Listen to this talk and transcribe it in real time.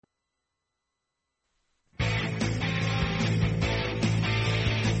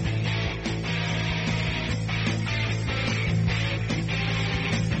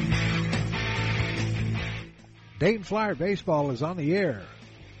Dayton Flyer Baseball is on the air.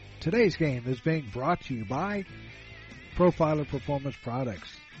 Today's game is being brought to you by Profiler Performance Products,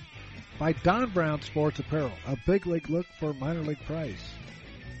 by Don Brown Sports Apparel, a big league look for minor league price,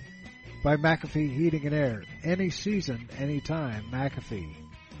 by McAfee Heating and Air, any season, anytime, McAfee,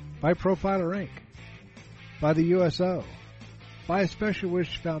 by Profiler Inc., by the USO, by a Special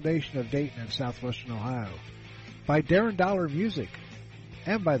Wish Foundation of Dayton and Southwestern Ohio, by Darren Dollar Music,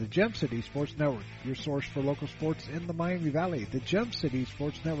 and by the Gem City Sports Network, your source for local sports in the Miami Valley, the Gem City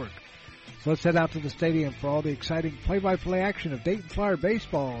Sports Network. So let's head out to the stadium for all the exciting play-by-play action of Dayton Flyer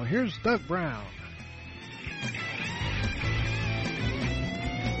Baseball. Here's Doug Brown.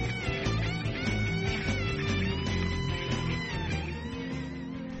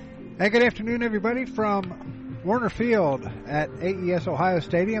 Hey, good afternoon, everybody, from Warner Field at AES Ohio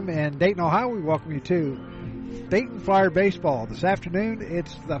Stadium in Dayton, Ohio. We welcome you to Dayton Flyer Baseball. This afternoon,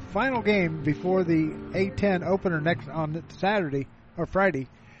 it's the final game before the A10 opener next on Saturday or Friday,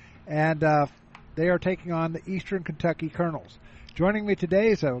 and they are taking on the Eastern Kentucky Colonels. Joining me today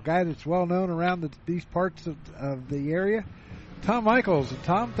is a guy that's well known around these parts of the area, Tom Michaels. And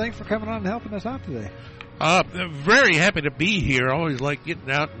Tom, thanks for coming on and helping us out today. Very happy to be here. Always like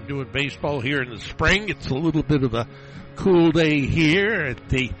getting out and doing baseball here in the spring. It's a little bit of a cool day here at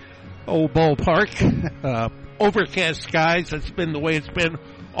the old ballpark. Overcast skies. That's been the way it's been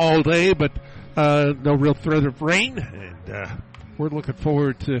all day, but no real threat of rain. And we're looking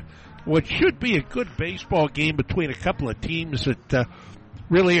forward to what should be a good baseball game between a couple of teams that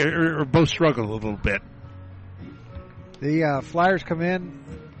really are both struggling a little bit. The Flyers come in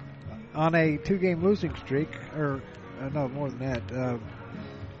on a 2-game losing streak, or no, more than that.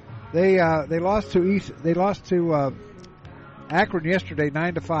 They lost to Akron yesterday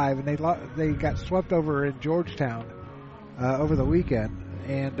 9-5, and they got swept over in Georgetown over the weekend,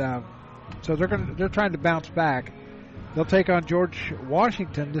 and so they're trying to bounce back. They'll take on George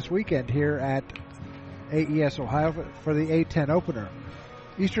Washington this weekend here at AES Ohio for the A10 opener.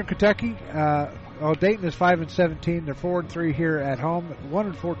 Eastern Kentucky, Dayton is 5-17. They're 4-3 here at home,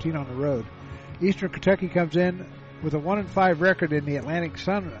 1-14 on the road. Eastern Kentucky comes in with a 1-5 record in the Atlantic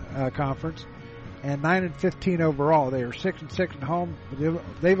Sun Conference, and 9-15 overall. They are 6-6 at home, but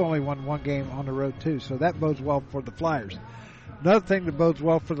they've only won one game on the road too, so that bodes well for the Flyers. Another thing that bodes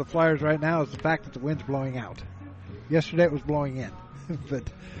well for the Flyers right now is the fact that the wind's blowing out. Yesterday it was blowing in, but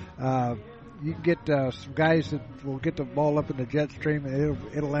you can get some guys that will get the ball up in the jet stream, and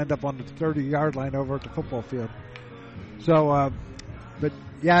it'll end up on the 30-yard line over at the football field. So, but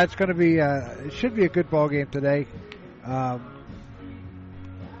yeah, it's going to be it should be a good ball game today.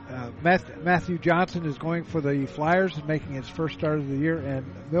 Matthew Johnson is going for the Flyers, making his first start of the year, and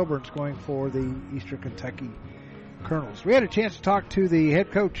Milburn's going for the Eastern Kentucky Colonels. We had a chance to talk to the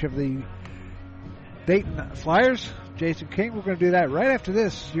head coach of the Dayton Flyers, Jason King. We're going to do that right after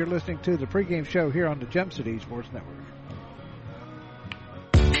this. You're listening to the pregame show here on the Gem City Sports Network.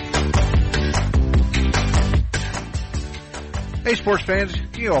 Hey, sports fans,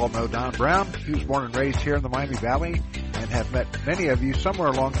 you all know Don Brown. He was born and raised here in the Miami Valley and have met many of you somewhere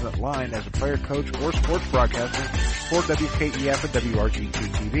along that line as a player, coach, or sports broadcaster for WKEF and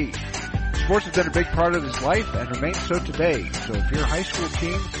WRGT-TV. Sports has been a big part of his life and remains so today. So if your high school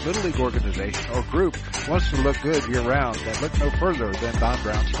team, little league organization, or group wants to look good year-round, then look no further than Don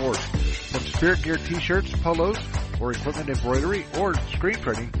Brown Sports. From Spirit Gear t-shirts, polos, or equipment embroidery, or screen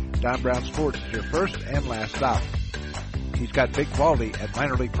printing, Don Brown Sports is your first and last stop. He's got big quality at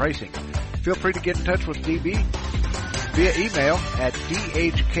minor league pricing. Feel free to get in touch with DB via email at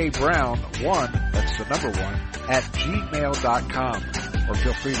dhkbrown1, that's the number 1, at gmail.com. Or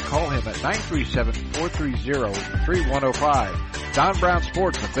feel free to call him at 937-430-3105. Don Brown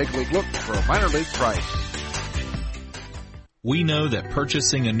Sports, a big league look for a minor league price. We know that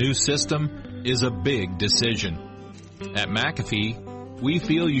purchasing a new system is a big decision. At McAfee, we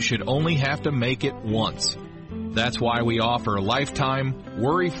feel you should only have to make it once. That's why we offer lifetime,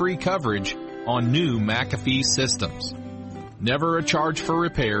 worry-free coverage on new McAfee systems. Never a charge for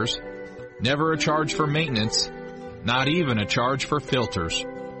repairs, never a charge for maintenance, not even a charge for filters.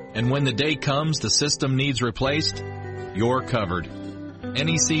 And when the day comes the system needs replaced, you're covered.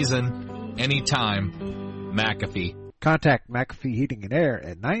 Any season, any time, McAfee. Contact McAfee Heating and Air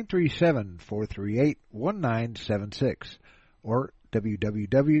at 937-438-1976 or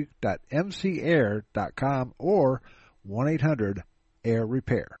www.mcair.com or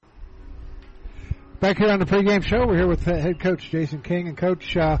 1-800-AIR-REPAIR. Back here on the pregame show, we're here with head coach Jason King. And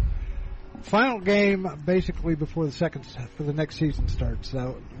Coach, final game basically before the next season starts.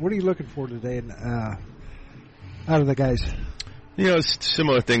 What are you looking for today out of the guys? It's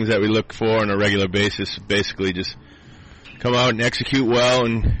similar things that we look for on a regular basis. Basically, just come out and execute well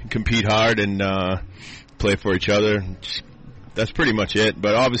and compete hard and play for each other. That's pretty much it.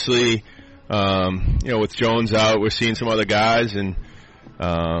 But obviously, with Jones out, we're seeing some other guys and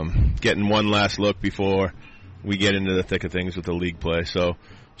getting one last look before we get into the thick of things with the league play. So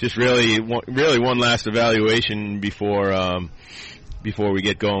just really one last evaluation before we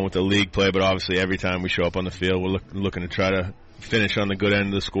get going with the league play. But obviously, every time we show up on the field, we're looking to try to finish on the good end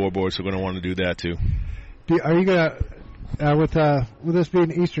of the scoreboard, so we're going to want to do that too. Are you going to, with this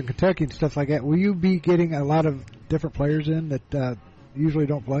being Eastern Kentucky and stuff like that, will you be getting a lot of different players in that usually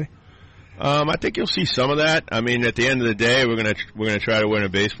don't play? I think you'll see some of that. I mean, at the end of the day, we're gonna try to win a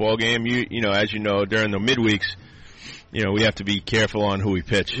baseball game. As you know, during the midweeks, we have to be careful on who we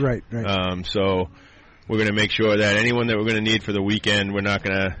pitch. Right. So we're gonna make sure that anyone that we're gonna need for the weekend, we're not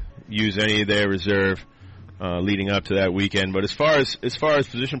gonna use any of their reserve leading up to that weekend. But as far as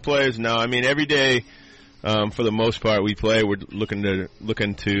position players, no. I mean, every day, for the most part, we play. We're looking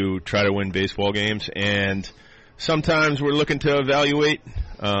to try to win baseball games, and sometimes we're looking to evaluate.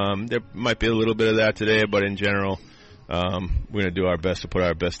 There might be a little bit of that today, but in general, we're going to do our best to put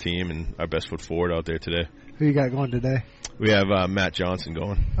our best team and our best foot forward out there today. Who you got going today? We have Matt Johnson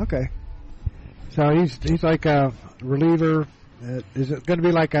going. Okay. So he's like a reliever. Is it going to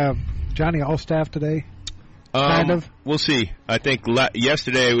be like a Johnny Allstaff today? Kind of. We'll see. I think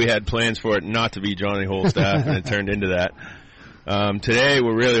yesterday we had plans for it not to be Johnny Holstaff, and it turned into that. Today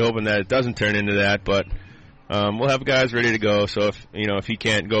we're really hoping that it doesn't turn into that, but we'll have guys ready to go. So if he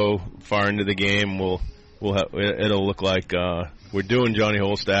can't go far into the game, it'll look like we're doing Johnny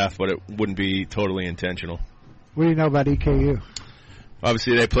Holstaff, but it wouldn't be totally intentional. What do you know about EKU?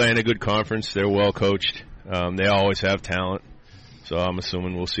 Obviously, they play in a good conference. They're well coached. They always have talent. So I'm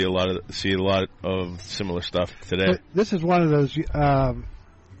assuming we'll see a lot of similar stuff today. This is one of those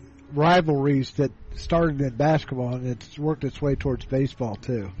rivalries that started in basketball, and it's worked its way towards baseball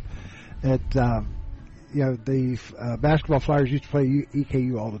too. The basketball Flyers used to play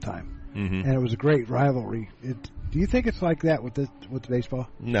EKU all the time, and it was a great rivalry. Do you think it's like that with baseball?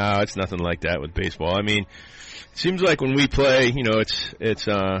 No, it's nothing like that with baseball. I mean, it seems like when we play, it's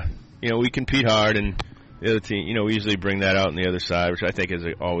we compete hard, and the other team, we usually bring that out on the other side, which I think is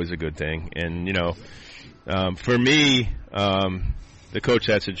always a good thing. And for me, the coach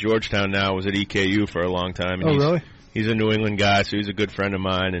that's at Georgetown now was at EKU for a long time. And really? He's a New England guy, so he's a good friend of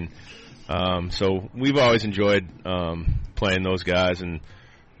mine, and so we've always enjoyed playing those guys. And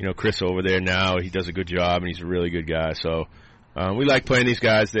Chris over there now, he does a good job, and he's a really good guy. So we like playing these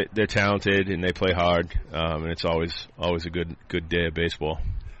guys. They're talented and they play hard, and it's always a good day of baseball.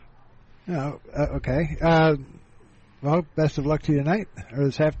 Okay. Well, best of luck to you tonight or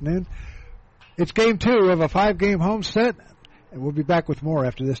this afternoon. It's game 2 of a 5-game home set, and we'll be back with more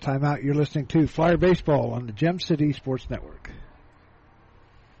after this timeout. You're listening to Flyer Baseball on the Gem City Sports Network.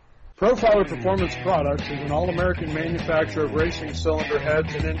 Profiler Performance Products is an all-American manufacturer of racing cylinder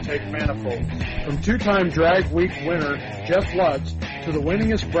heads and intake manifolds. From 2-time Drag Week winner Jeff Lutz to the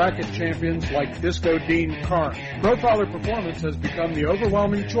winningest bracket champions like Disco Dean Carnes, Profiler Performance has become the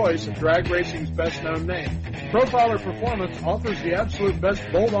overwhelming choice of drag racing's best-known name. Profiler Performance offers the absolute best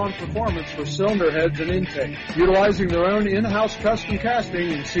bolt-on performance for cylinder heads and intake, utilizing their own in-house custom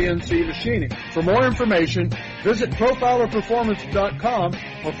casting and CNC machining. For more information, visit profilerperformance.com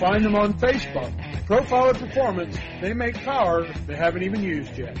or find them on Facebook. Profiler Performance, they make power they haven't even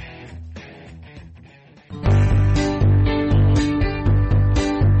used yet.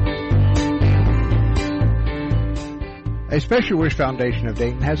 A Special Wish Foundation of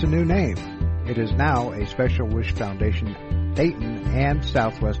Dayton has a new name. It is now a Special Wish Foundation Dayton and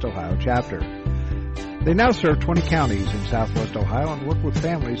Southwest Ohio chapter. They now serve 20 counties in Southwest Ohio and work with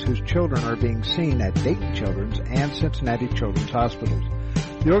families whose children are being seen at Dayton Children's and Cincinnati Children's Hospitals.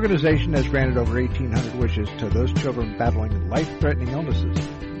 The organization has granted over 1,800 wishes to those children battling life-threatening illnesses.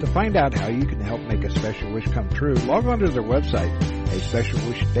 To find out how you can help make a special wish come true, log on to their website,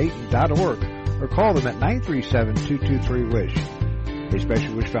 aspecialwishdayton.org, or call them at 937-223-WISH. A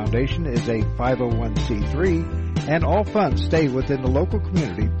Special Wish Foundation is a 501c3, and all funds stay within the local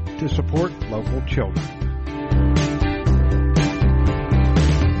community to support local children.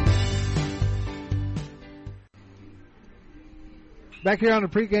 Back here on the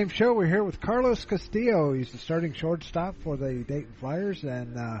pregame show, we're here with Carlos Castillo. He's the starting shortstop for the Dayton Flyers,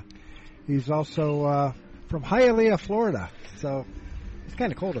 and he's also from Hialeah, Florida. So it's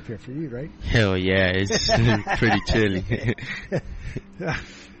kind of cold up here for you, right? Hell yeah, it's pretty chilly.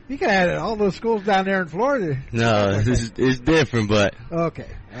 You can add all those schools down there in Florida. No, it's different, but okay,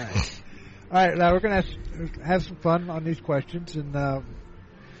 all right. right, now we're going to have some fun on these questions, and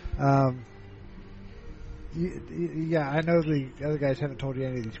yeah, I know the other guys haven't told you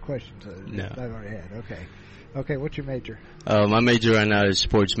any of these questions. No. I've already had. Okay. What's your major? My major right now is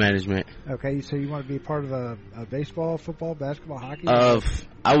sports management. Okay, so you want to be part of a baseball, football, basketball, hockey?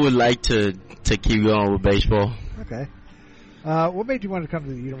 I would like to keep going with baseball. Okay. What made you want to come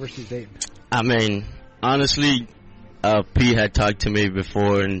to the University of Dayton? I mean, honestly, Pete had talked to me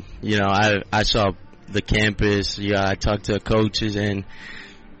before, and I saw the campus. Yeah, I talked to the coaches, and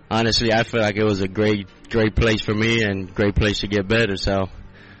honestly, I feel like it was a great place for me and great place to get better. So.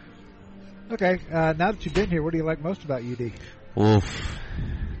 Okay. Now that you've been here, what do you like most about UD? Oof.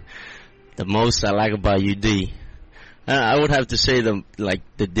 The most I like about UD, I would have to say the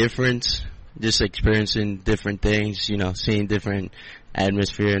difference, just experiencing different things, seeing different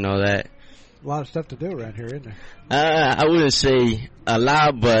atmosphere and all that. A lot of stuff to do around here, isn't there? I wouldn't say a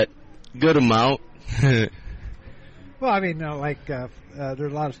lot, but good amount. Well, I mean, there's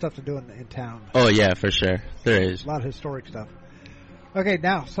a lot of stuff to do in town. Oh yeah, for sure, there is a lot of historic stuff. Okay,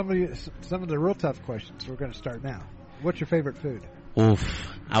 now some of the real tough questions. We're going to start now. What's your favorite food? Oof,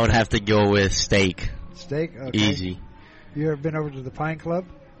 I would have to go with steak. Steak? Okay. Easy. You ever been over to the Pine Club?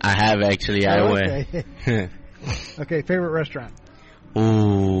 I have actually. I went. Okay. Okay, favorite restaurant?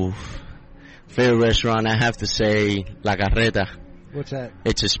 Ooh, favorite restaurant? I have to say La Carreta. What's that?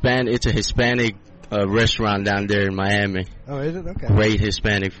 It's a Hispanic restaurant down there in Miami. Oh, is it? Okay. Great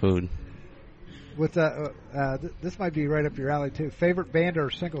Hispanic food. With this might be right up your alley too. Favorite band or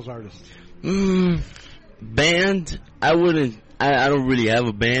singles artist? Band? I don't really have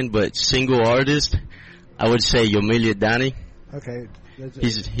a band, but single artist, I would say Yomil Dani. Okay.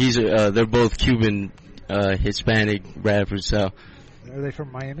 They're both Cuban Hispanic rappers. So. Are they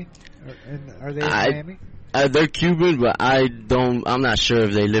from Miami? Are they in Miami? They're Cuban, but I'm not sure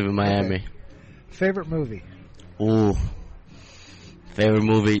if they live in Miami. Okay. Favorite movie? Ooh. Favorite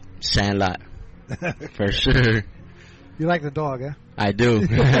movie? Sandlot. For sure. You like the dog, huh? I do.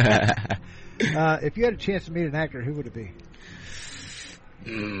 If you had a chance to meet an actor, who would it be?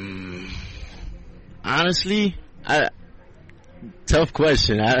 Honestly, tough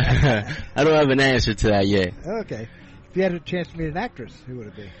question. I don't have an answer to that yet. Okay. If you had a chance to meet an actress, who would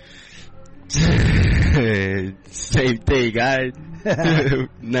it be? Same thing. I'm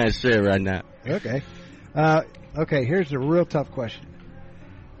not sure right now. Okay. Okay, here's a real tough question.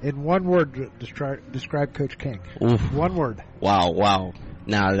 In one word, describe Coach King. Oof. One word. Wow.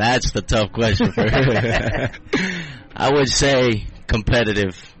 Now that's the tough question for her. I would say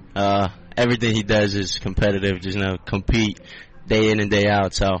competitive. Everything he does is competitive. Just compete day in and day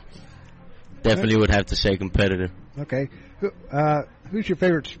out. So definitely would have to say competitive. Okay. Who's your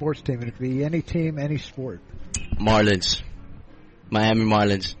favorite sports team? It could be any team, any sport. Marlins. Miami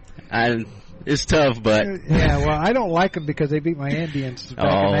Marlins. It's tough, but... Yeah, well, I don't like them because they beat my Indians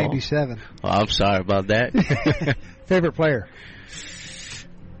back in 97. Oh, I'm sorry about that. Favorite player?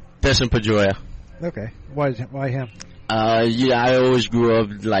 Destin Pedroia. Okay. Why him? I always grew up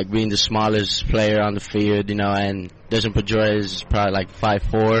being the smallest player on the field, and Destin Pedroia is probably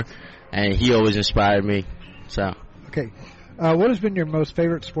 5'4", and he always inspired me. So. Okay. What has been your most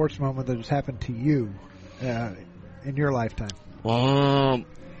favorite sports moment that has happened to you in your lifetime?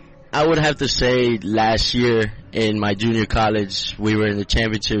 I would have to say last year in my junior college, we were in the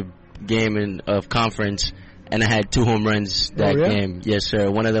championship game of conference, and I had 2 home runs that game. Yes, sir.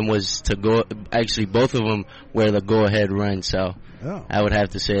 One of them was to go. Actually, both of them were the go-ahead run. So I would have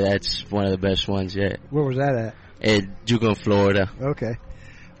to say that's one of the best ones yet. Where was that at? At Juco, Florida. Okay.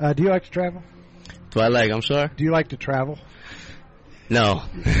 Do you like to travel? Do I like? I'm sorry. Do you like to travel? No.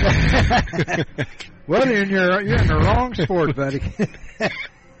 Well, you're in the wrong sport, buddy.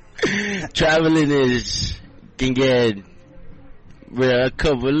 Traveling can get a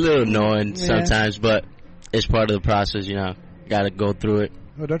little annoying sometimes, but it's part of the process. Got to go through it.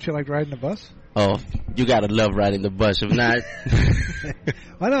 Oh, don't you like riding the bus? Oh, you got to love riding the bus. If not,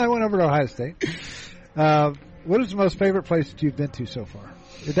 I know. I went over to Ohio State. What is the most favorite place that you've been to so far?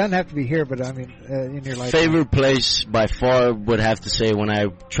 It doesn't have to be here, but I mean, in your life. Favorite place by far would have to say when I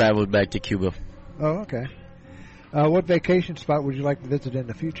traveled back to Cuba. Oh, okay. What vacation spot would you like to visit in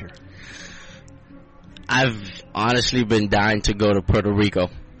the future? I've honestly been dying to go to Puerto Rico,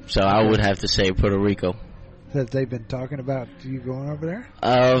 so I would have to say Puerto Rico. Have they been talking about you going over there?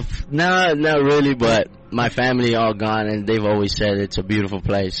 No, not really, but my family all gone, and they've always said it's a beautiful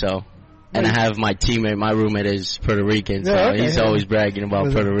place, so. And I have my teammate, my roommate is Puerto Rican, so he's always bragging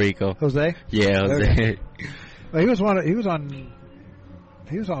about Puerto Rico. Jose? Yeah, Jose. Okay. Well, he was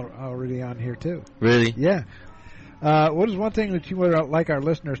already on here too. Really? Yeah. What is one thing that you would like our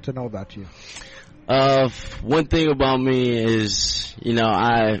listeners to know about you? One thing about me is,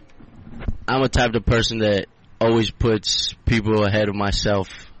 I'm a type of person that always puts people ahead of myself.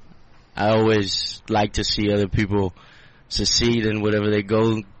 I always like to see other people succeed in whatever they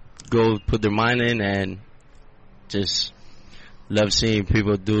go put their mind in, and just love seeing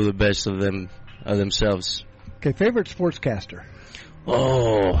people do the best of themselves. Okay, favorite sportscaster?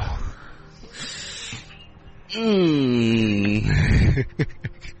 Oh.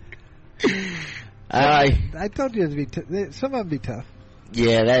 I told you it'd be some of them be tough.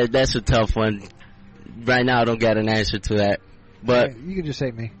 Yeah, that's a tough one. Right now, I don't got an answer to that. But you can just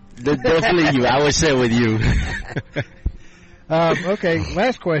say me. Definitely you. I would say with you. Okay,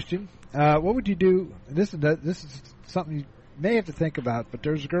 last question. What would you do? This is something you may have to think about, but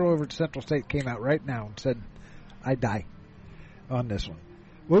there's a girl over at Central State came out right now and said, "I'd die on this one."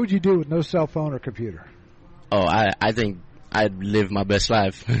 What would you do with no cell phone or computer? Oh, I think I'd live my best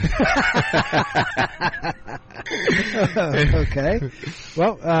life. Okay.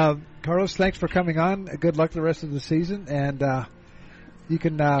 Well, Carlos, thanks for coming on. Good luck the rest of the season, and you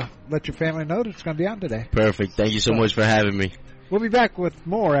can let your family know that it's going to be on today. Perfect. Thank you so much for having me. We'll be back with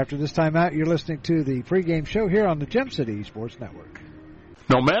more after this time out. You're listening to the pregame show here on the Gem City Sports Network.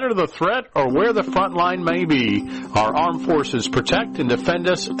 No matter the threat or where the front line may be, our armed forces protect and defend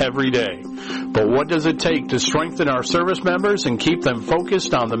us every day. But what does it take to strengthen our service members and keep them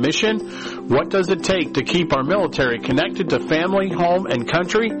focused on the mission? What does it take to keep our military connected to family, home, and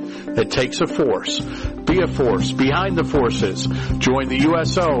country? It takes a force. Be a force behind the forces. Join the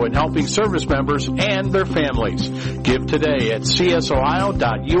USO in helping service members and their families. Give today at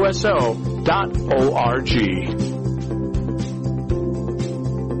csohio.uso.org.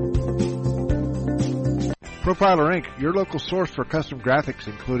 Profiler Inc., your local source for custom graphics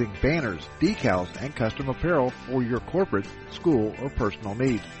including banners, decals, and custom apparel for your corporate, school, or personal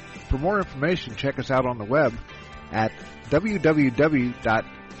needs. For more information, check us out on the web at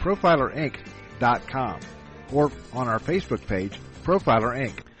www.profilerinc.com or on our Facebook page, Profiler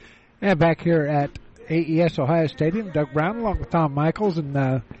Inc. And back here at AES Ohio Stadium, Doug Brown along with Tom Michaels,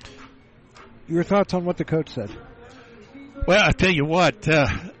 and your thoughts on what the coach said? Well, I tell you what,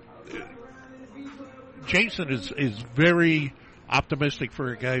 Jason is very optimistic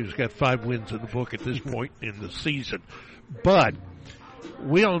for a guy who's got 5 wins in the book at this point in the season. But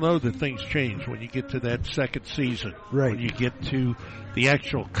we all know that things change when you get to that second season, right? When you get to the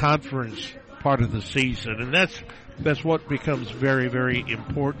actual conference part of the season, and that's what becomes very, very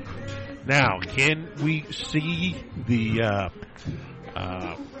important. Now, can we see the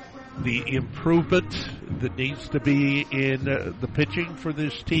improvement that needs to be in the pitching for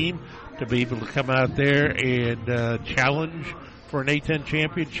this team to be able to come out there and challenge for an A-10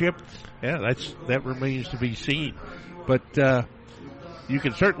 championship? Yeah, that remains to be seen. But you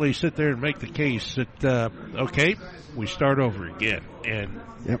can certainly sit there and make the case that, okay, we start over again. And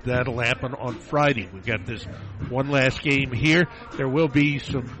that'll happen on Friday. We've got this one last game here. There will be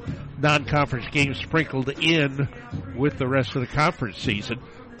some non-conference games sprinkled in with the rest of the conference season.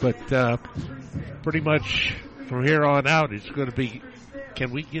 But pretty much from here on out, it's going to be,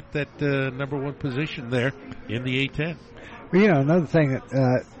 can we get that number one position there in the A-10? Well, another thing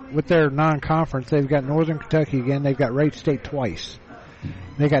that with their non-conference, they've got Northern Kentucky again. They've got Wright State twice.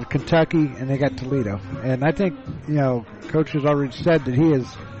 They got Kentucky and they got Toledo. And I think, Coach has already said that he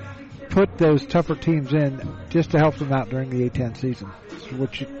has put those tougher teams in just to help them out during the A-10 season,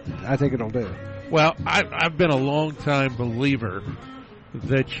 which I think it'll do. Well, I've been a long-time believer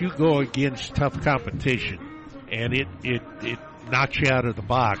that you go against tough competition and it knocks you out of the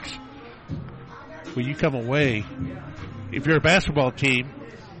box. When you come away, if you're a basketball team,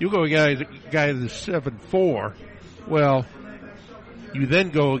 you go a guy that's 7'4", well, you then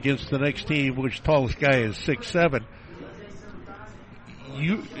go against the next team, which tallest guy is 6'7".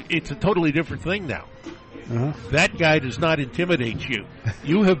 It's a totally different thing now. Uh-huh. That guy does not intimidate you.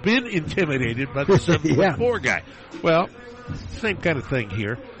 You have been intimidated by the 7'4" guy. Well, same kind of thing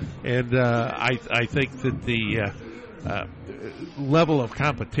here, and I think that the level of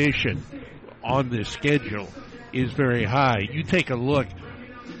competition on this schedule is very high. You take a look;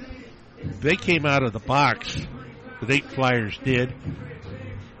 they came out of the box. The Dayton Flyers did.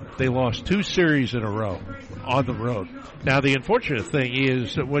 They lost 2 series in a row on the road. Now, the unfortunate thing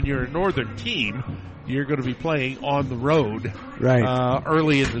is that when you're a northern team, you're going to be playing on the road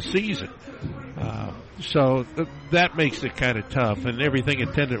early in the season. So that makes it kind of tough and everything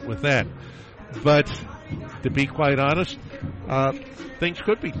attendant with that. But to be quite honest, things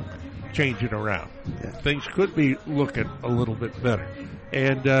could be changing around. Yeah. Things could be looking a little bit better.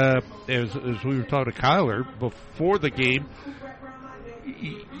 And as we were talking to Kyler before the game,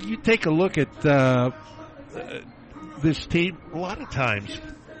 you take a look at this team. A lot of times,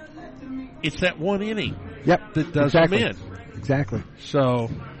 it's that one inning that does them in. Exactly. So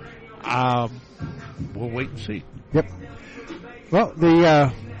we'll wait and see. Yep. Well,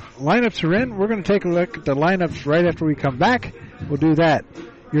 the lineups are in. We're going to take a look at the lineups right after we come back. We'll do that.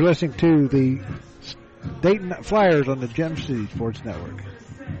 You're listening to the Dayton Flyers on the Gem City Sports Network.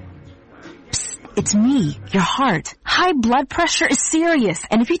 It's me, your heart. High blood pressure is serious,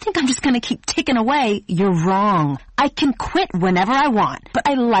 and if you think I'm just going to keep ticking away, you're wrong. I can quit whenever I want, but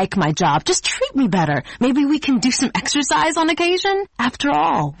I like my job. Just treat me better. Maybe we can do some exercise on occasion? After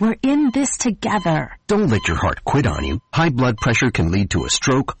all, we're in this together. Don't let your heart quit on you. High blood pressure can lead to a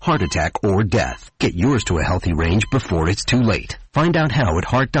stroke, heart attack, or death. Get yours to a healthy range before it's too late. Find out how at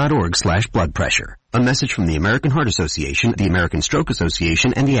heart.org/blood pressure. A message from the American Heart Association, the American Stroke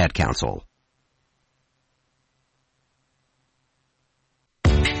Association, and the Ad Council.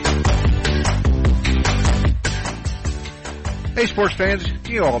 Hey, sports fans,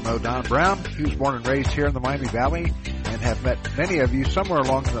 you all know Don Brown. He was born and raised here in the Miami Valley and have met many of you somewhere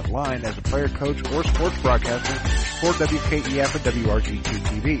along that line as a player, coach, or sports broadcaster for WKEF and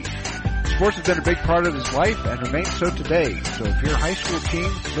WRGT-TV. Sports has been a big part of his life and remains so today. So if your high school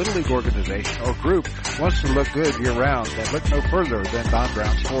team, little league organization, or group wants to look good year-round, then look no further than Don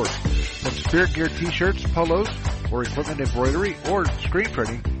Brown Sports. From spirit gear t-shirts, polos, or equipment embroidery, or screen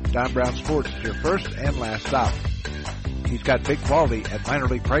printing, Don Brown Sports is your first and last stop. He's got big quality at minor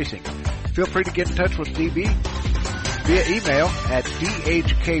league pricing. Feel free to get in touch with DB via email at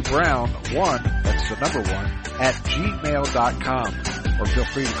dhkbrown1, that's the number 1, at gmail.com. Or feel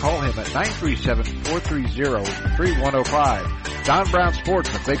free to call him at 937-430-3105. Don Brown Sports,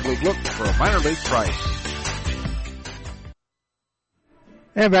 a big league look for a minor league price.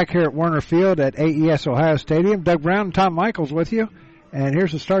 And back here at Warner Field at AES Ohio Stadium, Doug Brown and Tom Michaels with you. And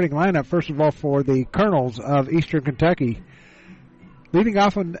here's the starting lineup, first of all, for the Colonels of Eastern Kentucky. Leading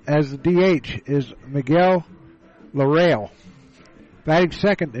off as the DH is Miguel Lareal. Batting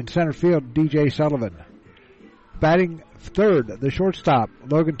second in center field, DJ Sullivan. Batting third, the shortstop,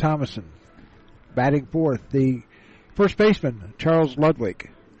 Logan Thomason. Batting fourth, the first baseman, Charles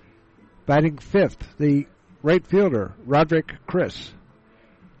Ludwig. Batting fifth, the right fielder, Roderick Chris.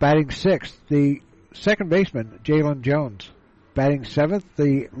 Batting sixth, the second baseman, Jalen Jones. Batting seventh,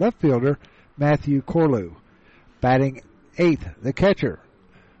 the left fielder, Matthew Corlew. Batting eighth, the catcher,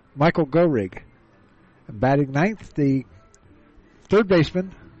 Michael Gorig. And batting ninth, the third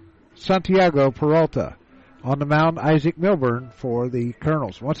baseman, Santiago Peralta. On the mound, Isaac Milburn for the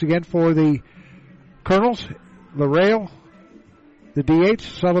Colonels. Once again, for the Colonels, Lareal, the DH,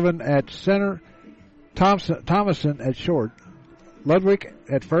 Sullivan at center, Thomason at short, Ludwig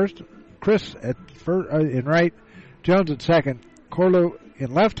at first, Chris at in right, Jones at second, Corlew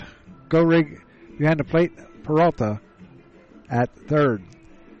in left, Gorig behind the plate, Peralta at third.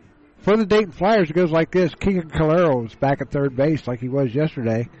 For the Dayton Flyers, it goes like this. Keegan Calero is back at third base like he was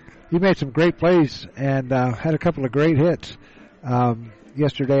yesterday. He made some great plays and had a couple of great hits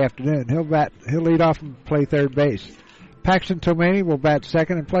yesterday afternoon. He'll lead off and play third base. Paxton Tomani will bat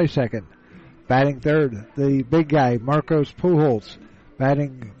second and play second. Batting third, the big guy, Marcos Pujols,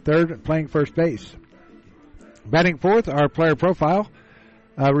 batting third and playing first base. Batting fourth, our player profile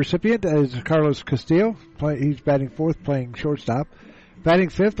recipient is Carlos Castillo. He's batting fourth, playing shortstop. Batting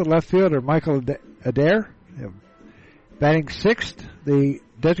fifth, the left fielder, Michael Adair. Batting sixth, the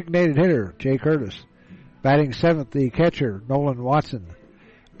designated hitter, Jay Curtis. Batting seventh, the catcher, Nolan Watson.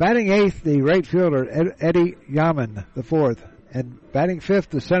 Batting eighth, the right fielder, Eddie Yaman, the fourth. And batting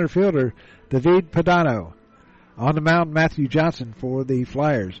fifth, the center fielder, David Padano. On the mound, Matthew Johnson for the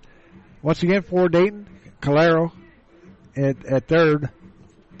Flyers. Once again for Dayton, Calero at third,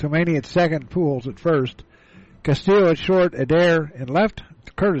 Tomani at second, Pujols at first, Castillo at short, Adair in left,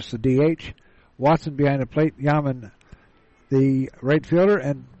 Curtis the DH, Watson behind the plate, Yaman the right fielder,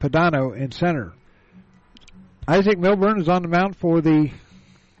 and Padano in center. Isaac Milburn is on the mound for the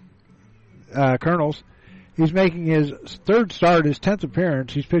Colonels. He's making his third start, his 10th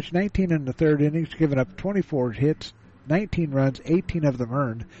appearance. He's pitched 19 in the third innings, given up 24 hits, 19 runs, 18 of them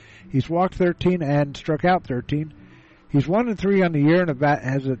earned. He's walked 13 and struck out 13. He's 1-3 on the year and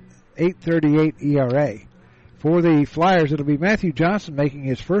has an 8.38 ERA. For the Flyers, it'll be Matthew Johnson making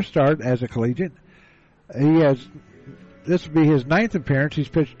his first start as a collegiate. This will be his 9th appearance. He's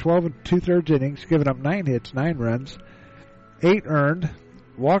pitched 12 and 2/3 innings, given up 9 hits, 9 runs, 8 earned,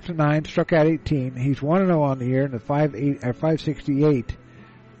 walked 9, struck out 18. He's 1-0 on the year and a 5.68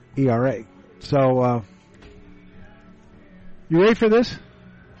 ERA. So You ready for this?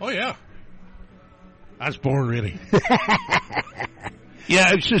 Oh, yeah. I was born ready.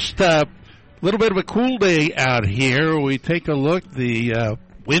 Yeah, it's just a little bit of a cool day out here. We take a look. The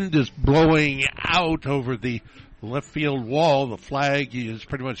wind is blowing out over the left field wall. The flag is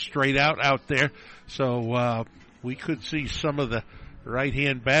pretty much straight out there. So we could see some of the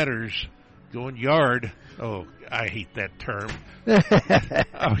right-hand batters going yard. Oh, I hate that term. I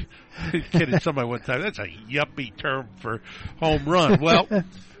was kidding somebody one time. That's a yuppie term for home run. Well,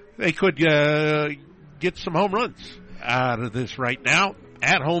 they could get some home runs out of this right now.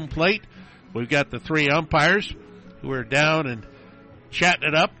 At home plate, we've got the three umpires who are down and chatting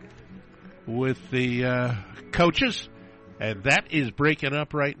it up with the coaches, and that is breaking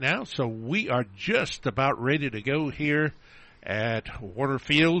up right now. So we are just about ready to go here at Warner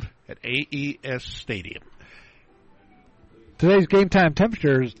Field at AES Stadium. Today's game time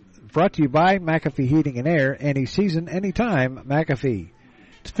temperature is brought to you by McAfee Heating and Air. Any season, anytime, McAfee.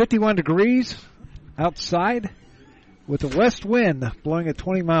 It's 51 degrees outside with a west wind blowing at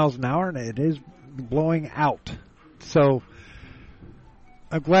 20 miles an hour, and it is blowing out. So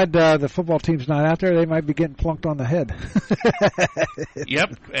I'm glad the football team's not out there. They might be getting plunked on the head.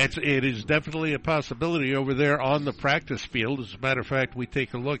 Yep, it is definitely a possibility over there on the practice field. As a matter of fact, we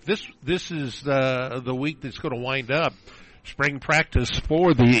take a look. This is the week that's going to wind up spring practice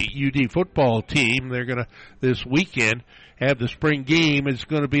for the UD football team. They're going to, this weekend, have the spring game. It's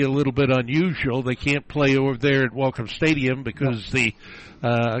going to be a little bit unusual. They can't play over there at Welcome Stadium because the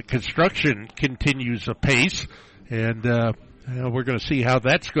construction continues apace, and we're going to see how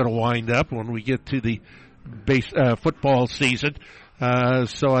that's going to wind up when we get to the football season.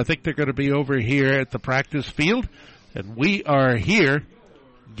 So I think they're going to be over here at the practice field, and we are here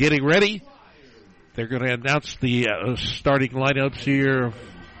getting ready. They're going to announce the starting lineups here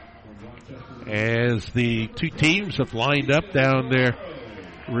as the two teams have lined up down their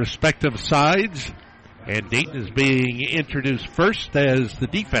respective sides. And Dayton is being introduced first as the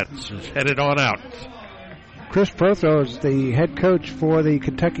defense is headed on out. Chris Prothro is the head coach for the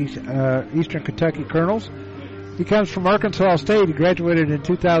Eastern Kentucky Colonels. He comes from Arkansas State. He graduated in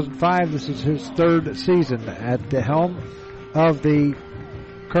 2005. This is his third season at the helm of the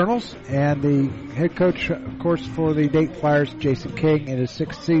Colonels, and the head coach, of course, for the Dayton Flyers, Jason King, in his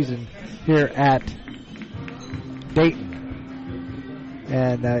sixth season here at Dayton.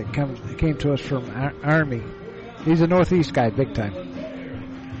 And came to us from Army. He's a Northeast guy, big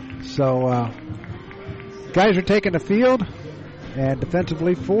time. So, guys are taking the field, and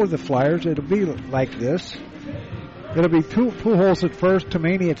defensively for the Flyers, it'll be like this. It'll be Pujols at first,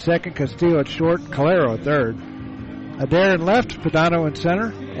 Tomani at second, Castillo at short, Calero at third. Adair in left, Padano in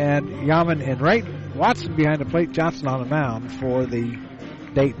center, and Yaman in right. Watson behind the plate, Johnson on the mound for the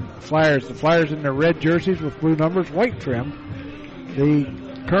Dayton Flyers. The Flyers in their red jerseys with blue numbers, white trim. The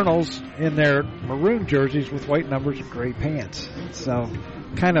Colonels in their maroon jerseys with white numbers and gray pants. So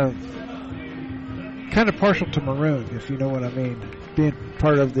kind of partial to maroon, if you know what I mean, being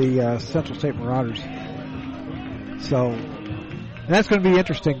part of the Central State Marauders. So that's going to be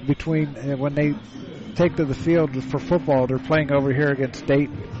interesting between when they take to the field for football. They're playing over here against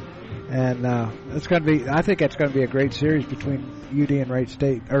Dayton, and it's going to be. I think it's going to be a great series between UD and Wright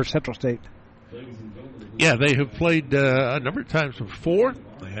State or Central State. Yeah, they have played a number of times before.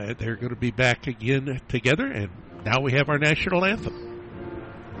 They're going to be back again together, and now we have our national anthem.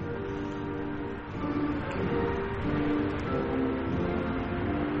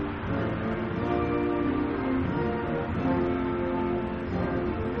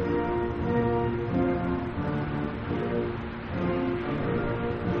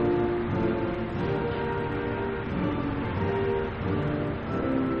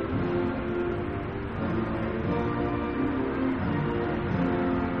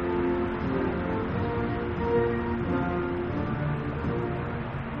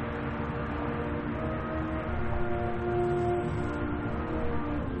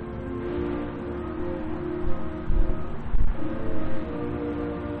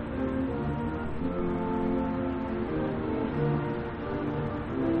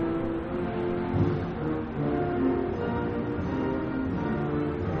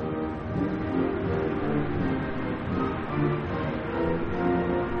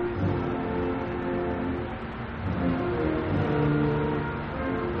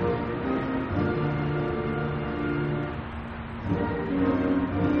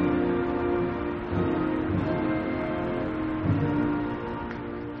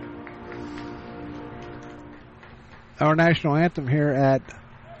 Our national anthem here at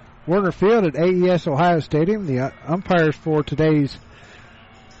Warner Field at AES Ohio Stadium. The umpires for today's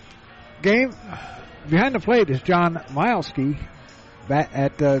game Behind the plate is John Milesky.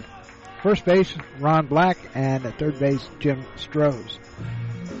 At first base, Ron Black, and at third base, Jim Strohs.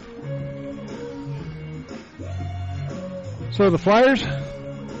 So the Flyers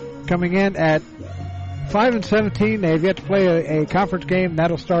coming in at 5-17. They've yet to play a conference game.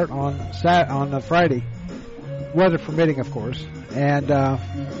 That'll start on Friday, weather permitting, of course. And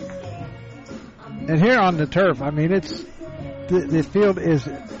here on the turf, I mean, the field is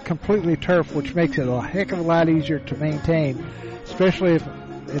completely turf, which makes it a heck of a lot easier to maintain, especially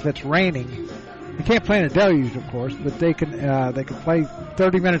if it's raining. You can't play in a deluge, of course, but they can play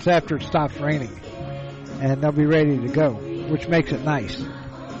 30 minutes after it stops raining, and they'll be ready to go, which makes it nice.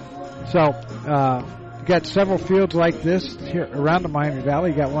 So you got several fields like this here around the Miami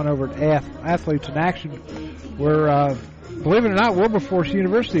Valley. You got one over at Athletes in Action, where believe it or not, Wilberforce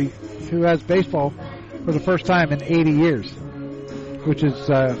University, who has baseball for the first time in 80 years, which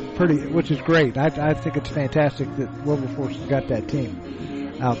is great. I think it's fantastic that Wilberforce has got that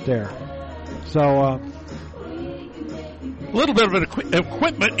team out there. So a little bit of an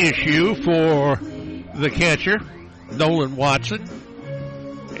equipment issue for the catcher, Nolan Watson,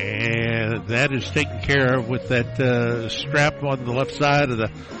 and that is taken care of with that strap on the left side of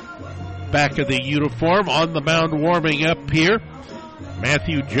the back of the uniform. On the mound warming up here,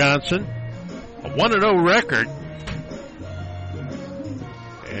 Matthew Johnson, a 1-0 record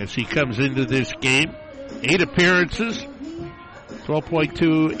as he comes into this game. 8 appearances,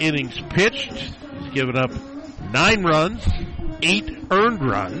 12.2 innings pitched. He's given up 9 runs, 8 earned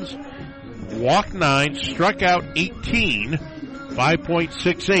runs, walked 9, struck out 18,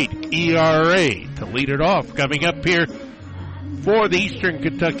 5.68 ERA. To lead it off, coming up here for the Eastern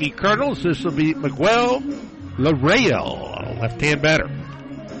Kentucky Colonels, this will be Miguel Larrael, left-hand batter.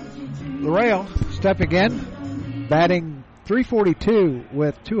 Larrael stepping in, batting .342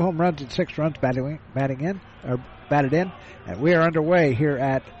 with 2 home runs and 6 runs batted in. And we are underway here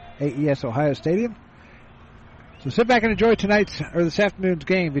at AES Ohio Stadium. So sit back and enjoy this afternoon's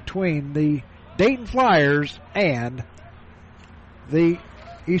game between the Dayton Flyers and the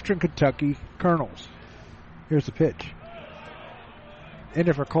Eastern Kentucky Colonels. Here's the pitch. In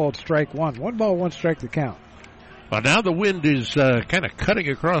there for called strike 1. 1 ball, 1 strike to count. Well, now the wind is kind of cutting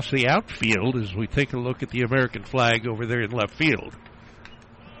across the outfield as we take a look at the American flag over there in left field.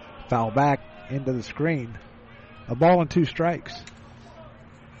 Foul back into the screen. A ball and 2 strikes.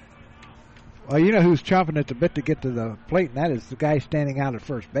 Well, you know who's chomping at the bit to get to the plate, and that is the guy standing out at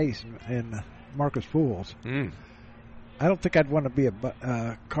first base in Marcus Pools. I don't think I'd want to be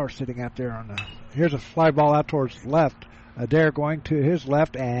a car sitting out there on the... Here's a fly ball out towards the left. Adair going to his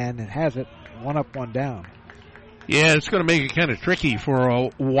left, and it has it 1 up, 1 down. Yeah, it's going to make it kind of tricky for a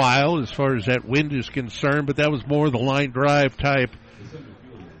while as far as that wind is concerned, but that was more the line drive type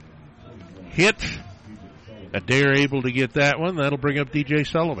hit. Adair able to get that one. That'll bring up DJ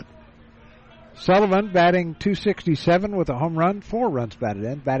Sullivan. Sullivan batting .267 with a home run, 4 runs batted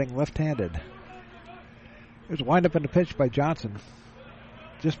in, batting left-handed. There's a windup in the pitch by Johnson.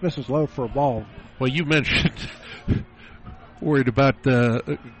 Just misses low for a ball. Well, you mentioned worried about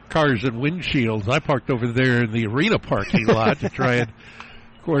cars and windshields. I parked over there in the arena parking lot to try and,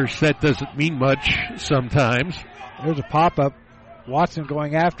 of course, that doesn't mean much sometimes. There's a pop-up. Watson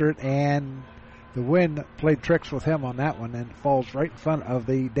going after it, and the wind played tricks with him on that one and falls right in front of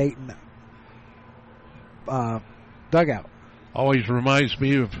the Dayton dugout. Always reminds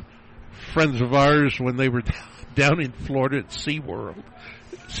me of friends of ours when they were down in Florida at SeaWorld.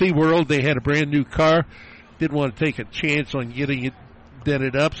 SeaWorld, they had a brand new car. Didn't want to take a chance on getting it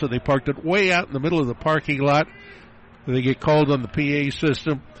dented up, so they parked it way out in the middle of the parking lot. They get called on the PA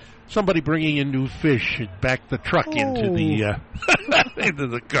system. Somebody bringing in new fish and backed the truck into the into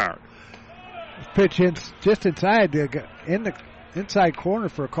the car. Pitch just inside in the inside corner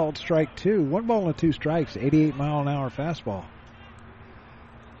for a called strike 2. 1 ball and 2 strikes. 88-mile-an-hour fastball.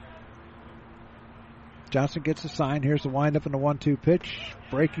 Johnson gets a sign. Here's the windup in the 1-2 pitch.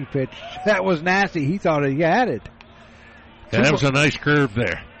 Breaking pitch. That was nasty. He thought he had it. Yeah, that was a nice curve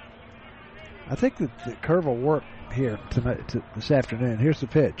there. I think that the curve will work here tonight, this afternoon. Here's the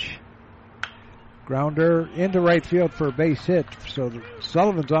pitch. Grounder into right field for a base hit. So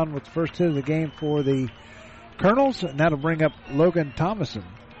Sullivan's on with the first hit of the game for the Colonels, and that'll bring up Logan Thomason.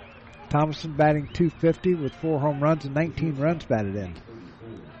 Thomason batting .250 with 4 home runs and 19 runs batted in.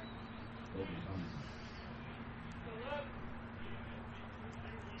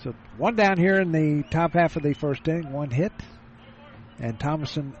 So 1 down here in the top half of the first inning, 1 hit. And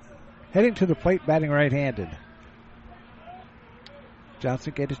Thomason heading to the plate, batting right-handed.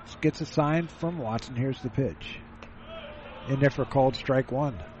 Johnson gets a sign from Watson. Here's the pitch. In there for a called strike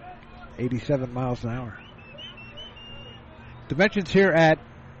 1. 87 miles an hour. Dimensions here at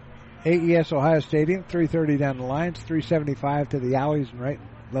AES Ohio Stadium, 330 down the lines, 375 to the alleys and right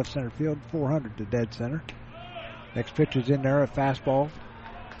left center field, 400 to dead center. Next pitch is in there, a fastball,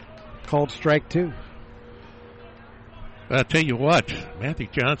 called strike 2. I'll tell you what, Matthew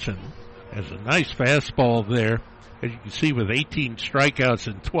Johnson has a nice fastball there, as you can see, with 18 strikeouts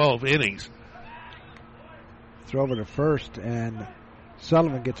in 12 innings. Throw over to first, and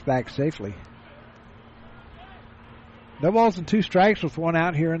Sullivan gets back safely. No balls and 2 strikes with 1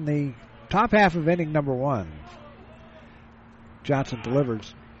 out here in the top half of inning number 1. Johnson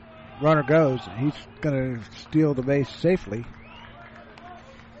delivers. Runner goes. He's going to steal the base safely.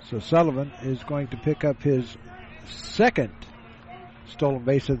 So Sullivan is going to pick up his second stolen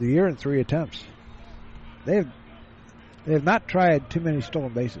base of the year in 3 attempts. They have not tried too many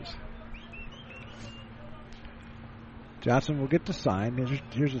stolen bases. Johnson will get the sign.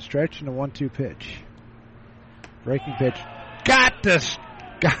 Here's a stretch and a 1-2 pitch. Breaking pitch. Got to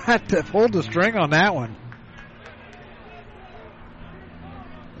pull the string on that one.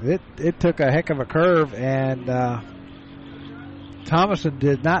 It took a heck of a curve, and Thomason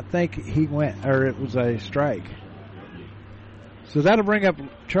did not think he went, or it was a strike. So that'll bring up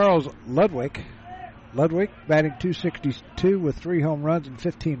Charles Ludwig. Ludwig batting .262 with 3 home runs and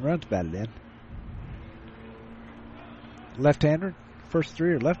 15 runs batted in. Left-hander, first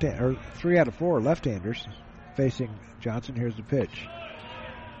 3 are left-handers, or 3 out of 4 are left-handers facing Johnson. Here's the pitch.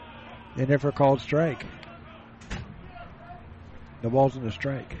 They never called strike. The ball's in the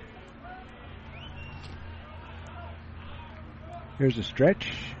strike. Here's a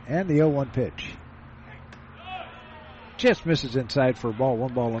stretch and the 0-1 pitch. Just misses inside for a ball.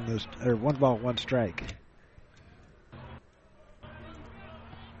 1 ball on this, or 1 ball, 1 strike.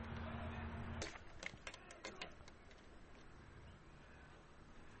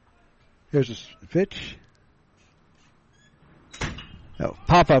 Here's a pitch. Oh,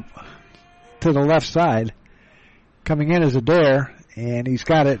 pop up to the left side. Coming in as a dare, and he's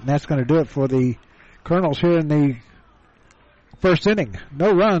got it, and that's going to do it for the Colonels here in the first inning.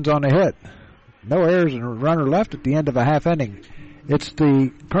 No runs on a hit. No errors and a runner left at the end of a half inning. It's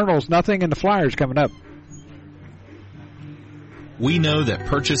the Colonels nothing and the Flyers coming up. We know that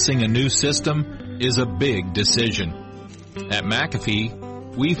purchasing a new system is a big decision. At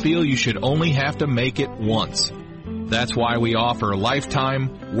McAfee, we feel you should only have to make it once. That's why we offer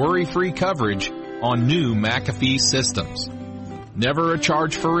lifetime, worry-free coverage on new McAfee systems. Never a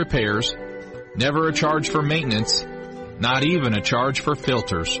charge for repairs, never a charge for maintenance, not even a charge for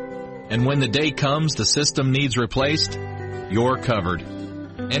filters. And when the day comes the system needs replaced, you're covered.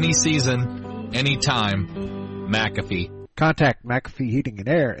 Any season, any time, McAfee. Contact McAfee Heating and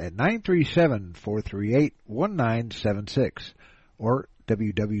Air at 937-438-1976 or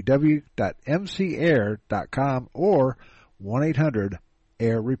www.mcair.com or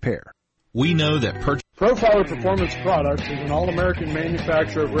 1-800-AIR-REPAIR. We know that Profiler Performance Products is an all-American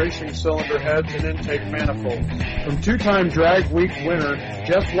manufacturer of racing cylinder heads and intake manifolds. From 2-time Drag Week winner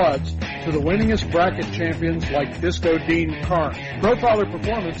Jeff Lutz to the winningest bracket champions like Disco Dean Carnes, Profiler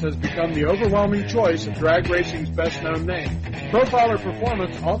Performance has become the overwhelming choice of drag racing's best-known name. Profiler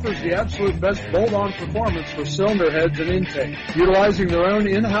Performance offers the absolute best bolt-on performance for cylinder heads and intake, utilizing their own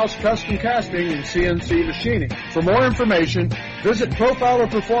in-house custom casting and CNC machining. For more information, visit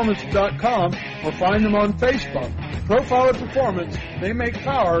profilerperformance.com or find them on Facebook. Profiler Performance, they make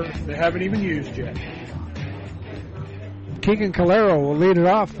power they haven't even used yet. Keegan Calero will lead it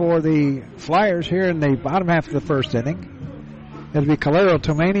off for the Flyers here in the bottom half of the first inning. It'll be Calero,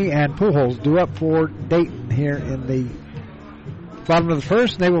 Tomani, and Pujols due up for Dayton here in the bottom of the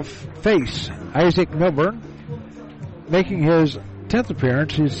first. They will face Isaac Milburn, making his 10th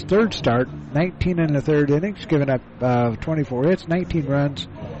appearance, his 3rd start, 19 in the 3rd innings, giving up 24 hits, 19 runs,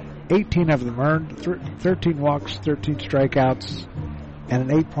 18 of them earned, 13 walks, 13 strikeouts,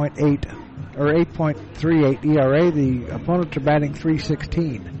 and an 8.8 or 8.38 ERA. The opponents are batting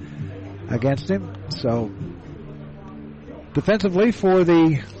 .316 against him. So defensively for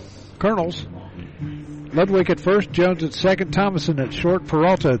the Colonels, Ludwig at first, Jones at second, Thomason at short,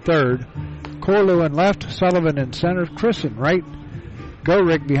 Peralta at third, Corlew in left, Sullivan in center, Chris in right,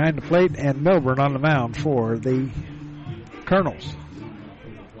 Gorig behind the plate, and Milburn on the mound for the Colonels.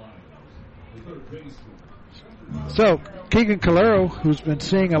 So, Keegan Calero, who's been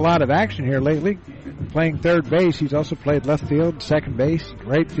seeing a lot of action here lately, playing third base. He's also played left field, second base,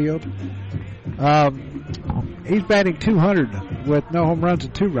 right field. He's batting .200 with no home runs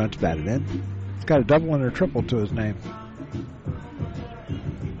and 2 runs batted in. He's got a double and a triple to his name.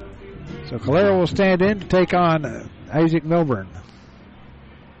 So Calero will stand in to take on Isaac Milburn.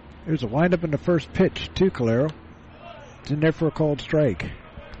 There's a windup in the first pitch to Calero. It's in there for a called strike.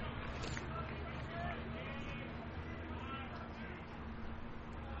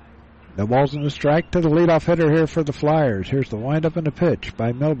 No balls in the strike to the leadoff hitter here for the Flyers. Here's the windup and the pitch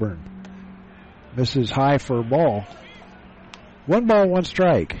by Milburn. Misses high for a ball. 1 ball, 1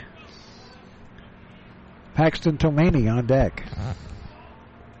 strike. Paxton Tomani on deck.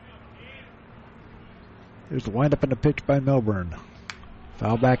 Here's the windup and the pitch by Milburn.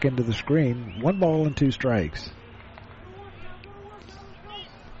 Foul back into the screen. 1 ball and 2 strikes.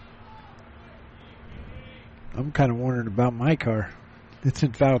 I'm kind of wondering about my car. It's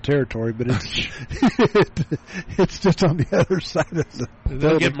in foul territory, but it's it's just on the other side of the They'll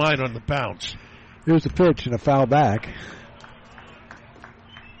building. get mine on the bounce. Here's the pitch and a foul back.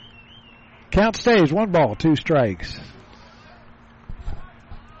 Count stays. 1 ball, 2 strikes.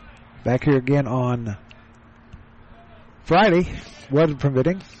 Back here again on Friday, weather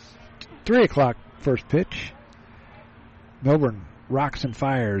permitting. 3 o'clock first pitch. Milburn rocks and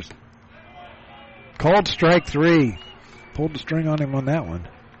fires. Called strike 3. Pulled the string on him on that one.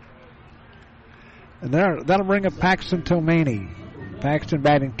 And that'll bring up Paxton Tomani. Paxton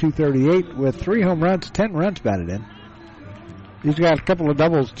batting .238 with 3 home runs, 10 runs batted in. He's got a couple of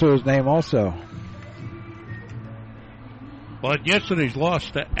doubles to his name also. Well, in yesterday's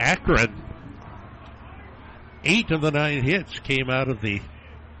loss to Akron, 8 of the 9 hits came out of the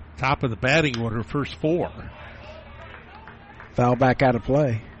top of the batting order, first 4. Foul back out of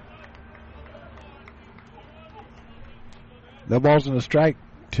play. No balls in the strike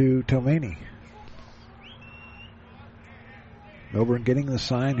to Tomani. Milburn getting the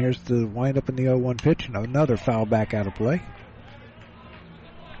sign. Here's the windup in the 0-1 pitch. And another foul back out of play.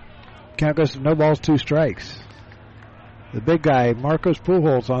 Count goes to no balls, 2 strikes. The big guy, Marcos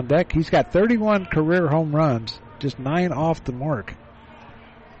Pujols, on deck. He's got 31 career home runs, just 9 off the mark.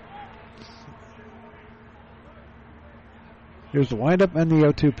 Here's the windup and the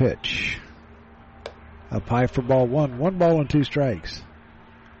 0-2 pitch. Up high for ball 1. 1 ball and 2 strikes.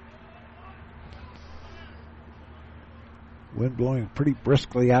 Wind blowing pretty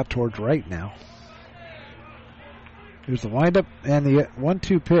briskly out towards right now. Here's the windup and the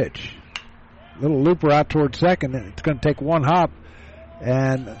 1-2 pitch. Little looper out towards second. It's going to take 1 hop.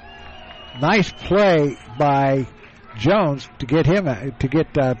 And nice play by Jones to get him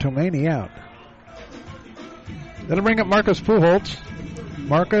Tomani out. That'll bring up Marcus Pujols.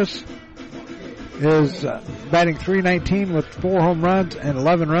 Marcus is batting .319 with 4 home runs and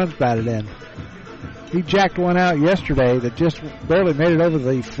 11 runs batted in. He jacked one out yesterday that just barely made it over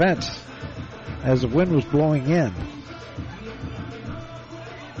the fence as the wind was blowing in.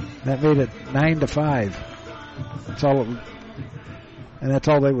 That made it 9-5. That's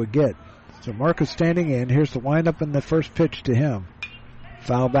all they would get. So Marcus standing in. Here's the windup and the first pitch to him.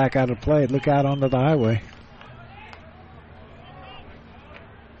 Foul back out of play. Look out onto the highway.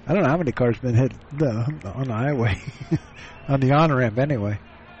 I don't know how many cars have been hit on the highway. On the on-ramp, anyway.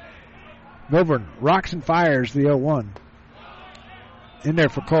 Milburn rocks and fires the 0-1. In there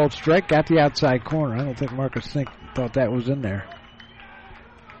for called strike. Got the outside corner. I don't think Marcus thought that was in there.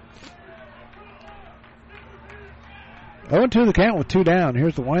 0-2 the count with 2 down.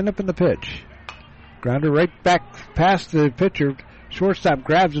 Here's the windup and the pitch. Grounder right back past the pitcher. Shortstop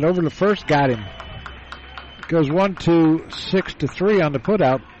grabs it over to first. Got him. Goes 1-2, 6-3 on the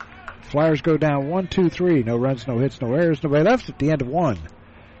putout. Flyers go down 1-2-3. No runs, no hits, no errors, nobody left at the end of 1.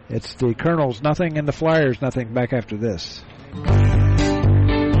 It's the Colonels nothing and the Flyers nothing back after this.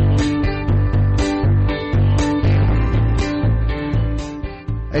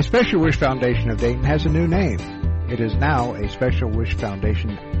 A Special Wish Foundation of Dayton has a new name. It is now a Special Wish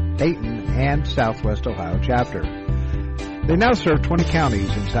Foundation Dayton and Southwest Ohio chapter. They now serve 20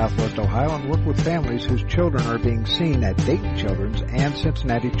 counties in Southwest Ohio and work with families whose children are being seen at Dayton Children's and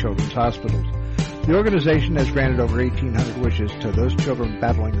Cincinnati Children's Hospitals. The organization has granted over 1,800 wishes to those children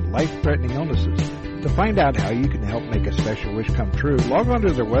battling life-threatening illnesses. To find out how you can help make a special wish come true, log on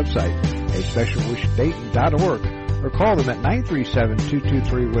to their website, aspecialwishdayton.org, or call them at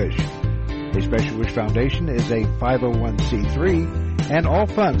 937-223-WISH. A Special Wish Foundation is a 501c3, and all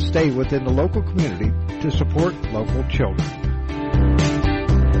funds stay within the local community to support local children.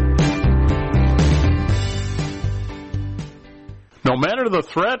 No matter the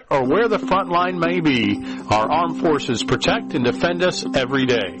threat or where the front line may be, our armed forces protect and defend us every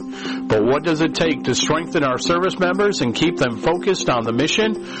day. But what does it take to strengthen our service members and keep them focused on the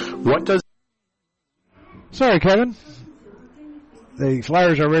mission? Sorry, Kevin. The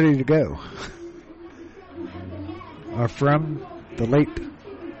Flyers are ready to go. Are from the late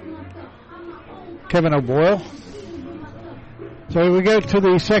Kevin O'Boyle. So we go to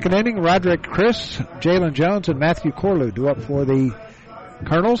the second inning. Roderick Chris, Jalen Jones, and Matthew Corlew do up for the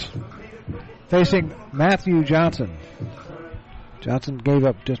Colonels, facing Matthew Johnson. Johnson gave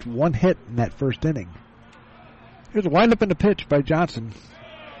up just one hit in that first inning. Here's a windup in the pitch by Johnson.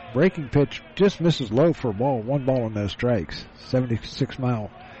 Breaking pitch just misses low for a ball. 1 ball and no strikes.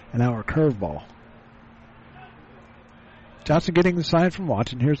 76-mile-an-hour curveball. Johnson getting the sign from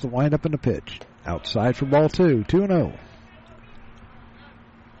Watson. Here's the windup in the pitch. Outside for ball 2. 2-0.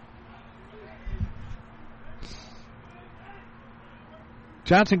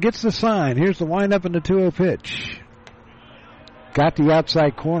 Johnson gets the sign. Here's the windup in the 2-0 pitch. Got the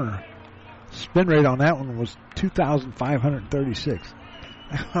outside corner. Spin rate on that one was 2,536.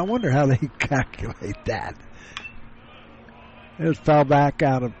 I wonder how they calculate that. It foul back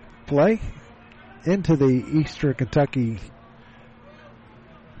out of play into the Eastern Kentucky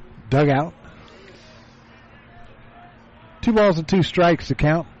dugout. 2 balls and 2 strikes to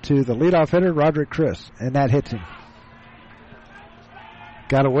count to the leadoff hitter, Roderick Chris, and that hits him.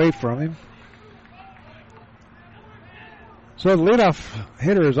 Got away from him. So the leadoff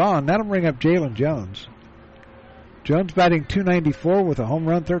hitter is on. That'll bring up Jalen Jones. Jones batting .294 with a home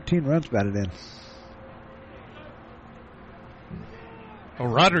run, 13 runs batted in. Well,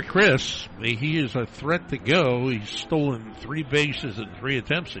 Roderick Chris, he is a threat to go. He's stolen 3 bases in 3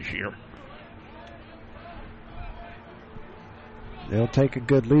 attempts this year. They'll take a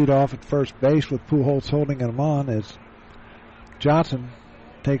good lead off at first base with Pujols holding him on as Johnson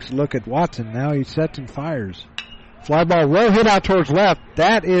takes a look at Watson. Now he sets and fires. Fly ball low hit out towards left.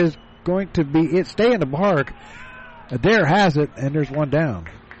 That is going to be it. Stay in the park. Adair has it, and there's one down.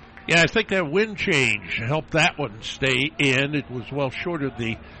 Yeah, I think that wind change helped that one stay in. It was well short of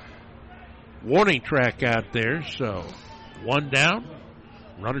the warning track out there. So 1 down,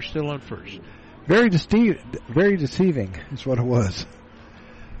 runner still on first. Very deceiving is what it was.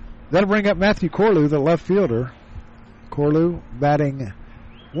 That'll bring up Matthew Corlew, the left fielder. Corlew batting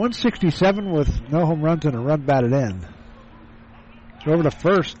 .167 with no home runs and a run batted in. So over to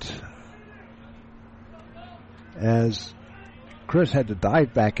first as Chris had to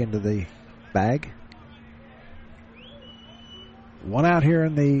dive back into the bag. 1 out here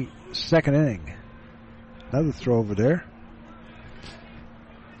in the second inning. Another throw over there.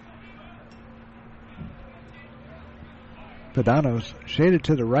 Padano's shaded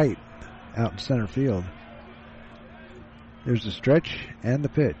to the right out in center field. There's the stretch and the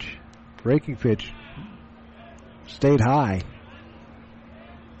pitch. Breaking pitch stayed high.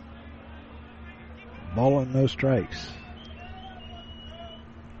 Ball and no strikes.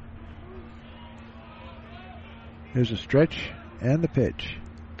 Here's a stretch and the pitch.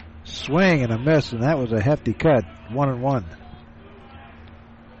 Swing and a miss, and that was a hefty cut. 1-1.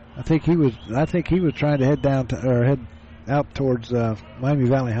 I think he was trying to head out towards Miami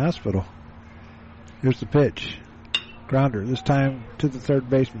Valley Hospital. Here's the pitch. Grounder, this time to the third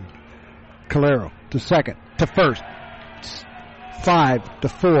baseman. Calero to second, to first. 5 to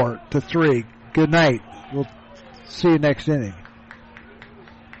 4 to 3. Good night. We'll see you next inning.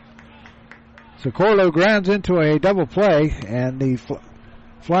 So Corlew grounds into a double play, and the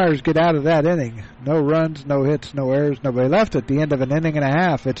Flyers get out of that inning. No runs, no hits, no errors, nobody left at the end of an inning and a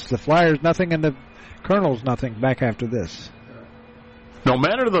half. It's the Flyers nothing and the Colonels nothing back after this. No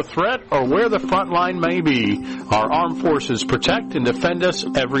matter the threat or where the front line may be, our armed forces protect and defend us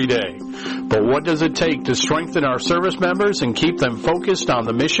every day. But what does it take to strengthen our service members and keep them focused on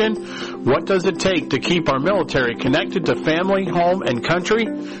the mission? What does it take to keep our military connected to family, home, and country?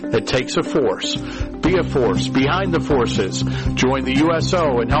 It takes a force. Be a force behind the forces. Join the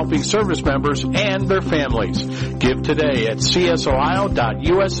USO in helping service members and their families. Give today at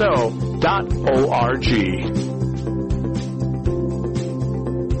csohio.uso.org.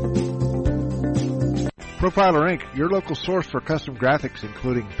 Profiler Inc., your local source for custom graphics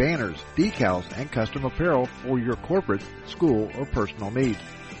including banners, decals, and custom apparel for your corporate, school, or personal needs.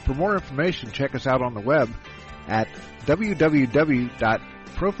 For more information, check us out on the web at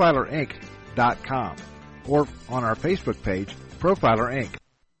www.profilerinc.com or on our Facebook page, Profiler Inc.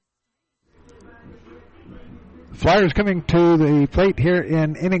 Flyers coming to the plate here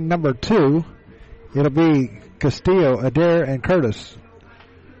in inning number 2. It'll be Castillo, Adair, and Curtis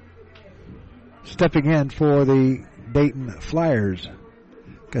stepping in for the Dayton Flyers.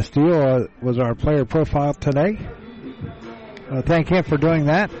 Castillo was our player profile today. Thank him for doing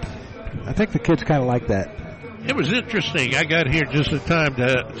that. I think the kids kind of like that. It was interesting. I got here just in time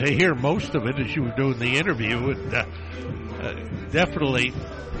to hear most of it as you were doing the interview. And definitely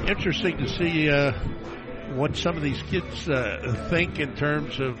interesting to see what some of these kids think in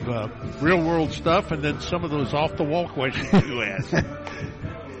terms of real-world stuff, and then some of those off-the-wall questions you ask.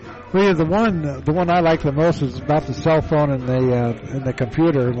 Well, the one I like the most is about the cell phone and the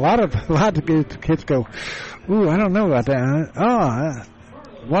computer. A lot of kids go, "Ooh, I don't know about that." Oh,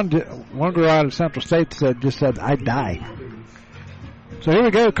 one girl out of Central State said, "I'd die." So here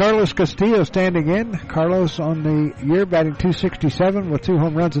we go. Carlos Castillo standing in. Carlos on the year batting .267 with 2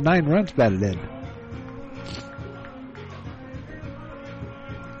 home runs and 9 runs batted in.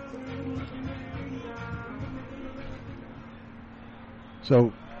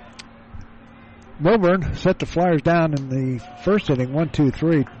 So Milburn set the Flyers down in the first inning,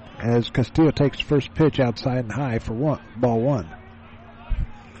 1-2-3, as Castillo takes the first pitch outside and high for ball one.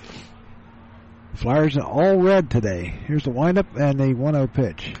 Flyers are all red today. Here's the windup and the 1-0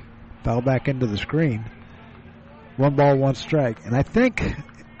 pitch. Foul back into the screen. 1 ball, 1 strike. And I think, and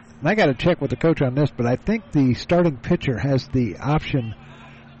I got to check with the coach on this, but I think the starting pitcher has the option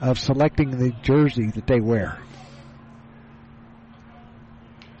of selecting the jersey that they wear.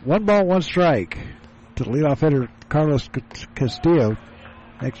 1 ball, 1 strike to the leadoff hitter, Carlos Castillo.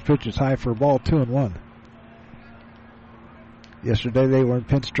 Next pitch is high for a ball, 2-1. Yesterday they were in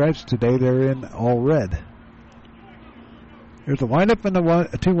pinstripes. Today they're in all red. Here's the windup and the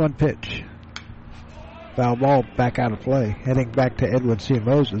 2-1 pitch. Foul ball back out of play. Heading back to Edwin C.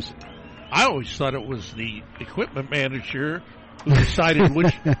 Moses. I always thought it was the equipment manager who decided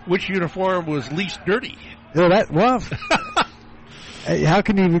which uniform was least dirty. Yeah, how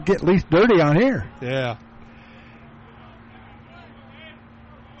can you get least dirty on here? Yeah.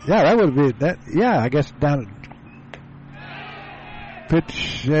 Yeah, that would be that. Yeah, I guess down at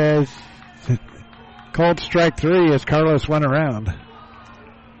pitch called strike 3 as Carlos went around.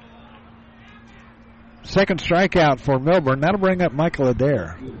 Second strikeout for Milburn. That'll bring up Michael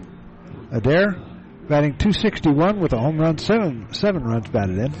Adair. Adair batting .261 with a home run, 7 runs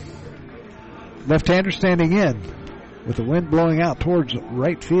batted in. Left-hander standing in with the wind blowing out towards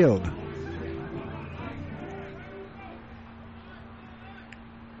right field.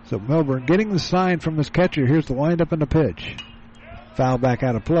 So Milburn getting the sign from his catcher. Here's the windup and the pitch. Foul back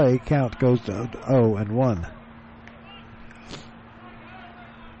out of play. Count goes to 0-1.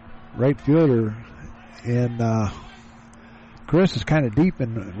 Right fielder in Chris is kind of deep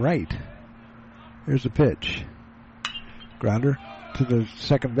in right. Here's the pitch. Grounder to the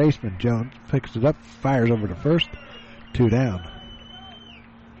second baseman. Jones picks it up, fires over to first. 2 down.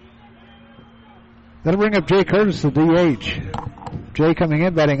 That'll bring up Jay Curtis, the DH. Jay coming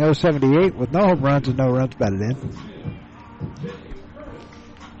in batting .078 with no home runs and no runs batted in.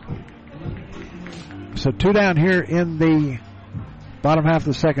 So 2 down here in the bottom half of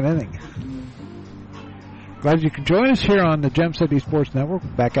the second inning. Glad you can join us here on the Gem City Sports Network.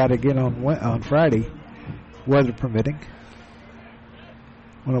 Back out again on Friday, weather permitting.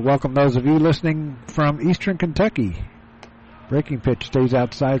 I want to welcome those of you listening from Eastern Kentucky. Breaking pitch stays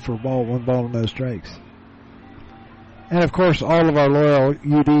outside for a ball, 1 ball and no strikes. And of course, all of our loyal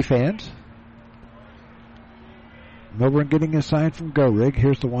UD fans. Milburn getting a sign from Go Rig.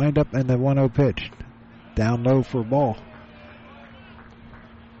 Here's the windup and the 1-0 pitch. Down low for a ball.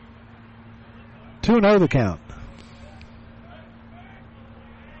 2-0 the count.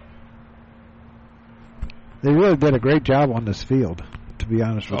 They really did a great job on this field, to be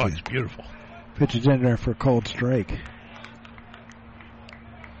honest with you. Oh, it's beautiful. Pitches in there for a cold strike.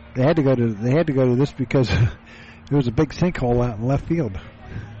 They had to go to this because there was a big sinkhole out in left field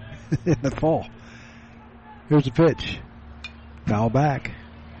in the fall. Here's the pitch. Foul back.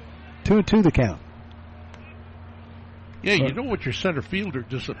 2-2 the count. Yeah, you don't want your center fielder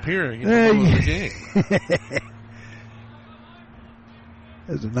disappearing in the middle of the game.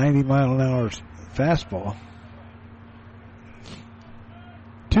 There's a 90-mile-an-hour fastball.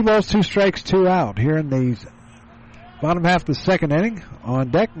 2 balls, 2 strikes, 2 out here in the bottom half of the second inning. On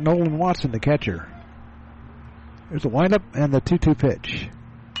deck, Nolan Watson, the catcher. There's a windup and the 2-2 pitch.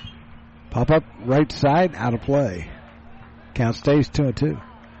 Pop up right side, out of play. Count stays 2-2.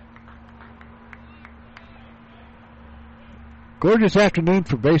 Gorgeous afternoon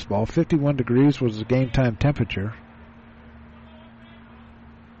for baseball. 51 degrees was the game time temperature.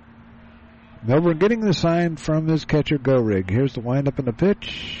 Milburn getting the sign from his catcher, Go Rig. Here's the windup and the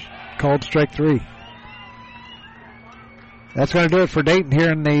pitch. Called strike 3. That's going to do it for Dayton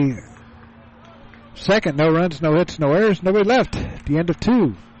here in the second. No runs, no hits, no errors, nobody left. At the end of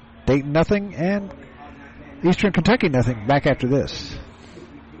 2. Dayton nothing and Eastern Kentucky nothing. Back after this.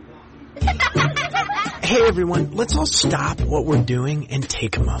 Hey everyone, let's all stop what we're doing and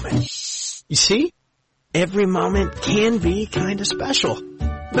take a moment. You see? Every moment can be kind of special.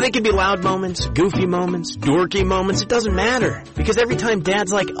 But they can be loud moments, goofy moments, dorky moments. It doesn't matter. Because every time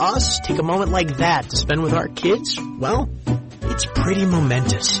dads like us take a moment like that to spend with our kids, well, it's pretty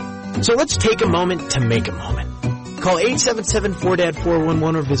momentous. So let's take a moment to make a moment. Call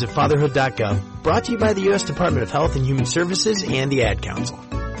 877-4DAD-411 or visit fatherhood.gov. Brought to you by the U.S. Department of Health and Human Services and the Ad Council.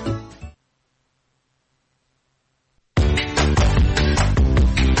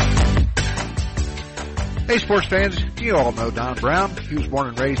 Hey, sports fans, you all know Don Brown. He was born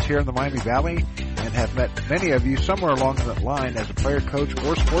and raised here in the Miami Valley and have met many of you somewhere along that line as a player, coach,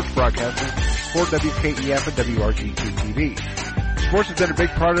 or sports broadcaster for WKEF and WRGT-TV. Sports has been a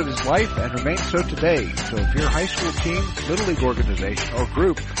big part of his life and remains so today. So if your high school team, little league organization, or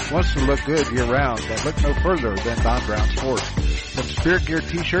group wants to look good year-round, then look no further than Don Brown Sports. From spirit gear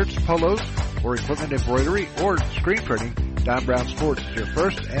t-shirts, polos, or equipment embroidery, or screen printing, Don Brown Sports is your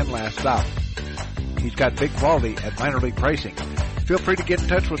first and last stop. He's got big quality at minor league pricing. Feel free to get in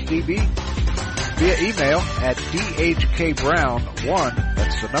touch with DB via email at dhkbrown1,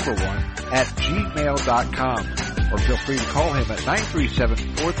 that's the number 1, at gmail.com. Or feel free to call him at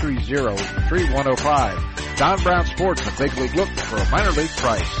 937-430-3105. Don Brown Sports, a big league look for a minor league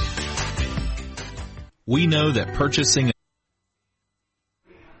price. We know that purchasing...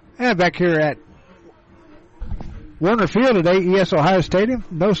 And back here at Warner Field at AES Ohio Stadium,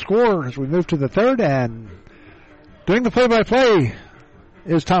 no score as we move to the third, and doing the play-by-play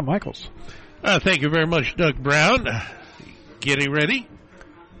is Tom Michaels. Thank you very much, Doug Brown. Getting ready.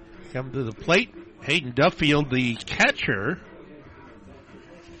 Come to the plate. Hayden Duffield, the catcher.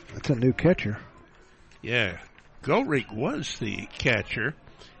 That's a new catcher. Yeah. Goldrick was the catcher.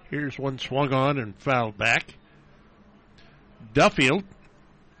 Here's one swung on and fouled back. Duffield,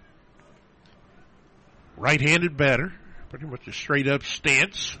 right-handed batter, pretty much a straight-up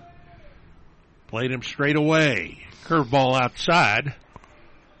stance. Played him straight away. Curveball outside.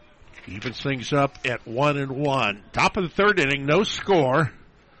 Evens things up at 1-1. Top of the third inning, no score.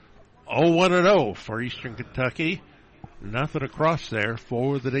 0-1-0 for Eastern Kentucky. Nothing across there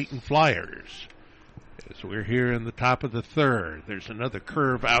for the Dayton Flyers. As we're here in the top of the third, there's another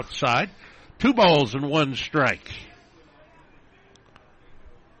curve outside. 2 balls and 1 strike.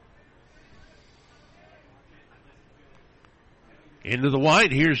 Into the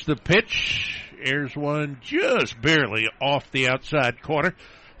wide, here's the pitch. Here's one just barely off the outside corner.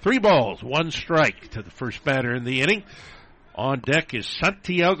 3 balls, 1 strike to the first batter in the inning. On deck is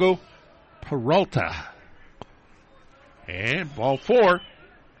Santiago Peralta. And ball 4.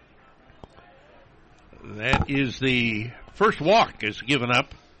 That is the first walk is given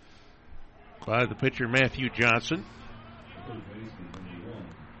up by the pitcher Matthew Johnson.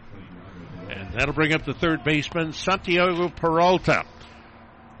 And that'll bring up the third baseman, Santiago Peralta.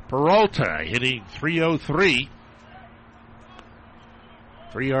 Peralta hitting .303.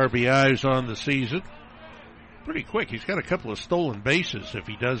 3 RBIs on the season. Pretty quick. He's got a couple of stolen bases if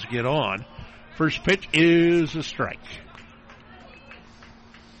he does get on. First pitch is a strike.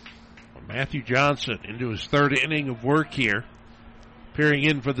 Matthew Johnson into his third inning of work here. Peering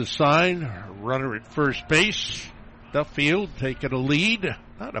in for the sign. Runner at first base. Duffield taking a lead.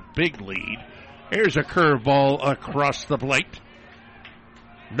 Not a big lead. Here's a curveball across the plate.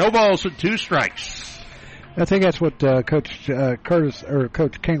 No balls and 2 strikes. I think that's what Coach Curtis or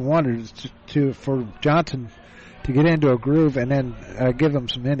Coach King wanted, is for Johnson to get into a groove and then give him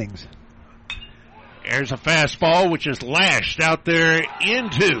some innings. There's a fastball which is lashed out there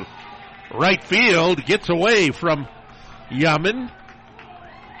into right field. Gets away from Yaman.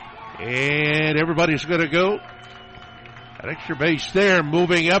 And everybody's going to go. An extra base there,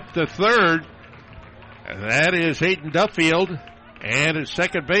 moving up to third. And that is Hayden Duffield. And at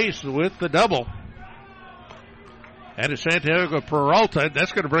second base with the double. That is Santiago Peralta.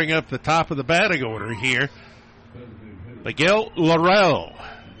 That's going to bring up the top of the batting order here. Miguel Laurel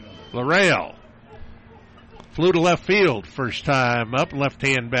flew to left field first time up,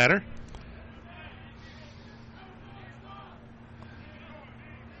 left-hand batter.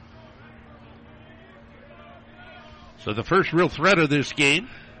 So the first real threat of this game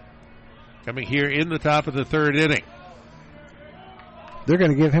coming here in the top of the third inning. They're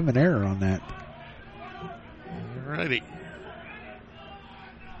going to give him an error on that. All righty.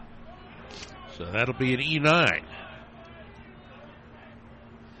 So that'll be an E9.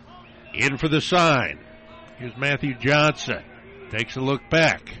 In for the sign. Here's Matthew Johnson. Takes a look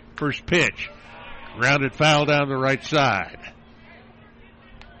back. First pitch. Grounded foul down the right side.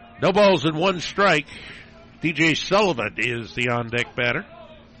 No balls and 1 strike. DJ Sullivan is the on-deck batter.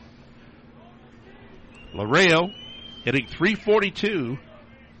 Laredo hitting .342.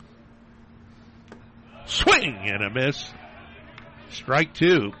 Swing and a miss. Strike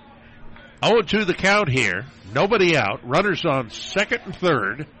two. 0-2 the count here. Nobody out. Runners on second and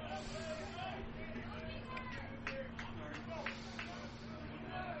third.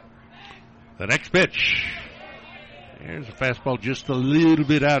 The next pitch. There's a fastball just a little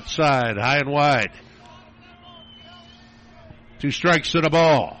bit outside, high and wide. 2 strikes and a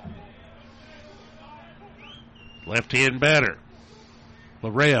ball. Left-hand batter.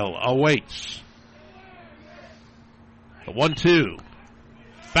 Laurel awaits. The 1-2.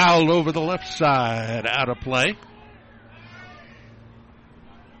 Fouled over the left side, out of play.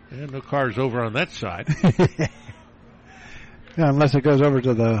 And no cars over on that side. Yeah, unless it goes over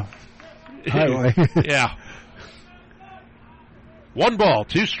to the highway. Yeah. 1 ball,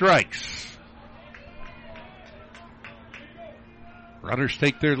 2 strikes. Runners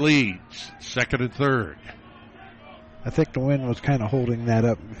take their leads, second and third. I think the wind was kind of holding that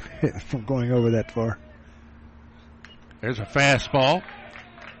up from going over that far. There's a fastball.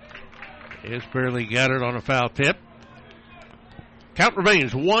 It's barely got it on a foul tip. Count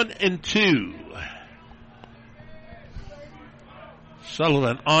remains 1-2.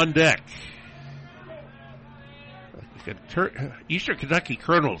 Sullivan on deck. Eastern Kentucky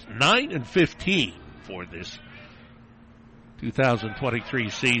Colonels 9-15 for this 2023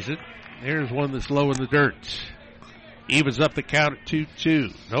 season. There's one that's low in the dirt. Evens up the count at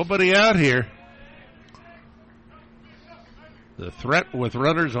 2-2. Nobody out here. The threat with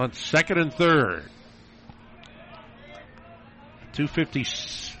runners on second and third. 250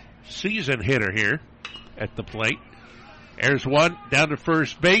 season hitter here at the plate. There's one down to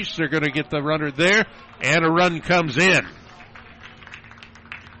first base. They're going to get the runner there, and a run comes in.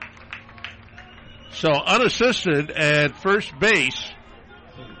 So unassisted at first base,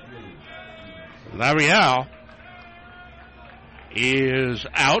 L'Arial is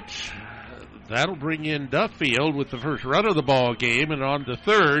out. That'll bring in Duffield with the first run of the ball game, and on to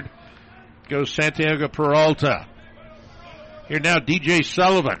third goes Santiago Peralta. Here now, DJ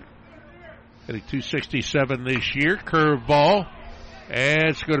Sullivan, hitting .267 this year. Curve ball, and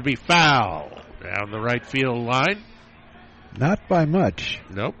it's going to be foul down the right field line. Not by much.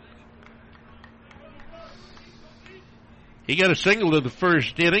 Nope. He got a single in the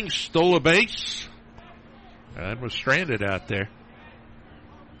first inning, stole a base, and was stranded out there.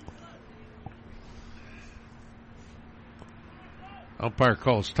 Umpire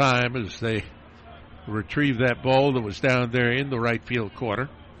calls time as they retrieve that ball that was down there in the right field corner.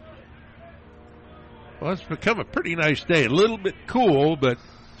 Well, it's become a pretty nice day. A little bit cool, but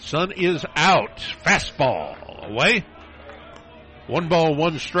sun is out. Fastball away. 1 ball,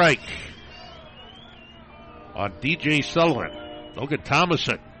 1 strike on DJ Sullivan. Logan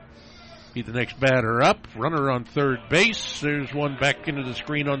Thomason be the next batter up. Runner on third base. There's one back into the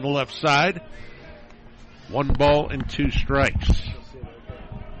screen on the left side. 1 ball and 2 strikes.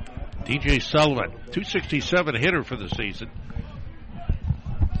 DJ Sullivan, .267 hitter for the season.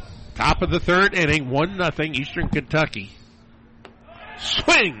 Top of the third inning, 1-0 Eastern Kentucky.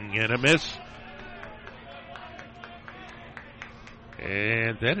 Swing and a miss.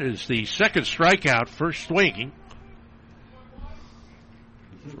 And that is the second strikeout, first swinging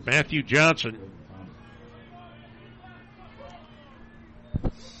for Matthew Johnson.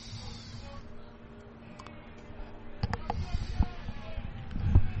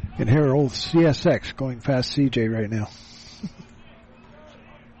 You can hear old CSX going past CJ right now.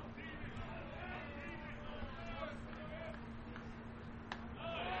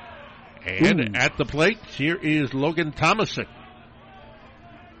 And at the plate, here is Logan Thomason.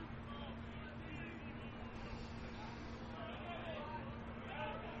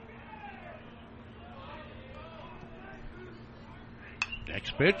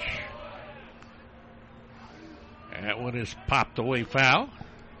 Next pitch. That one is popped away foul.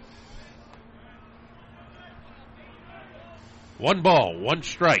 1 ball, 1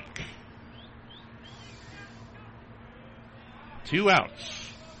 strike. 2 outs.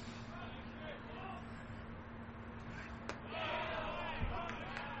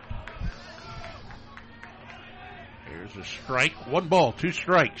 Here's a strike. 1 ball, 2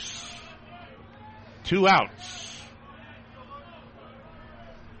 strikes. 2 outs.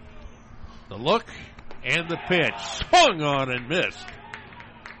 The look and the pitch. Swung on and missed.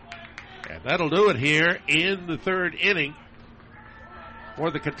 And that'll do it here in the third inning for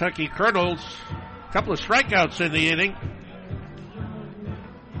the Kentucky Colonels. A couple of strikeouts in the inning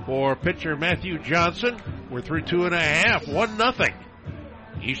for pitcher Matthew Johnson. We're through 2.5, 1-0.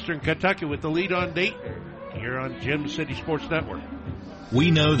 Eastern Kentucky with the lead on Dayton here on Gem City Sports Network.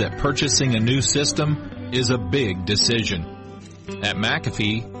 We know that purchasing a new system is a big decision. At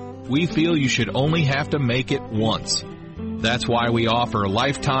McAfee, we feel you should only have to make it once. That's why we offer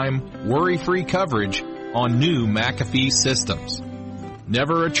lifetime, worry-free coverage on new McAfee systems.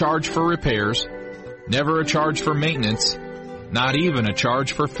 Never a charge for repairs, never a charge for maintenance, not even a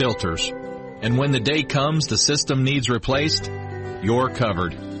charge for filters. And when the day comes the system needs replaced, you're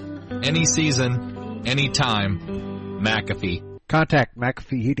covered. Any season, any time, McAfee. Contact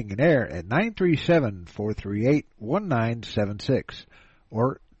McAfee Heating and Air at 937-438-1976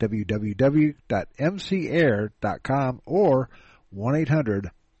 or www.mcair.com or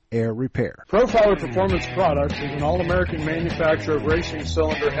 1-800-AIR-REPAIR. Profiler Performance Products is an all-American manufacturer of racing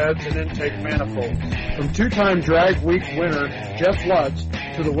cylinder heads and intake manifolds. From two-time Drag Week winner Jeff Lutz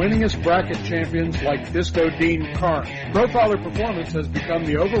to the winningest bracket champions like Disco Dean Carnes, Profiler Performance has become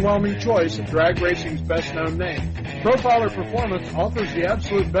the overwhelming choice of drag racing's best-known name. Profiler Performance offers the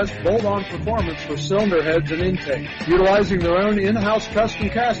absolute best bolt-on performance for cylinder heads and intake, utilizing their own in-house custom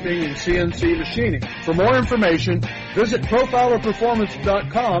casting and CNC machining. For more information, visit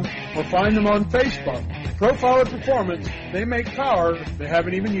profilerperformance.com or find them on Facebook. Profiler Performance, they make power they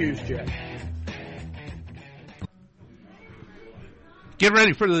haven't even used yet. Get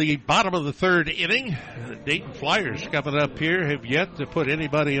ready for the bottom of the third inning. The Dayton Flyers coming up here have yet to put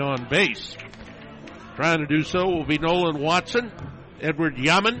anybody on base. Trying to do so will be Nolan Watson, Edward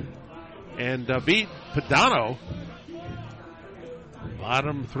Yaman, and David Padano.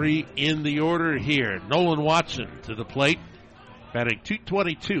 Bottom three in the order here. Nolan Watson to the plate, batting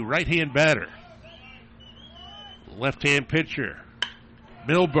 .222, right-hand batter. Left-hand pitcher,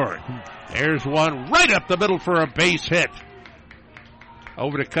 Milburn. There's one right up the middle for a base hit.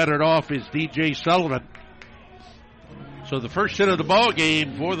 Over to cut it off is DJ Sullivan. So the first hit of the ball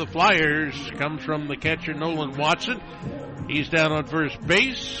game for the Flyers comes from the catcher Nolan Watson. He's down on first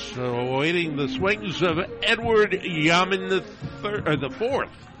base, awaiting the swings of Edward Yaman the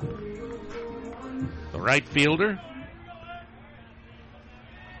fourth. The right fielder,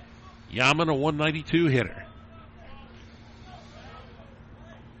 Yaman, a 192 hitter.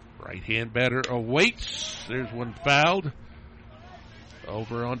 Right-hand batter awaits. There's one fouled.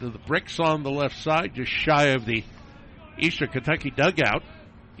 Over onto the bricks on the left side, just shy of the Eastern Kentucky dugout.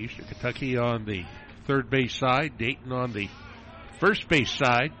 Eastern Kentucky on the third base side, Dayton on the first base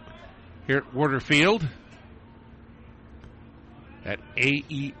side here at Warner Field at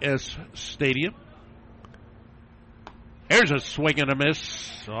AES Stadium. There's a swing and a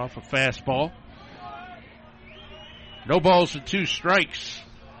miss off a fastball. No balls and two strikes.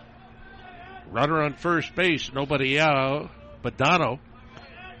 Runner on first base, nobody out. Badano,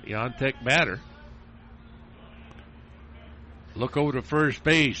 the on-deck batter. Look over to first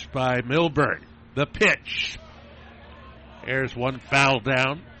base by Milburn. The pitch. There's one foul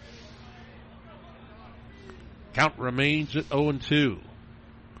down. Count remains at 0-2.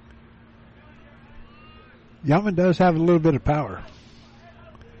 Yaman does have a little bit of power.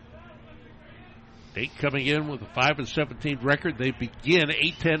 Dayton coming in with a 5-17 record. They begin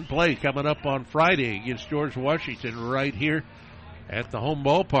 8-10 play coming up on Friday against George Washington right here at the home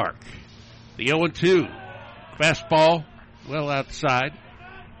ballpark. The 0-2. Fastball well outside.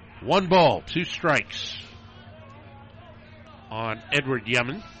 1 ball, 2 strikes on Edward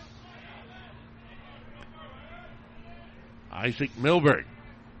Yaman. Isaac Milburn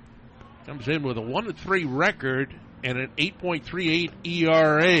comes in with a 1-3 record and an 8.38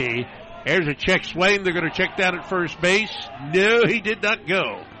 ERA. There's a check swing. They're going to check down at first base. No, he did not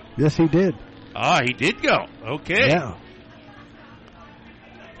go. Yes, he did. He did go. Okay. Yeah.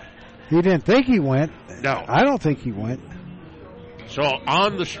 He didn't think he went. No. I don't think he went. So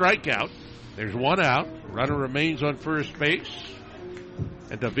on the strikeout, there's one out. Runner remains on first base.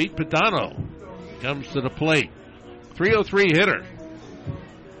 And David Padano comes to the plate. 303 hitter.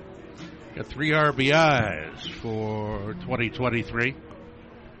 Got 3 RBIs for 2023.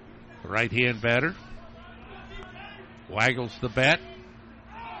 Right-hand batter. Waggles the bat.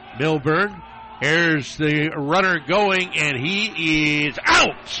 Milburn. Here's the runner going, and he is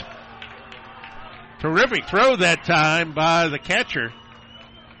out. Terrific throw that time by the catcher.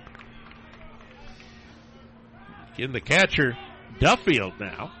 In the catcher, Duffield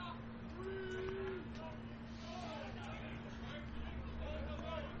now.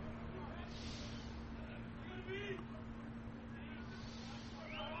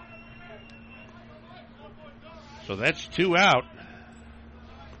 So that's 2 out.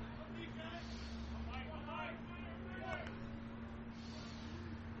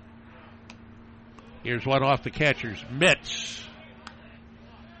 Here's one off the catcher's mitts.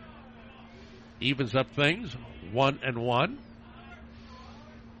 Evens up things. 1-1.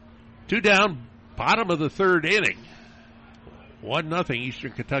 2 down, bottom of the third inning. 1-0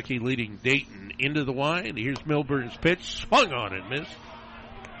 Eastern Kentucky leading Dayton into the wide. Here's Milburn's pitch. Swung on and missed.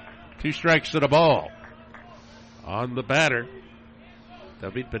 2 strikes and a ball. On the batter,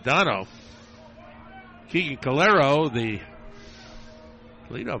 David Padano. Keegan Calero, the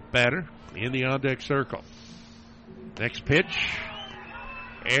leadoff batter, in the on-deck circle. Next pitch.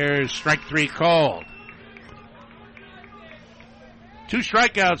 There's strike 3 called. 2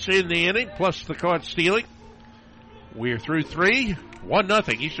 strikeouts in the inning, plus the caught stealing. We're through 3.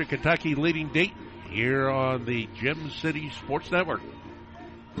 1-0. Eastern Kentucky leading Dayton here on the Gem City Sports Network.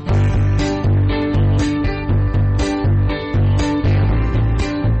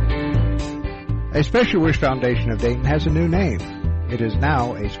 A Special Wish Foundation of Dayton has a new name. It is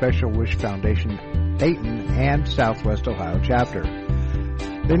now a Special Wish Foundation Dayton and Southwest Ohio chapter.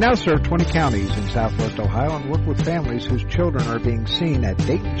 They now serve 20 counties in Southwest Ohio and work with families whose children are being seen at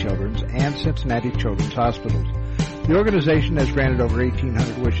Dayton Children's and Cincinnati Children's Hospitals. The organization has granted over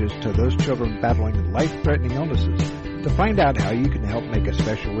 1,800 wishes to those children battling life-threatening illnesses. To find out how you can help make a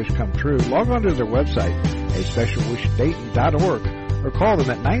special wish come true, log on to their website, aspecialwishdayton.org, or call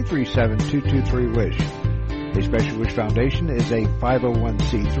them at 937-223-WISH. A Special Wish Foundation is a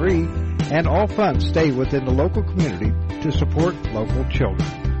 501c3, and all funds stay within the local community to support local children.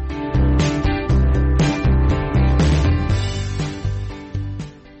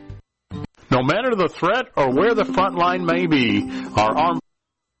 No matter the threat or where the front line may be, our armed...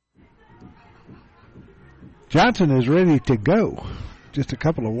 Johnson is ready to go. Just a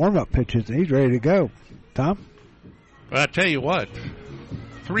couple of warm-up pitches, and he's ready to go. Tom? Well, I tell you what,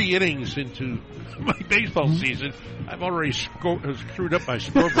 3 innings into my baseball season, I've already screwed up my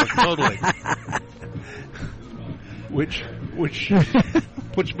scorebook totally. Which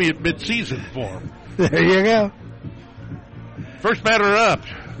puts me at mid-season form. There you go. First batter up,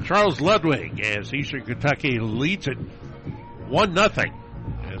 Charles Ludwig, as Eastern Kentucky leads it 1-0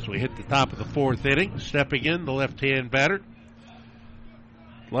 as we hit the top of the 4th inning. Stepping in, the left-hand batter.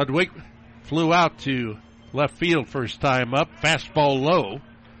 Ludwig flew out to left field first time up. Fastball low.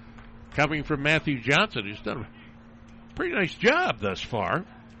 Coming from Matthew Johnson, who's done a pretty nice job thus far.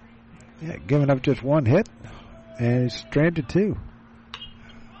 Yeah, giving up just 1 hit, and he's stranded 2.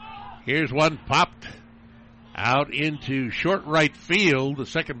 Here's one popped out into short right field. The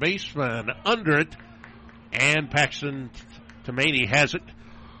second baseman under it, and Paxton Tomaney has it.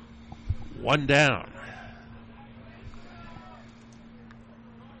 1 down.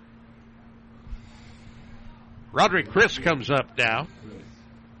 Roderick Chris comes up now.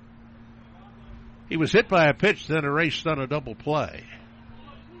 He was hit by a pitch, then erased on a double play.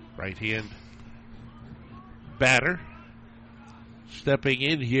 Right-hand batter. Stepping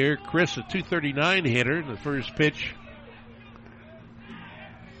in here, Chris, a .239 hitter. The first pitch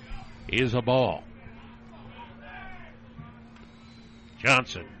is a ball.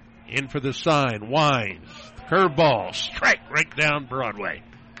 Johnson in for the sign, winds, curveball, strike right down Broadway.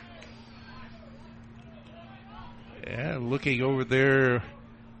 Yeah, looking over there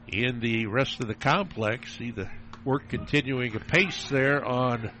in the rest of the complex, see the work continuing apace there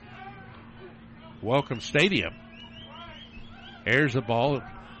on Welcome Stadium. There's a ball.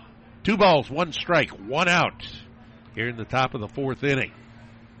 2 balls, 1 strike, 1 out here in the top of the 4th inning.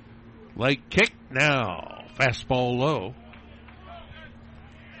 Leg kick now. Fastball low.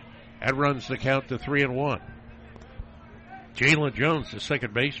 That runs the count to 3-1. Jalen Jones, the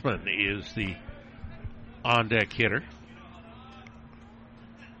second baseman, is the on-deck hitter.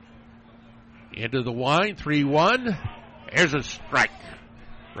 Into the wind, 3-1. There's a strike.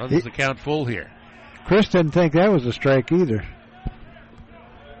 Runs the count full here. Chris didn't think that was a strike either.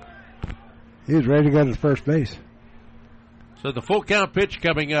 He was ready to go to first base. So the full count pitch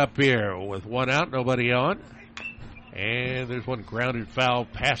coming up here with 1 out, nobody on. And there's one grounded foul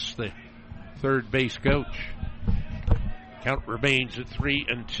past the third base coach. Count remains at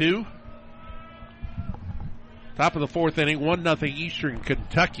 3-2. Top of the 4th inning, 1-0 Eastern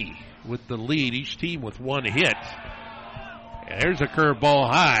Kentucky with the lead. Each team with 1 hit. And there's a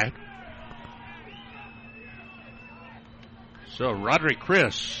curveball high. So Roderick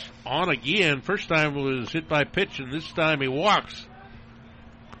Chris on again. First time was hit by pitch, and this time he walks.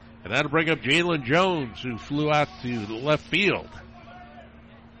 And that'll bring up Jalen Jones, who flew out to the left field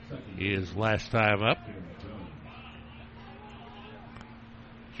his last time up.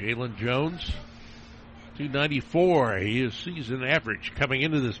 Jalen Jones, .294. He is season average coming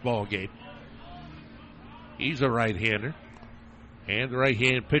into this ball game. He's a right-hander. And the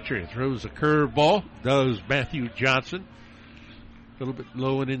right-hand pitcher throws a curveball. Does Matthew Johnson. A little bit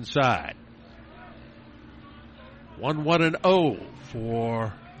low and inside. 1-1-0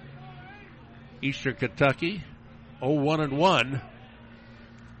 for Eastern Kentucky. 0-1-1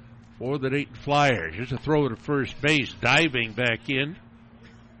 for the Dayton Flyers. Here's a throw to first base. Diving back in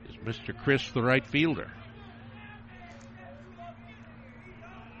is Mr. Chris, the right fielder.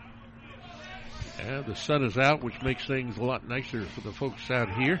 And the sun is out, which makes things a lot nicer for the folks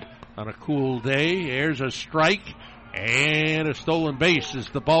out here on a cool day. There's a strike and a stolen base as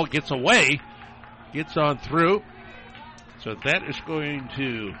the ball gets away, gets on through. So that is going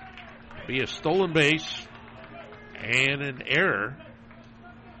to be a stolen base and an error.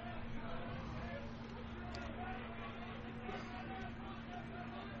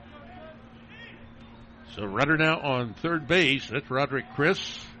 So runner now on third base. That's Roderick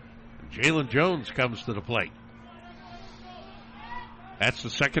Chris. Jalen Jones comes to the plate. That's the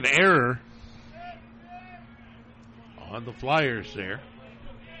second error on the Flyers there.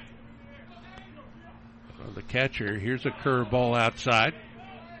 The catcher, here's a curveball outside.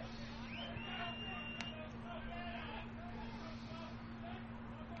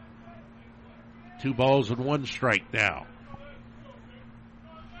 Two balls and one strike now.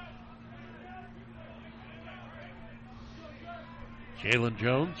 Jalen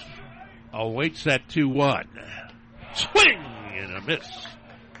Jones awaits that 2-1. Swing and a miss.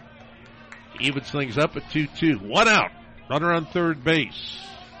 Evens things up at 2-2. One out. Runner on third base.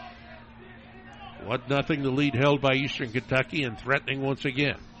 1-0 the lead held by Eastern Kentucky and threatening once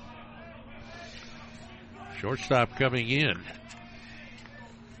again. Shortstop coming in.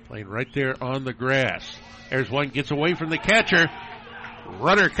 Playing right there on the grass. There's one, gets away from the catcher.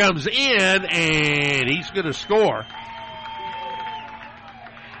 Runner comes in and he's going to score.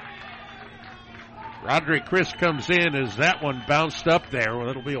 Roderick Chris comes in as that one bounced up there. Well,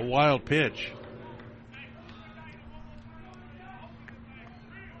 it'll be a wild pitch.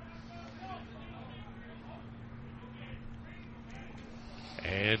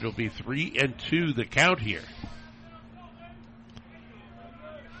 And it'll be 3-2 the count here.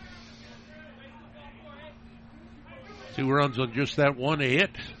 Two runs on just that one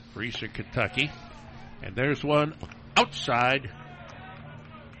hit for Eastern Kentucky. And there's one outside.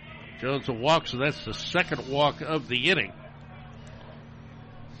 Jones will walk, so that's the second walk of the inning.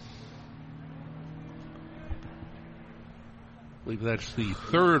 I believe that's the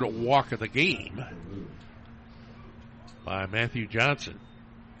third walk of the game by Matthew Johnson.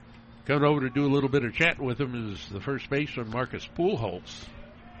 Coming over to do a little bit of chatting with him is the first baseman, Marcus Pujols.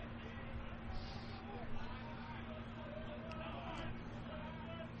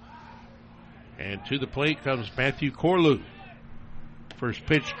 And to the plate comes Matthew Corlew. First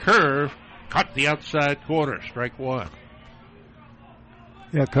pitch curve, caught the outside corner, strike one.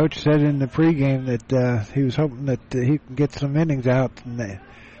 Yeah, Coach said in the pregame that he was hoping that he could get some innings out, and they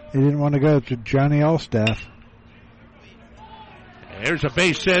didn't want to go to Johnny Allstaff. There's a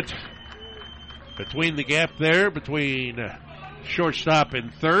base hit between the gap there, between shortstop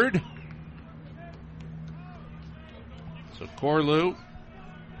and third. So Corlew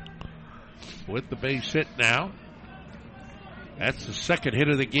with the base hit now. That's the second hit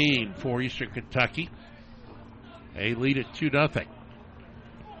of the game for Eastern Kentucky. They lead at 2-0.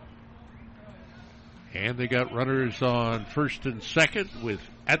 And they got runners on first and second with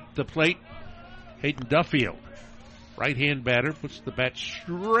at the plate Hayden Duffield. Right-hand batter puts the bat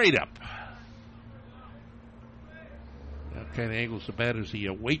straight up. Now kind of angles the bat as he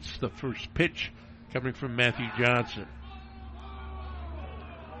awaits the first pitch coming from Matthew Johnson.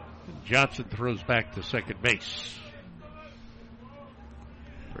 And Johnson throws back to second base.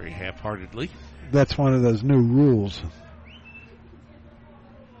 Very half-heartedly. That's one of those new rules.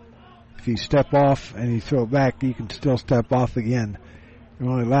 If you step off and you throw it back, you can still step off again. You're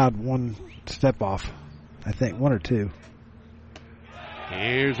only allowed one step off. I think one or two.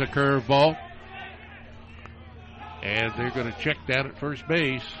 Here's a curveball. And they're going to check down at first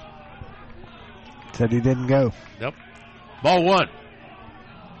base. Said he didn't go. Nope. Ball one.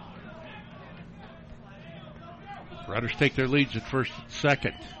 Runners take their leads at first and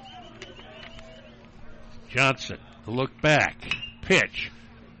second. Johnson, the look back. Pitch.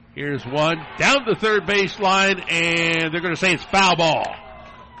 Here's one. Down the third base line, and they're going to say it's foul ball.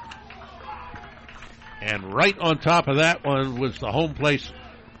 And right on top of that one was the home base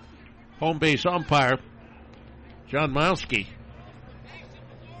umpire, John Milski.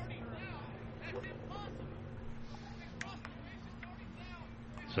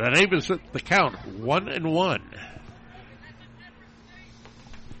 So that evens the count, 1-1.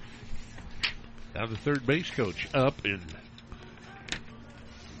 Now the third base coach up and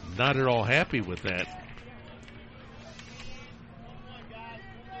not at all happy with that.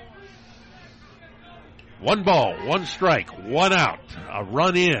 One ball, one strike, one out. A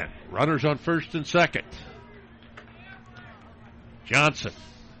run in. Runners on first and second. Johnson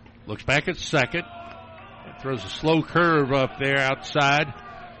Looks back at second. Throws a slow curve up there outside.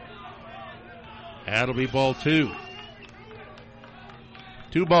 That'll be ball 2.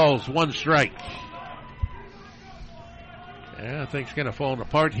 2 balls, 1 strike. Yeah, things kind of falling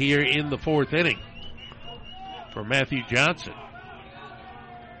apart here in the 4th inning for Matthew Johnson.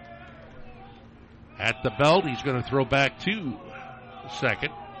 At the belt, he's going to throw back to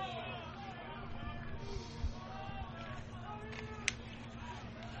second.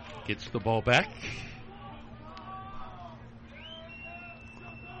 Gets the ball back.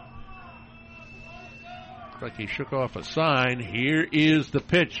 Looks like he shook off a sign. Here is the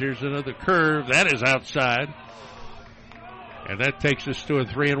pitch. Here's another curve. That is outside. And that takes us to a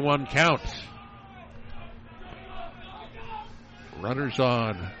 3-1 count. Runners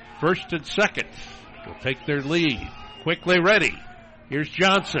on first and second will take their lead. Quickly ready. Here's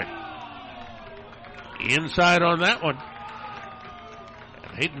Johnson. Inside on that one.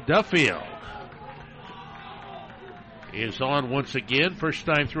 And Hayden Duffield is on once again. First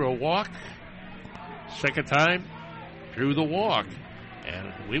time through a walk. Second time through the walk.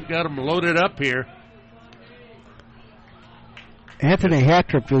 And we've got them loaded up here. Anthony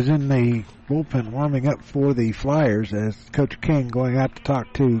Hattrup is in the bullpen warming up for the Flyers as Coach King going out to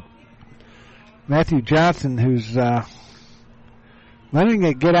talk to Matthew Johnson, who's letting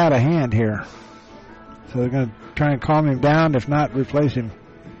it get out of hand here. So they're going to try and calm him down, if not replace him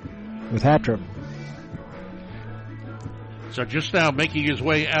with Hattrup. So just now making his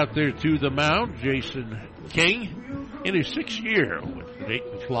way out there to the mound, Jason King in his 6th year with the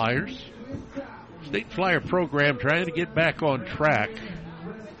Dayton Flyers. State Flyer program trying to get back on track.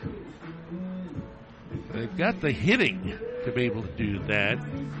 They've got the hitting to be able to do that.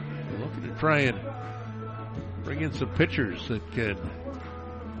 They're looking to try and bring in some pitchers that can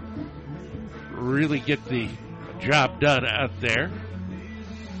really get the job done out there.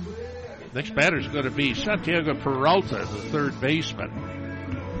 Next batter is going to be Santiago Peralta, the third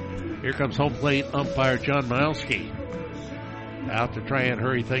baseman. Here comes home plate umpire John Milski. Out to try and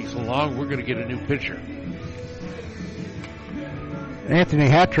hurry things along. We're going to get a new pitcher. Anthony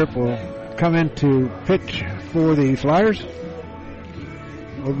Hattrup will come in to pitch for the Flyers.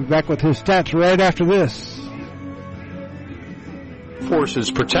 We'll be back with his stats right after this.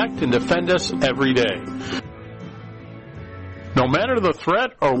 Forces protect and defend us every day. No matter the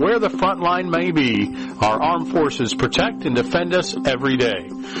threat or where the front line may be, our armed forces protect and defend us every day.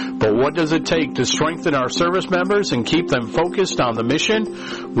 But what does it take to strengthen our service members and keep them focused on the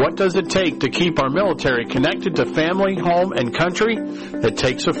mission? What does it take to keep our military connected to family, home, and country? It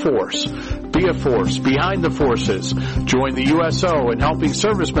takes a force. Be a force behind the forces. Join the USO in helping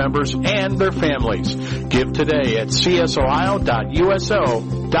service members and their families. Give today at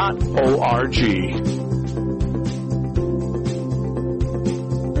csohio.uso.org.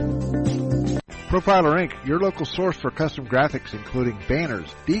 Profiler Inc., your local source for custom graphics including banners,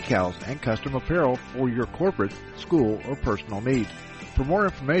 decals, and custom apparel for your corporate, school, or personal needs. For more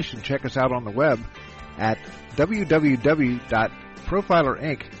information, check us out on the web at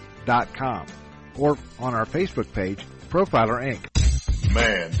www.profilerinc.com or on our Facebook page, Profiler Inc.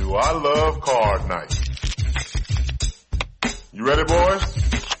 Man, do I love card night. You ready, boys?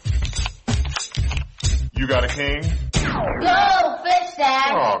 You got a king? Go, fish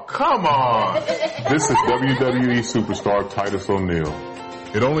dad! Oh, come on! This is WWE superstar Titus O'Neil.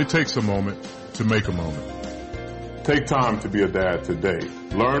 It only takes a moment to make a moment. Take time to be a dad today.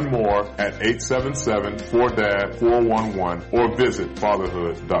 Learn more at 877-4DAD-411 or visit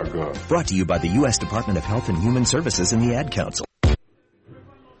fatherhood.gov. Brought to you by the U.S. Department of Health and Human Services and the Ad Council.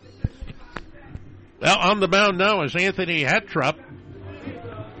 Well, on the mound now is Anthony Hattrup,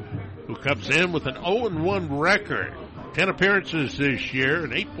 who comes in with an 0-1 record. 10 appearances this year,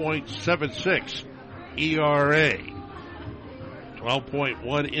 an 8.76 ERA.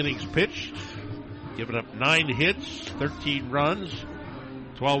 12.1 innings pitched, giving up 9 hits, 13 runs,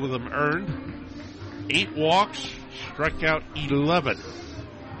 12 of them earned, 8 walks, struck out 11.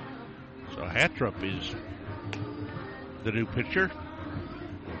 So Hattrup is the new pitcher.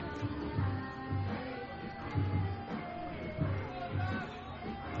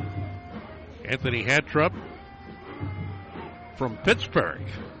 Anthony Hattrup from Pittsburgh,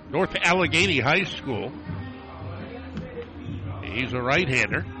 North Allegheny High School. He's a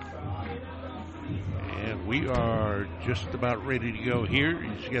right-hander. And we are just about ready to go here.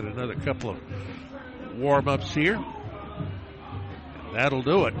 He's got another couple of warm-ups here. And that'll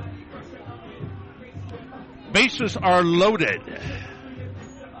do it. Bases are loaded.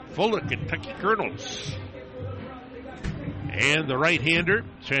 Full of Kentucky Colonels. And the right-hander,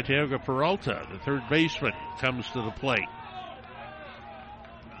 Santiago Peralta, the third baseman, comes to the plate.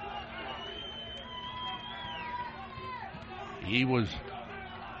 He was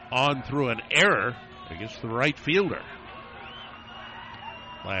on through an error against the right fielder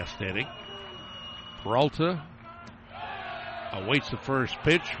last inning. Peralta awaits the first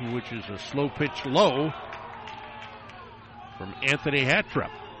pitch, which is a slow pitch low from Anthony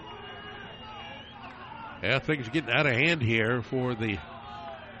Hattrup. Yeah, things are getting out of hand here for the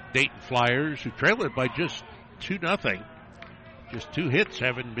Dayton Flyers, who trail it by just 2-0. Just 2 hits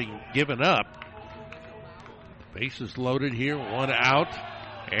haven't been given up. Bases loaded here, 1 out.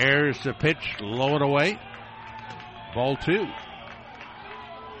 There's the pitch, low and away. Ball 2.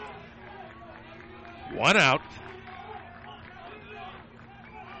 1 out.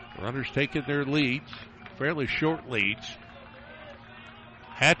 Runners taking their leads, fairly short leads.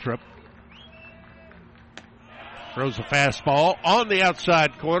 Hattrup throws a fastball on the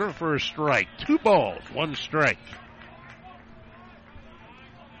outside corner for a strike. 2 balls, 1 strike.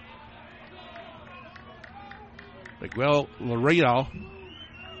 Miguel Laredo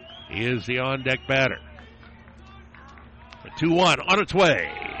is the on-deck batter. The 2-1 on its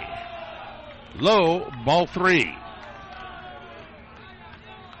way. Low, ball 3.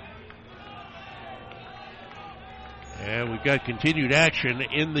 And we've got continued action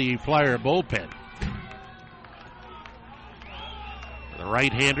in the Flyer bullpen. The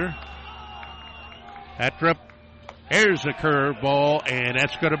right-hander, Hattrup. Here's a curveball, and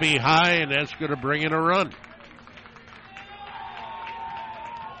that's going to be high, and that's going to bring in a run.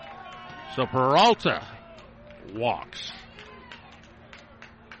 So Peralta walks.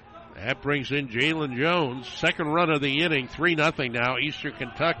 That brings in Jalen Jones. Second run of the inning, 3-0 now, Eastern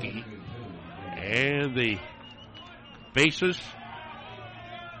Kentucky. And the bases,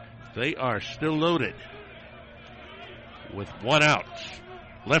 they are still loaded with 1 out.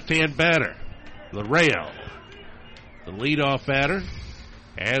 Left-hand batter, Laredo, the leadoff batter,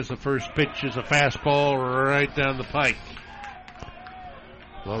 as the first pitch is a fastball right down the pike.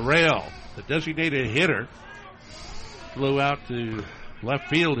 Laredo, the designated hitter, flew out to left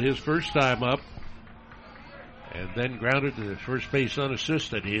field his first time up, and then grounded to first base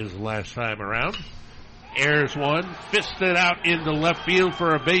unassisted his last time around. Airs one, fisted out into left field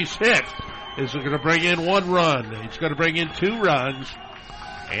for a base hit. Is going to bring in 1 run. He's going to bring in 2 runs.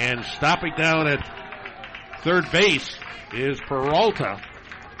 And stopping down at third base is Peralta.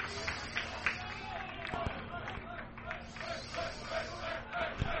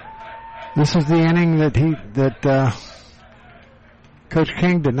 This is the inning that Coach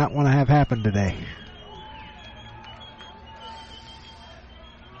King did not want to have happen today.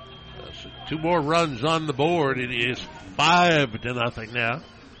 2 more runs on the board. It is 5-0 now,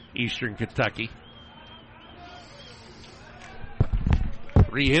 Eastern Kentucky.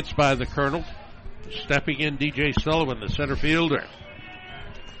 3 hits by the Colonel. Stepping in, DJ Sullivan, the center fielder.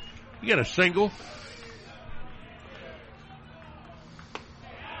 You get a single.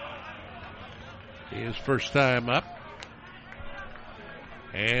 His first time up.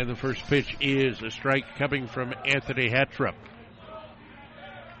 And the first pitch is a strike coming from Anthony Hattrup.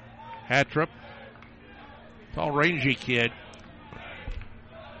 Hattrup, tall, rangy kid.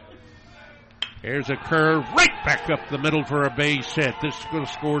 Here's a curve right back up the middle for a base hit. This is going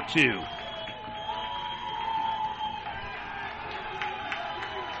to score 2.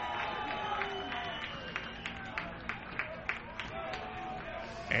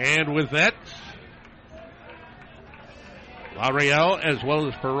 And with that, L'Oreal as well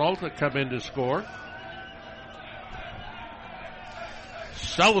as Peralta come in to score.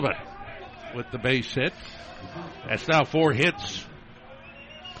 Sullivan with the base hit. That's now 4 hits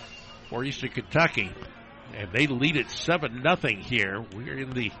for Eastern Kentucky. And they lead it 7-0 here. We're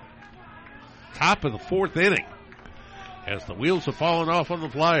in the top of the 4th inning as the wheels have fallen off on the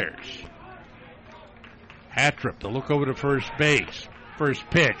Flyers. Hattrup to look over to first base. First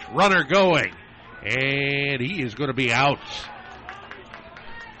pitch, runner going. And he is going to be out.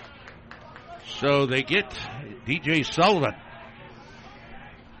 So they get DJ Sullivan.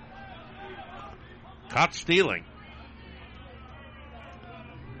 Caught stealing.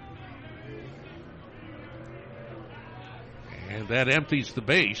 And that empties the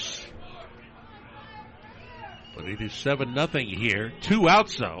base. But it is 7-0 here. 2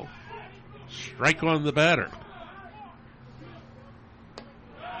 outs though. Strike on the batter.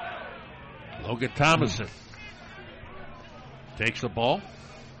 Logan Thomason takes the ball.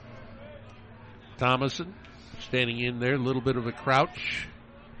 Thomason standing in there, a little bit of a crouch.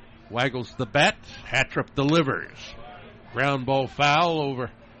 Waggles the bat. Hattrup delivers. Ground ball foul over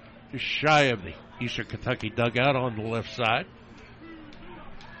just shy of the Eastern Kentucky dugout on the left side.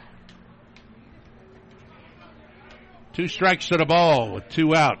 2 strikes to the ball with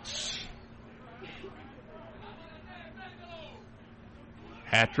 2 outs.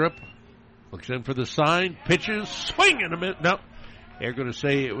 Hattrup looks in for the sign, pitches, swing and a minute. No, they're going to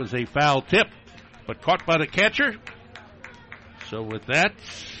say it was a foul tip, but caught by the catcher. So with that,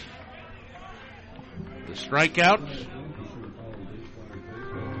 the strikeout,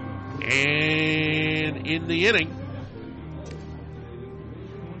 and in the inning,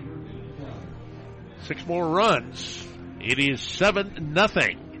 6 more runs. It is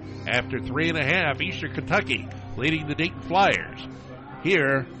 7-0 after 3.5. Eastern Kentucky leading the Dayton Flyers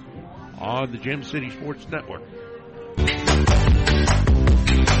here on the Gem City Sports Network.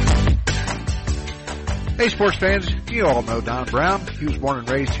 Hey, sports fans, you all know Don Brown. He was born and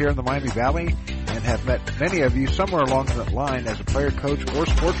raised here in the Miami Valley and have met many of you somewhere along that line as a player, coach, or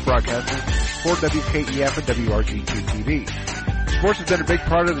sports broadcaster for WKEF and WRGT-TV. Sports has been a big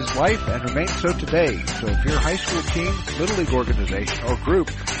part of his life and remains so today. So if your high school team, little league organization, or group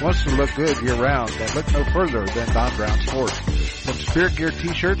wants to look good year-round, then look no further than Don Brown Sports. From Spirit Gear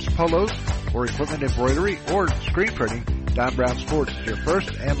t-shirts, polos, or equipment embroidery, or screen printing, Don Brown Sports is your first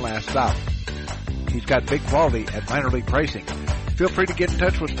and last stop. He's got big quality at minor league pricing. Feel free to get in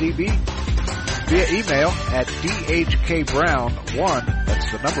touch with DB via email at dhkbrown1, that's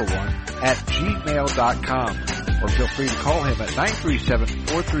the number 1, at gmail.com. Or feel free to call him at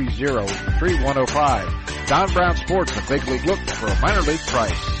 937-430-3105. Don Brown Sports, a big league look for a minor league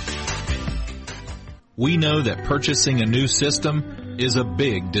price. We know that purchasing a new system is a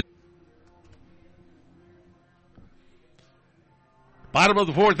big decision. Bottom of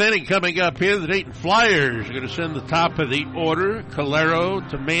the 4th inning coming up here. The Dayton Flyers are going to send the top of the order. Calero,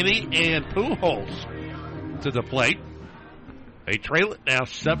 Tamani, and Pujols to the plate. They trail it now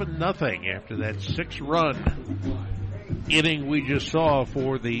 7-0 after that 6-run inning we just saw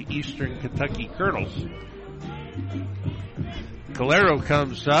for the Eastern Kentucky Colonels. Calero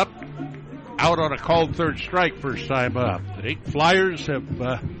comes up, out on a called third strike first time up. The Dayton Flyers have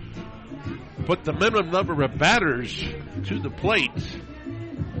put the minimum number of batters to the plate.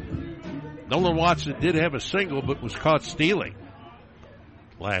 Nolan Watson did have a single but was caught stealing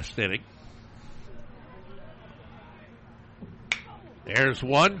last inning. There's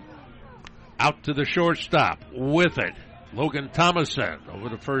one. Out to the shortstop with it. Logan Thomason over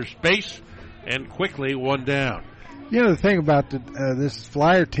to first base and quickly one down. You know, the thing about this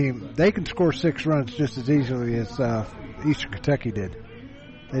Flyer team, they can score 6 runs just as easily as Eastern Kentucky did.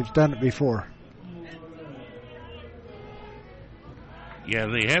 They've done it before. Yeah,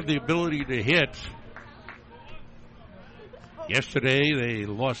 they have the ability to hit. Yesterday, they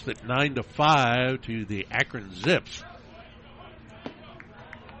lost it 9-5 to the Akron Zips.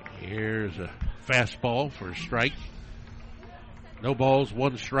 Here's a fastball for a strike. No balls,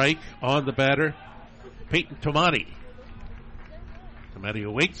 1 strike on the batter. Peyton Tamani. Tamani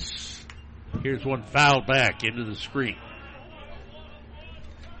awaits. Here's one fouled back into the screen.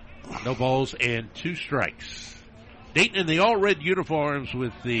 No balls and 2 strikes. Dayton in the all-red uniforms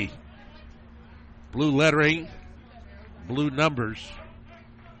with the blue lettering, blue numbers.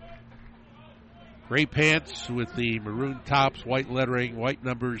 Gray pants with the maroon tops, white lettering, white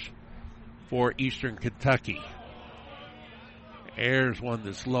numbers for Eastern Kentucky. There's one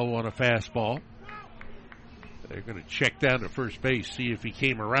that's low on a fastball. They're going to check down to first base, see if he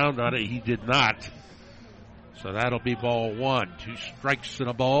came around on it. He did not. So that'll be ball 1. 2 strikes and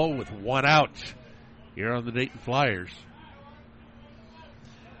a ball with 1 out here on the Dayton Flyers.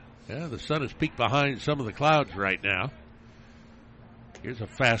 Yeah, the sun has peeked behind some of the clouds right now. Here's a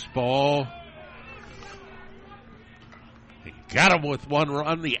fastball. He got him with 1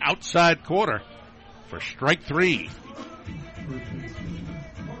 on the outside corner for strike 3.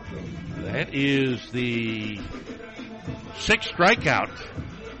 That is the 6th strikeout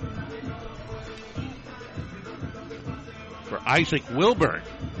for Isaac Wilburn.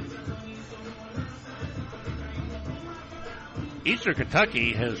 Eastern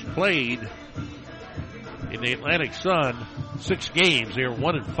Kentucky has played in the Atlantic Sun 6 games. They are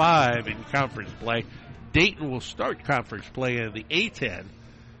 1-5 in conference play. Dayton will start conference play in the A-10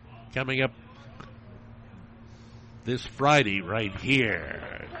 coming up this Friday right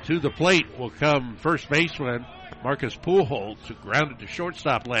here. To the plate will come first baseman Marcus Pujols, who grounded to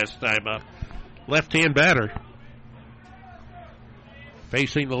shortstop last time up. Left-hand batter.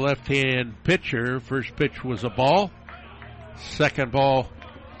 Facing the left-hand pitcher, first pitch was a ball. Second ball,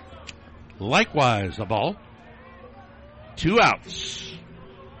 likewise a ball. 2 outs.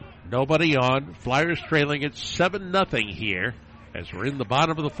 Nobody on. Flyers trailing it 7-0 here as we're in the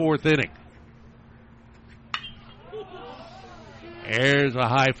bottom of the 4th inning. There's a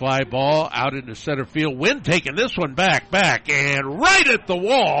high fly ball out into center field. Wynn taking this one back, and right at the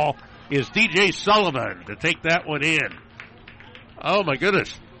wall is DJ Sullivan to take that one in. Oh, my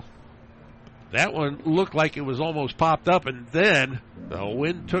goodness. That one looked like it was almost popped up, and then the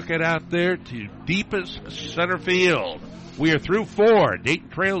wind took it out there to deepest center field. We are through 4. Dayton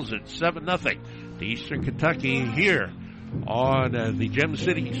trails at 7-0 to Eastern Kentucky here on the Gem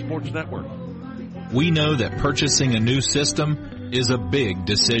City Sports Network. We know that purchasing a new system is a big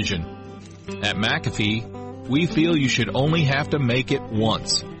decision. At McAfee, we feel you should only have to make it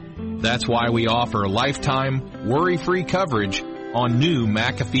once. That's why we offer lifetime, worry-free coverage on new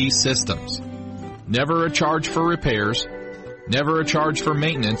McAfee systems. Never a charge for repairs, never a charge for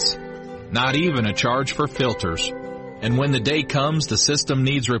maintenance, not even a charge for filters. And when the day comes the system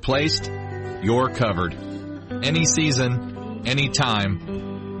needs replaced, you're covered. Any season, any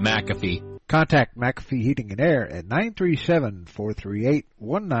time, McAfee. Contact McAfee Heating and Air at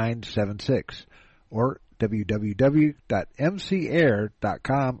 937-438-1976 or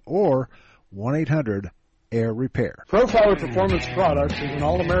www.mcair.com or 1-800-AIR-REPAIR. Profiler Performance Products is an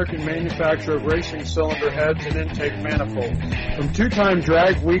all-American manufacturer of racing cylinder heads and intake manifolds. From two-time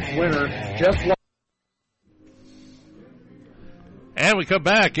Drag Week winner Jeff Lutz. And we come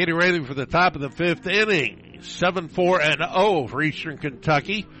back, getting ready for the top of the 5th inning. 7-4-0 for Eastern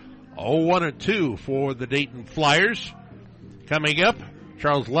Kentucky. 0-1-2 for the Dayton Flyers. Coming up,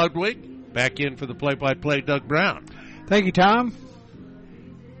 Charles Ludwig back in for the play-by-play Doug Brown. Thank you, Tom.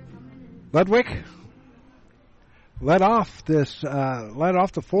 Ludwig led off the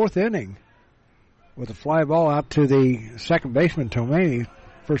 4th inning with a fly ball out to the second baseman, Tomei.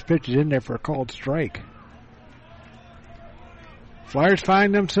 First pitch is in there for a called strike. Flyers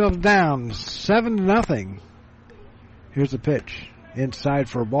find themselves down 7-0. Here's the pitch. Inside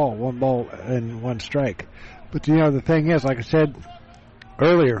for a ball. 1 ball and 1 strike. But, the thing is, like I said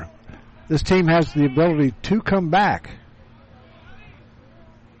earlier, this team has the ability to come back.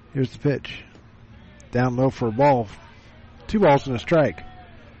 Here's the pitch. Down low for a ball. 2 balls and a strike.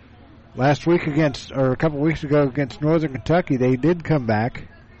 A couple weeks ago against Northern Kentucky, they did come back,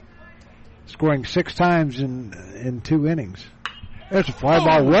 scoring 6 times in 2 innings. There's a fly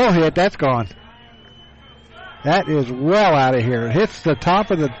ball, well hit. That's gone. That is well out of here. It hits the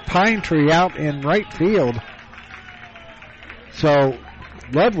top of the pine tree out in right field. So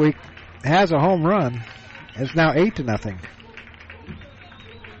Ludwig has a home run. It's now 8-0.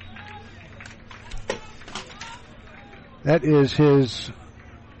 That is his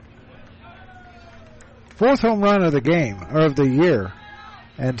 4th home run of the game, or of the year,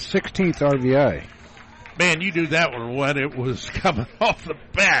 and 16th RBI. Man, you knew that one when it was coming off the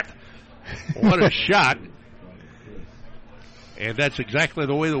bat. What a shot. And that's exactly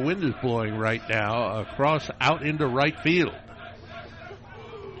the way the wind is blowing right now, across out into right field.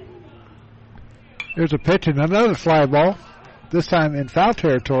 There's a pitch and another fly ball, this time in foul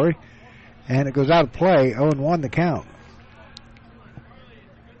territory, and it goes out of play, 0-1 the count.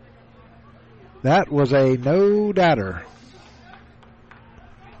 That was a no-doubter.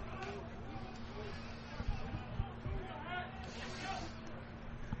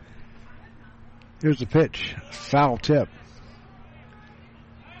 Here's the pitch. Foul tip.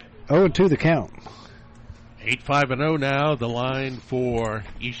 0-2 the count. 8-5-0 now, the line for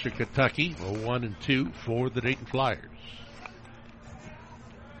Eastern Kentucky. 0-1-2 for the Dayton Flyers.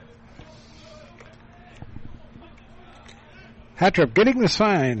 Hattrip getting the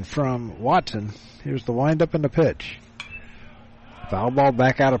sign from Watson. Here's the windup and the pitch. Foul ball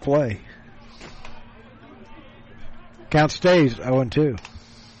back out of play. Count stays 0-2.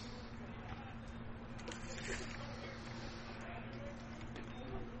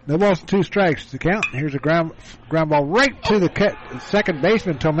 No balls and 2 strikes to count. Here's a ground ball right to the second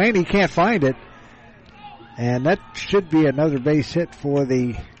baseman, Tomei. He can't find it. And that should be another base hit for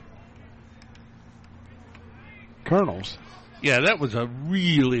the Colonels. Yeah, that was a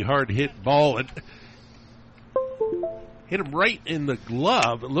really hard hit ball. It hit him right in the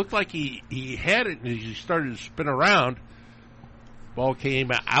glove. It looked like he had it, and as he started to spin around, ball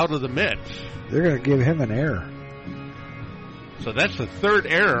came out of the mitt. They're going to give him an error. So that's the 3rd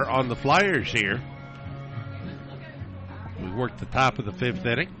error on the Flyers here. We worked the top of the 5th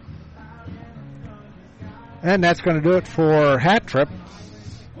inning. And that's going to do it for Hattrip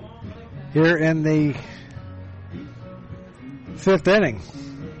here in the 5th inning.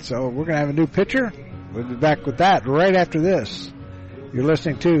 So we're going to have a new pitcher. We'll be back with that right after this. You're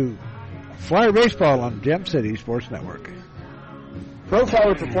listening to Flyer Baseball on Gem City Sports Network.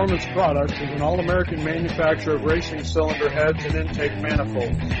 Profiler Performance Products is an all-American manufacturer of racing cylinder heads and intake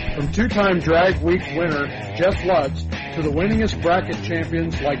manifolds. From two-time Drag Week winner Jeff Lutz to the winningest bracket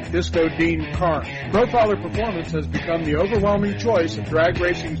champions like Disco Dean Carnes. Profiler Performance has become the overwhelming choice of drag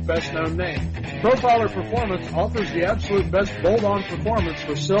racing's best-known name. Profiler Performance offers the absolute best bolt-on performance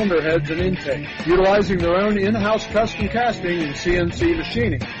for cylinder heads and intake, utilizing their own in-house custom casting and CNC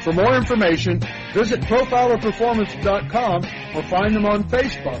machining. For more information, visit profilerperformance.com or find them on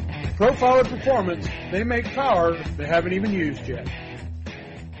Facebook. Profiler Performance, they make power they haven't even used yet.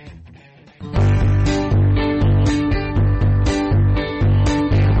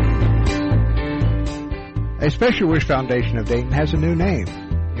 A Special Wish Foundation of Dayton has a new name.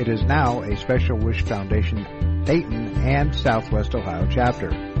 It is now a Special Wish Foundation Dayton and Southwest Ohio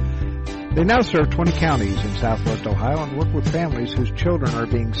chapter. They now serve 20 counties in Southwest Ohio and work with families whose children are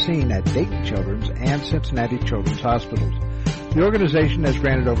being seen at Dayton Children's and Cincinnati Children's Hospitals. The organization has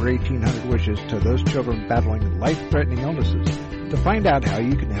granted over 1,800 wishes to those children battling life-threatening illnesses. To find out how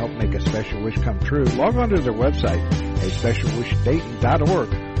you can help make a special wish come true, log on to their website,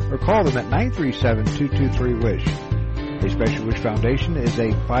 aspecialwishdayton.org, or call them at 937-223-WISH. A Special Wish Foundation is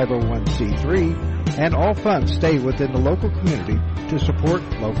a 501c3, and all funds stay within the local community to support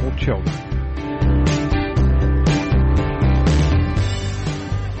local children.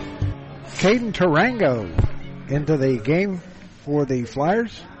 Caden Tarango into the game for the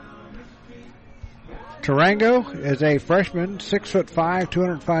Flyers. Tarango is a freshman, 6'5",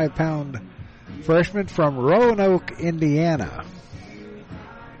 205-pound freshman from Roanoke, Indiana.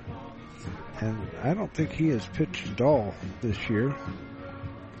 And I don't think he has pitched at all this year.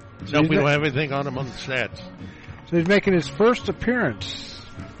 No, we don't have anything on him on the stats. So he's making his first appearance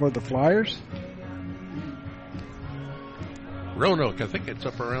for the Flyers. Roanoke, I think it's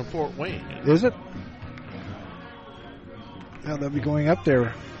up around Fort Wayne. Is it? Now they'll be going up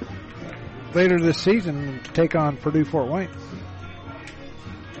there later this season to take on Purdue Fort Wayne.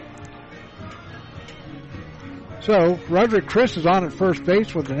 So Roderick Chris is on at first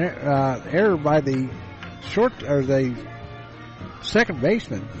base with an error by the second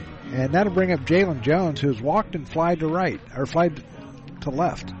baseman, and that'll bring up Jalen Jones, who's walked and flied to right or flied to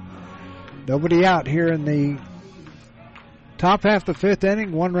left. Nobody out here in the top half of the fifth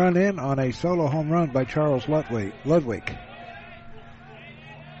inning. One run in on a solo home run by Charles Ludwig.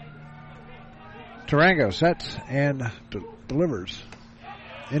 Tarango sets and delivers.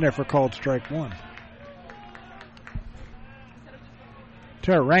 In there for called strike one.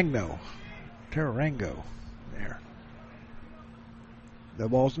 Tarango there. The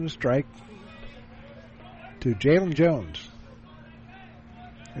ball's in the strike to Jalen Jones.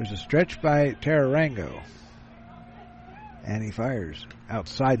 There's a stretch by Tarango. And he fires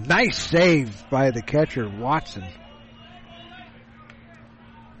outside. Nice save by the catcher, Watson.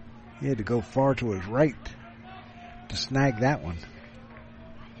 He had to go far to his right to snag that one.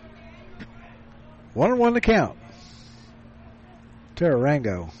 1-1 to count.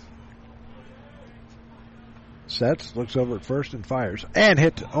 Tarango sets, looks over at first and fires. And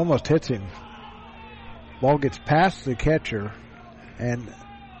almost hits him. Ball gets past the catcher and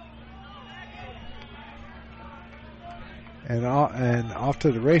off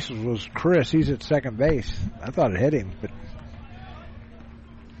to the races was Chris. He's at second base. I thought it hit him, but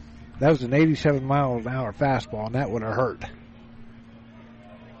that was an 87-mile-an-hour fastball, and that would have hurt.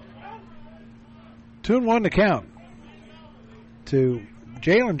 2-1 to count to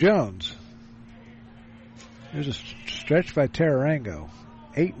Jalen Jones. There's a stretch by Tarango.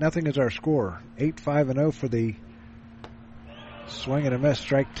 8-0 is our score. 8-5-0 for the swing and a miss,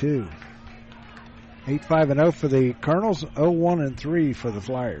 strike two. 8-5-0 for the Colonels. 0-1-3 for the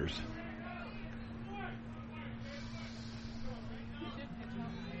Flyers.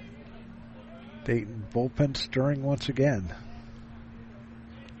 Dayton bullpen stirring once again.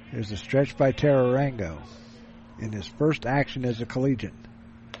 There's a stretch by Tarango in his first action as a collegiate.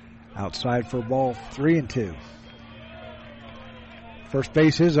 Outside for ball 3-2. First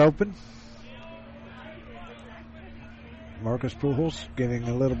base is open. Marcus Pujols giving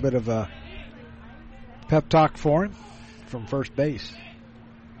a little bit of a pep talk for him from first base.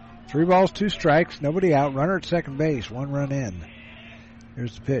 3 balls, 2 strikes, nobody out. Runner at second base, 1 run in.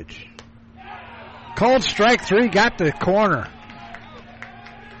 Here's the pitch. Called strike 3, got the corner.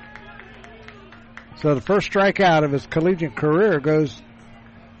 So the first strikeout of his collegiate career goes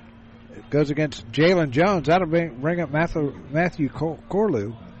against Jalen Jones. That'll bring up Matthew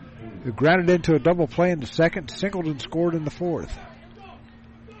Corlew, who grounded into a double play in the second, singled and scored in the fourth.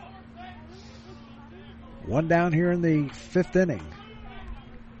 1 down here in the fifth inning.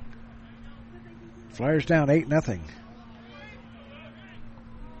 Flyers down 8-0.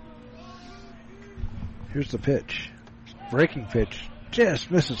 Here's the pitch. Breaking pitch.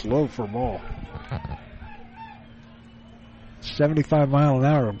 Just misses low for a ball.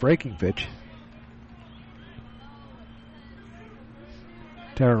 75-mile-an-hour breaking pitch.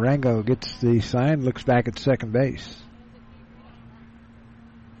 Tararango gets the sign, looks back at second base.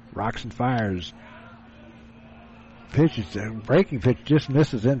 Rocks and fires. Pitches, breaking pitch just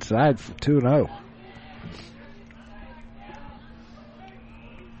misses inside for 2-0.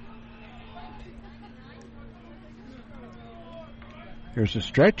 Here's a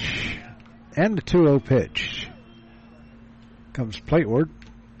stretch and the 2-0 pitch. Comes plateward.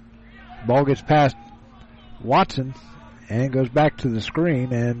 Ball gets past Watson and goes back to the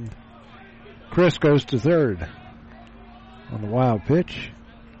screen, and Chris goes to third on the wild pitch.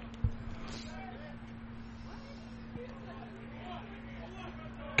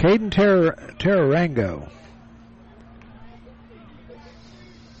 Caden Tararango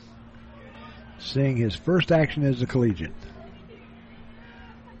seeing his first action as a collegiate.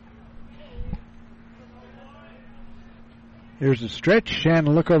 Here's a stretch and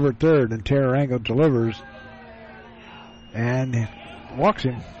a look over at third, and Tararango delivers and walks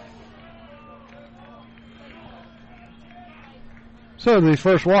him. So the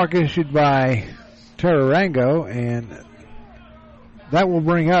first walk issued by Tararango, and that will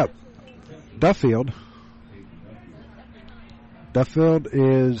bring up Duffield. Duffield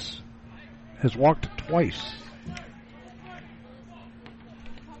has walked twice.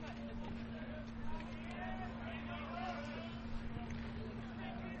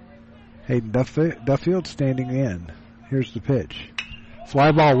 Hayden Duffield standing in. Here's the pitch.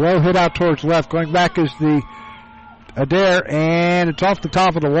 Fly ball low, hit out towards left. Going back is the Adair, and it's off the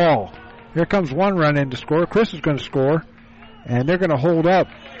top of the wall. Here comes one run in to score. Chris is going to score, and they're going to hold up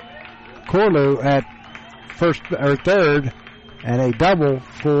Corlew at first or third, and a double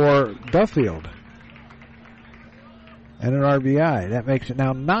for Duffield. And an RBI. That makes it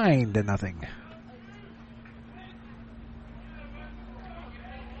now 9-0.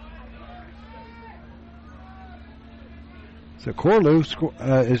 So Corlew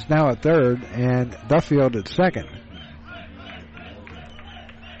is now at third, and Duffield at second.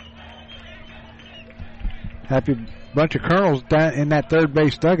 Happy bunch of colonels down in that third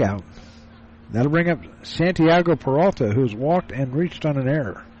base dugout. That'll bring up Santiago Peralta, who's walked and reached on an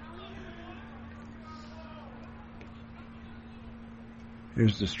error.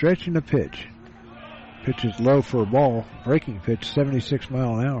 Here's the stretch and the pitch. Pitch is low for a ball. Breaking pitch, 76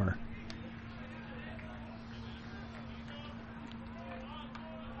 mile an hour.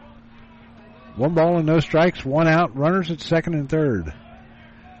 One ball and no strikes, one out. Runners at second and third.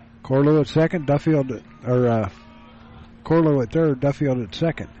 Corlew at second, Corlew at third, Duffield at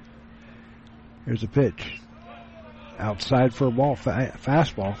second. Here's a pitch. Outside for a ball,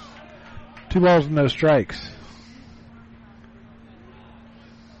 fastball. 2 balls and no strikes.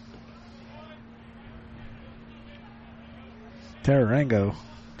 Tararango,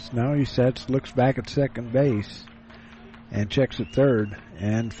 now he sets, looks back at second base, and checks at third,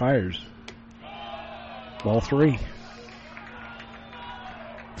 and fires. Ball 3.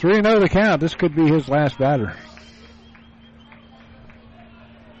 3-0 the count. This could be his last batter.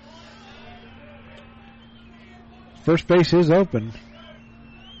 First base is open.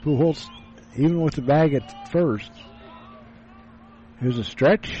 Pujols even with the bag at first. Here's a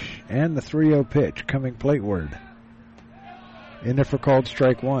stretch and the 3-0 pitch coming plateward. In there for called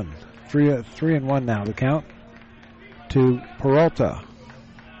strike one. 3-1 now the count to Peralta.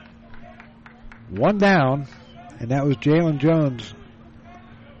 One down, and that was Jalen Jones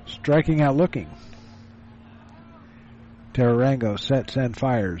striking out looking. Tararango sets and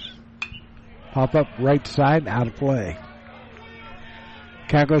fires. Pop up right side, out of play.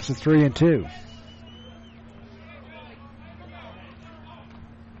 Count goes to 3-2.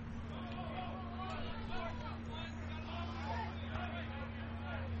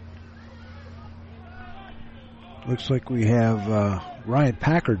 Looks like we have Ryan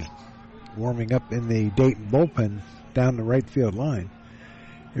Packard warming up in the Dayton bullpen down the right field line.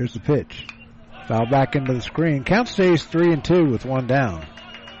 Here's the pitch. Foul back into the screen. Count stays 3-2 with one down.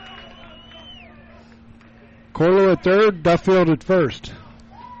 Corlew at third, Duffield at first.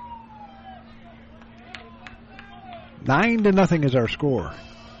 9-0 is our score.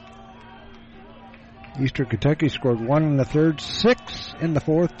 Eastern Kentucky scored 1 in the third, 6 in the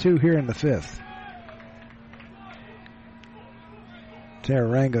fourth, 2 here in the fifth.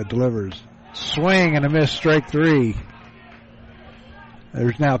 Tararango delivers. Swing and a miss, strike 3.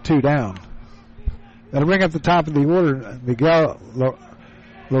 There's now 2 down. That'll bring up the top of the order, Miguel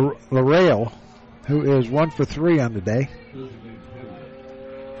Larrail, who is 1 for 3 on the day.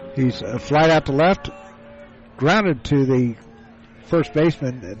 He's flied out to left, grounded to the first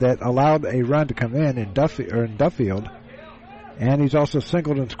baseman that allowed a run to come in Duffield. And he's also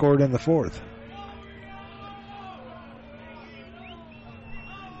singled and scored in the fourth.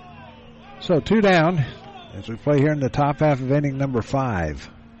 So 2 down as we play here in the top half of inning number 5.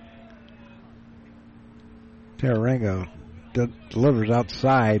 Tararango delivers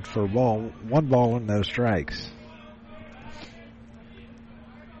outside for 1 ball and no strikes.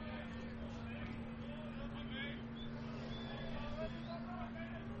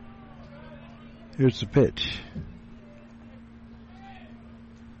 Here's the pitch.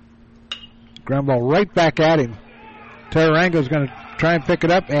 Ground ball right back at him. Tararango's going to try and pick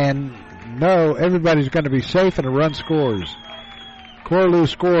it up, and no, everybody's going to be safe, and a run scores. Corlew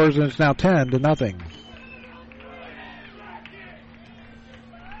scores, and it's now 10-0.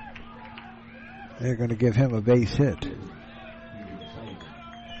 They're going to give him a base hit.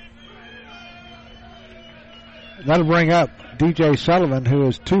 That'll bring up DJ Sullivan, who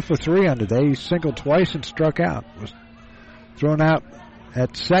is 2 for 3 on today. He singled twice and struck out. Was thrown out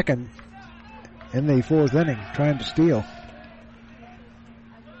at second in the 4th inning, trying to steal.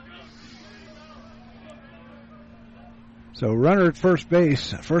 So runner at first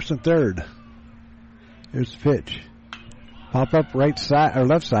base, first and third. Here's the pitch. Pop up right side or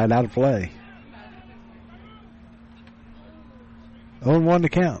left side, out of play. 0-1 to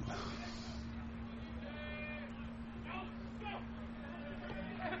count.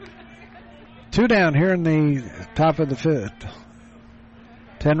 Two down here in the top of the 5th.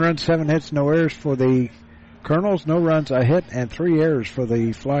 10 runs, 7 hits, no errors for the Colonels, no runs, a hit, and 3 errors for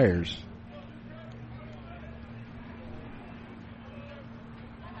the Flyers.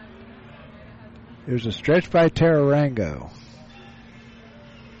 Here's a stretch by Tararango.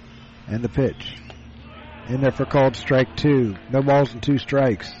 And the pitch. In there for called strike 2. No balls and 2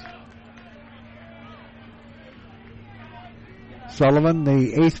 strikes. Sullivan,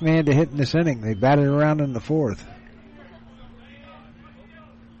 the 8th man to hit in this inning. They batted around in the 4th.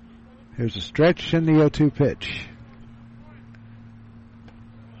 Here's a stretch in the 0-2 pitch.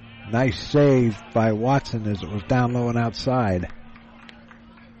 Nice save by Watson as it was down low and outside.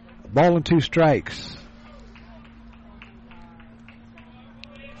 Ball and 2 strikes.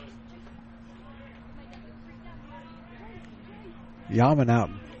 Yaman out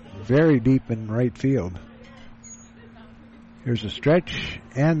very deep in right field. Here's a stretch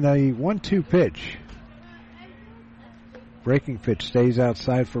and the 1-2 pitch. Breaking pitch stays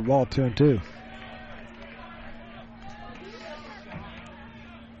outside for ball 2-2.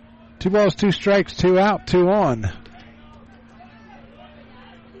 2 balls, 2 strikes, 2 out, 2 on.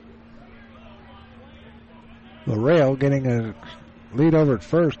 Lareal getting a lead over at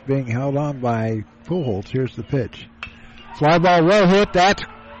first, being held on by Pujols. Here's the pitch. Fly ball well hit. That's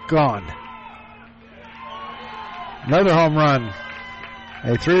gone. Another home run.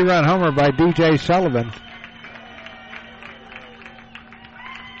 A 3-run homer by DJ Sullivan.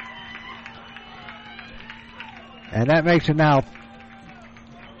 And that makes it now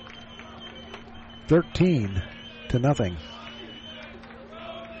 13-0.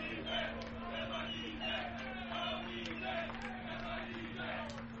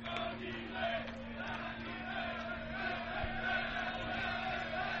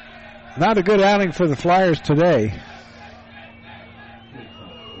 Not a good outing for the Flyers today.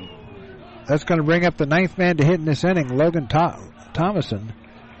 That's going to bring up the 9th man to hit in this inning, Logan Thomason,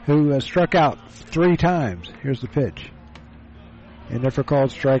 who struck out 3 times. Here's the pitch. And there for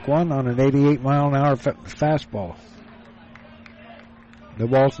called strike 1 on an 88-mile-an-hour fastball. No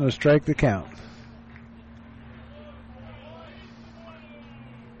balls and a strike to count.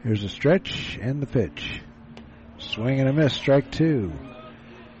 Here's a stretch and the pitch. Swing and a miss, strike 2.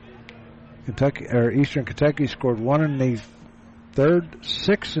 Eastern Kentucky scored 1 in the 3rd,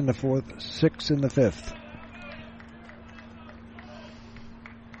 6 in the 4th, 6 in the 5th.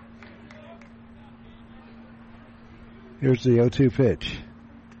 Here's the 0-2 pitch.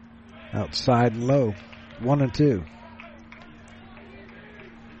 Outside and low. 1-2.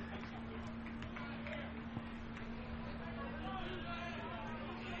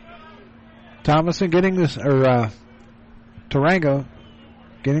 Thomason getting this, or Tarango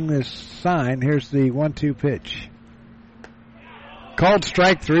getting this sign. Here's the 1-2 pitch. Called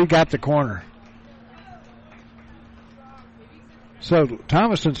strike 3, got the corner. So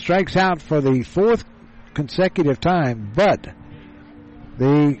Thomason strikes out for the 4th consecutive time, but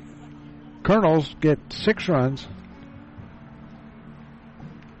the Colonels get 6 runs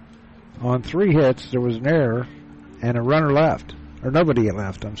on 3 hits. There was an error and a runner left, or nobody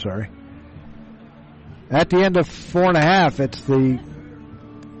left, I'm sorry. At the end of 4.5, it's the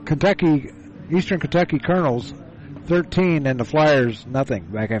Eastern Kentucky Colonels 13 and the Flyers nothing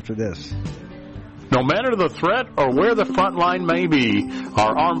back after this. No matter the threat or where the front line may be,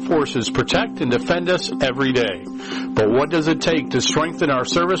 our armed forces protect and defend us every day. But what does it take to strengthen our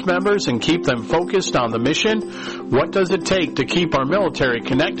service members and keep them focused on the mission? What does it take to keep our military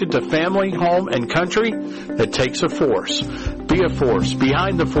connected to family, home, and country? It takes a force. Be a force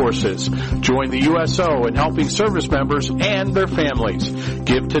behind the forces. Join the USO in helping service members and their families.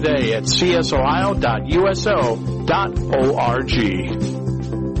 Give today at csohio.uso.org.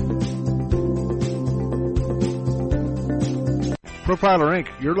 Profiler Inc.,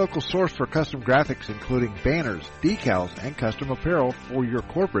 your local source for custom graphics including banners, decals, and custom apparel for your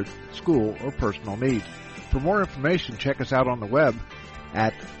corporate, school, or personal needs. For more information, check us out on the web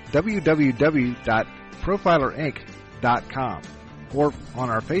at www.profilerinc.com or on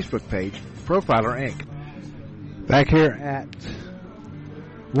our Facebook page, Profiler Inc. Back here at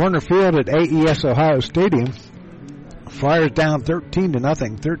Warner Field at AES Ohio Stadium, Flyers down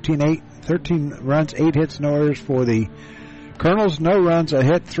 13-0, 13 runs, 8 hits, no errors for the Colonels, no runs, a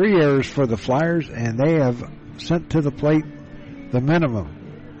hit, 3 errors for the Flyers, and they have sent to the plate the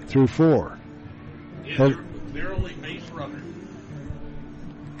minimum through 4. Yeah, they're only base runners.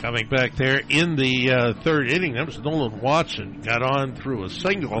 Coming back there in the third inning, that was Nolan Watson. Got on through a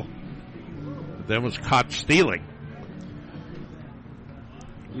single, then was caught stealing.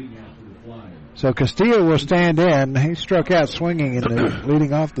 So Castillo will stand in. He struck out swinging in the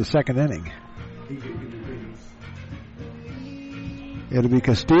leading off the second inning. It'll be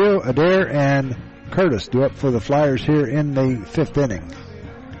Castillo, Adair, and Curtis due up for the Flyers here in the 5th inning.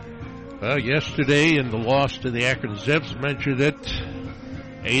 Well, yesterday in the loss to the Akron Zips, mentioned it,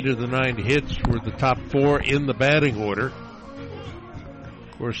 8 of the 9 hits were the top 4 in the batting order.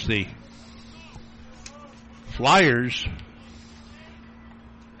 Of course, the Flyers,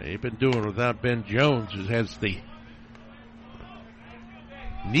 they've been doing without Ben Jones, who has the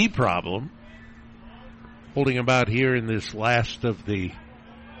knee problem, holding him out here in this last of the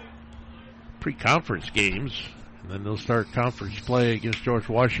pre-conference games. And then they'll start conference play against George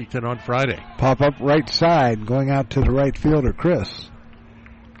Washington on Friday. Pop up right side, going out to the right fielder, Chris.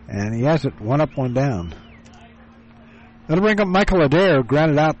 And he has it 1 up, 1 down. That'll bring up Michael Adair,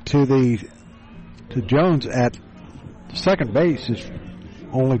 grounded out to Jones at second base, his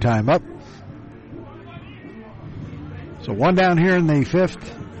only time up. So 1 down here in the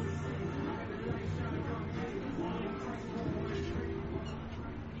 5th.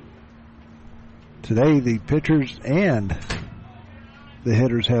 Today, the pitchers and the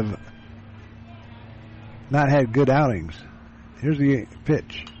hitters have not had good outings. Here's the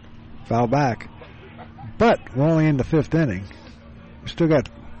pitch. Foul back. But we're only in the 5th inning. We still got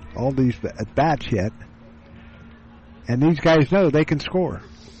all these at-bats yet. And these guys know they can score.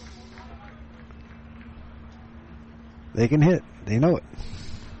 They can hit. They know it.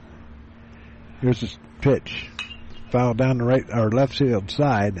 Here's this pitch. Foul down the right or left field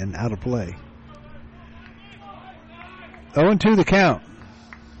side and out of play. 0-2 the count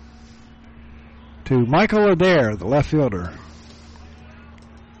to Michael Adair, the left fielder.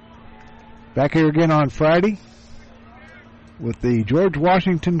 Back here again on Friday with the George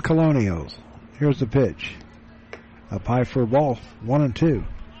Washington Colonials. Here's the pitch. Up high for a ball, 1-2.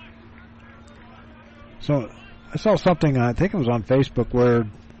 So I saw something, I think it was on Facebook, where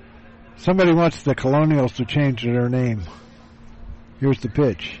somebody wants the Colonials to change their name. Here's the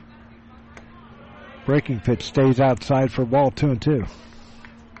pitch. Breaking pitch stays outside for a ball, 2-2.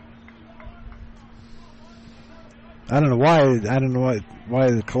 I don't know why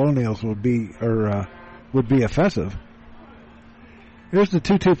the Colonials would be offensive. Here's the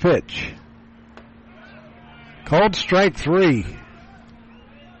 2-2 pitch. Called strike 3.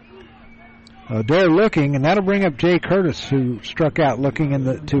 Adair looking, and that'll bring up Jay Curtis, who struck out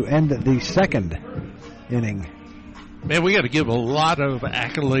looking to end the second inning. Man, we got to give a lot of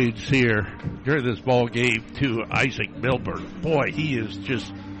accolades here during this ball game to Isaac Milburn. Boy, he is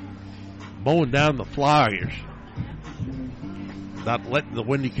just mowing down the Flyers, not letting the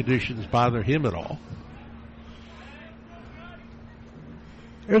windy conditions bother him at all.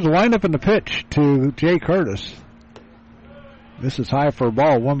 Here's a windup in the pitch to Jay Curtis. This is high for a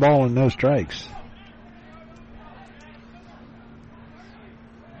ball, 1 ball and no strikes.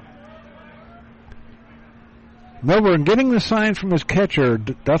 Milburn getting the sign from his catcher,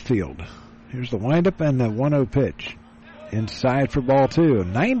 Duffield. Here's the windup and the 1-0 pitch. Inside for ball 2.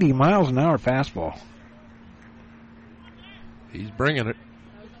 90 miles an hour fastball. He's bringing it,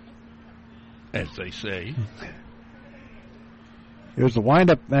 as they say. Here's the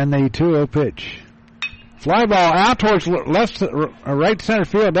windup and the 2-0 pitch. Fly ball out towards right center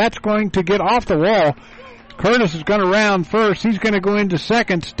field. That's going to get off the wall. Curtis is going to round first. He's going to go into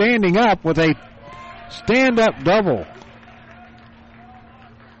second, standing up with a Stand-up double.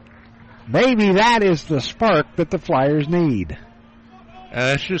 Maybe that is the spark that the Flyers need.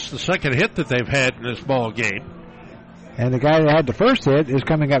 That's just the second hit that they've had in this ball game. And the guy that had the first hit is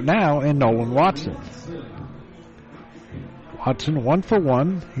coming up now in Nolan Watson. Watson 1 for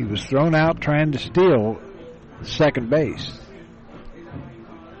 1. He was thrown out trying to steal second base.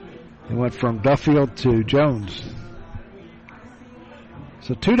 He went from Duffield to Jones.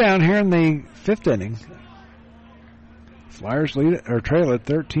 So 2 down here in the 5th inning. Flyers lead it, or trail it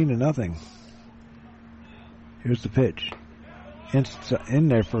 13-0. Here's the pitch. In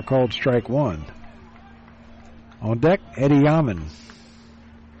there for a called strike 1. On deck, Eddie Yaman.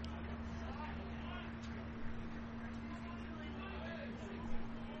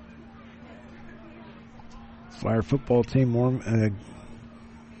 Flyer football team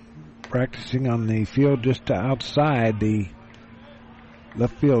practicing on the field just outside the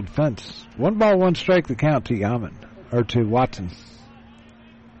left field fence. 1 ball, 1 strike the count to Yaman, or to Watson.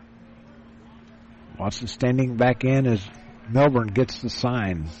 Watson standing back in as Melbourne gets the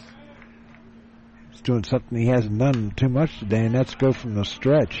sign. He's doing something he hasn't done too much today, and that's go from the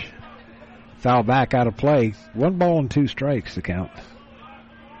stretch. Foul back out of play. 1 ball and 2 strikes the count.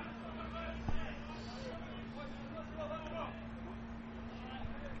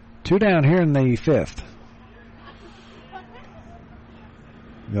 Two down here in the 5th.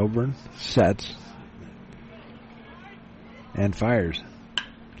 Melbourne sets and fires.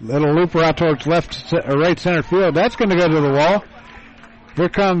 Little looper out towards right center field. That's going to go to the wall. Here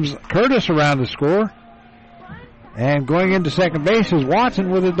comes Curtis around to score. And going into second base is Watson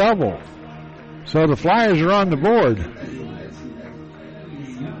with a double. So the Flyers are on the board.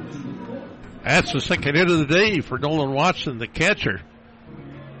 That's the second hit of the day for Nolan Watson, the catcher.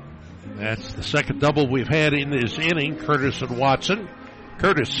 That's the second double we've had in this inning, Curtis and Watson.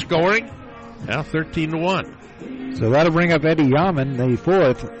 Curtis scoring, now 13-1. So that'll bring up Eddie Yaman, the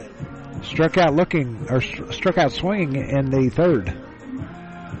 4th. Struck out swinging in the 3rd.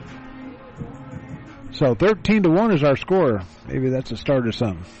 So 13-1 is our score. Maybe that's a start or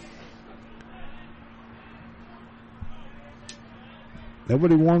something.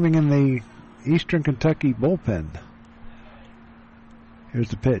 Nobody warming in the Eastern Kentucky bullpen. Here's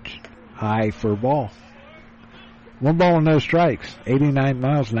the pitch. High for a ball. 1 ball and no strikes. 89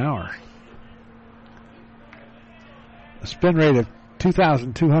 miles an hour. A spin rate of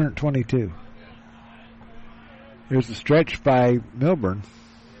 2,222. Here's the stretch by Milburn.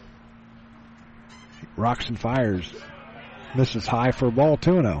 Rocks and fires. Misses high for a ball,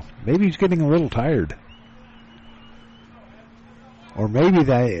 2-0. Maybe he's getting a little tired. Or maybe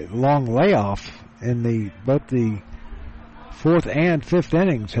the long layoff in both the 4th and 5th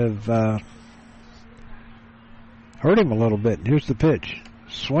innings have hurt him a little bit. Here's the pitch.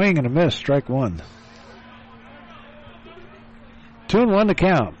 Swing and a miss, strike 1. 2-1 to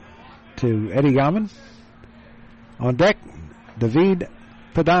count to Eddie Yaman. On deck, David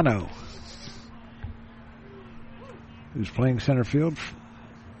Padano, who's playing center field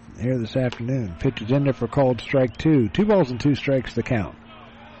here this afternoon. Pitch is in there for called strike 2. 2 balls and 2 strikes to count.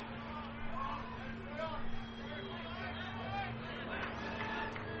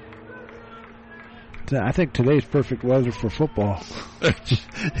 I think today's perfect weather for football.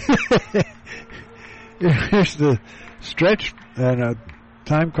 Here's the stretch and a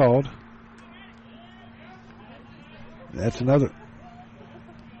time called. That's another.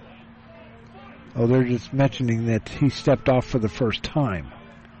 Oh, they're just mentioning that he stepped off for the first time.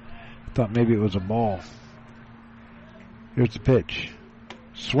 I thought maybe it was a ball. Here's the pitch.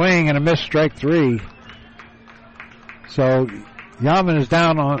 Swing and a miss, strike 3. So Yaman is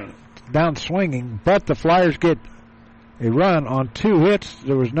down swinging, but the Flyers get a run on 2 hits.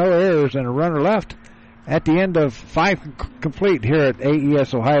 There was no errors and a runner left at the end of 5 complete here at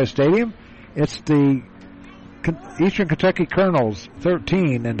AES Ohio Stadium. It's the Eastern Kentucky Colonels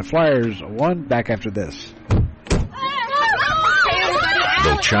 13 and the Flyers 1. Back after this.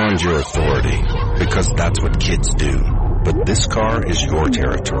 They'll challenge your authority because that's what kids do. But this car is your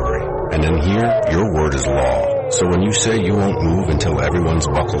territory. And in here, your word is law. So when you say you won't move until everyone's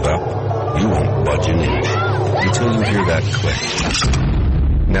buckled up, you won't budge an inch until you hear that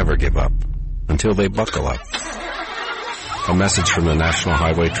click. Never give up until they buckle up. A message from the National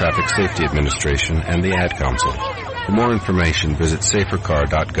Highway Traffic Safety Administration and the Ad Council. For more information, visit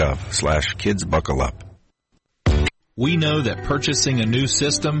safercar.gov/kidsbuckleup. We know that purchasing a new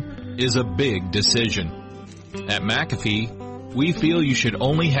system is a big decision. At McAfee, we feel you should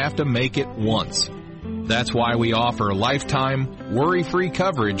only have to make it once. That's why we offer lifetime, worry-free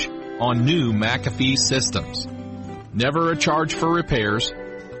coverage on new McAfee systems. Never a charge for repairs,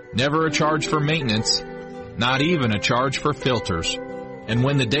 Never a charge for maintenance, not even a charge for filters. And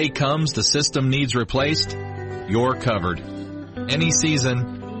when the day comes the system needs replaced, you're covered. Any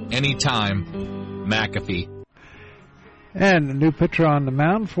season, any time, McAfee. And the new pitcher on the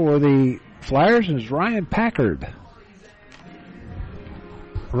mound for the Flyers is Ryan Packard.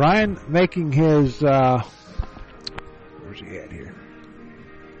 Ryan making his, where's he at here?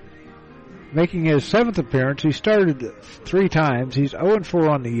 Making his 7th appearance. He started 3 times. He's 0-4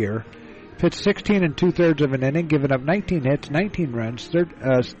 on the year. Pitched 16 2/3 of an inning, giving up 19 hits, 19 runs,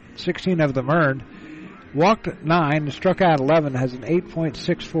 16 of them earned. Walked 9, struck out 11, has an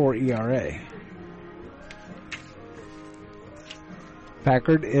 8.64 ERA.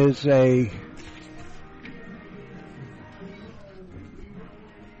 Packard is a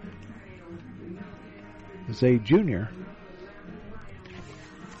junior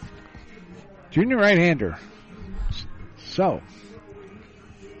right-hander. So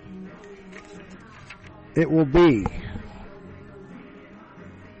it will be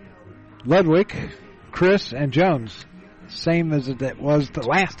Ludwig, Chris, and Jones, same as it was the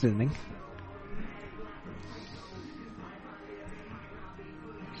last inning.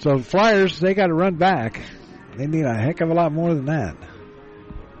 So the Flyers, they got to run back. They need a heck of a lot more than that.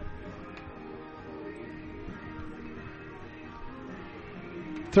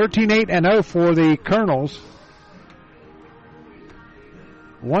 13-8-0 for the Colonels.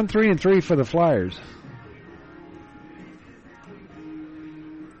 1-3-3 for the Flyers.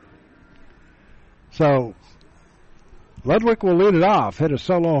 So Ludwig will lead it off. Hit a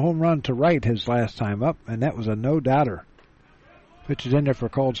solo home run to right his last time up, and that was a no-doubter. Pitches in there for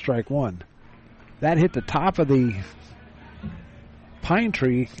called strike 1. That hit the top of the pine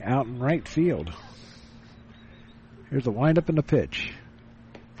tree out in right field. Here's the windup and the pitch.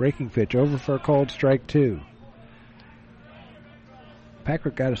 Breaking pitch over for a called strike 2.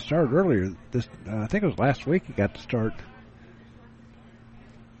 Packard got a start earlier. I think it was last week he got the start.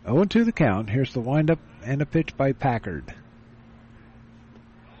 0-2 the count. Here's the windup and a pitch by Packard.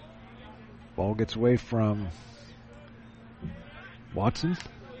 Ball gets away from Watson.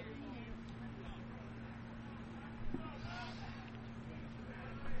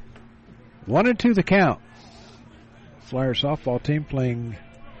 One and two the count. Flyer softball team playing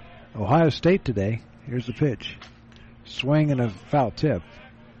Ohio State today. Here's the pitch. Swing and a foul tip.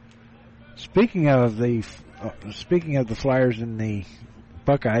 Speaking of the Flyers and the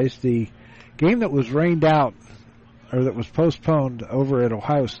Buckeyes, the game that was rained out or that was postponed over at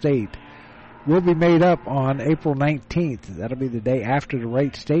Ohio State will be made up on April 19th. That'll be the day after the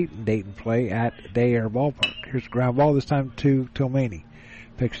Wright State and Dayton play at Day Air Ballpark. Here's the ground ball, this time to Tomani.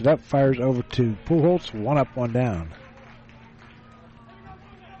 Picks it up, fires over to Pujols, 1 up, 1 down.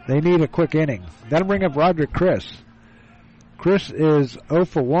 They need a quick inning. That'll bring up Roderick Chris. Chris is 0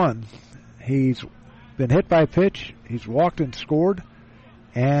 for 1. He's been hit by a pitch, he's walked and scored,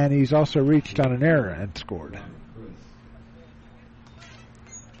 and he's also reached on an error and scored.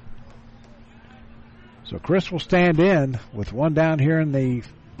 So Chris will stand in with 1 down here in the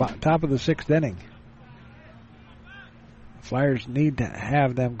top of the 6th inning. Flyers need to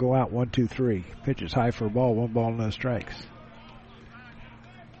have them go out 1-2-3. Pitch is high for a ball, 1 ball, no strikes.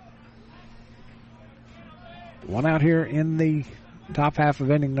 1 out here in the top half of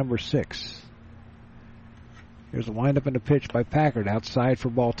inning number 6. Here's a windup and a pitch by Packard outside for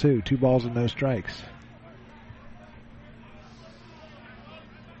ball 2. 2 balls and no strikes.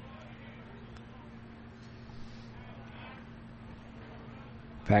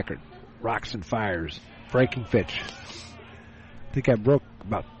 Packard rocks and fires. Breaking pitch. I think I broke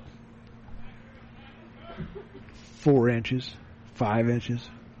about 4 inches, 5 inches.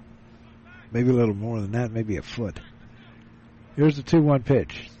 Maybe a little more than that, maybe a foot. Here's the 2-1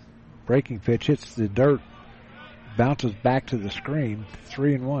 pitch. Breaking pitch hits the dirt, bounces back to the screen,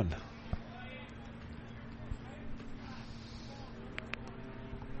 3-1.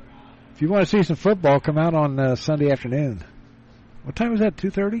 If you want to see some football, come out on Sunday afternoon. What time is that,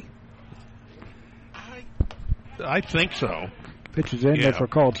 2:30? I think so. Pitches in there for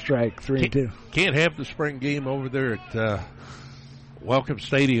called strike, 3-2. Can't have the spring game over there at Welcome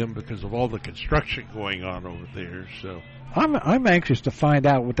Stadium because of all the construction going on over there. So I'm anxious to find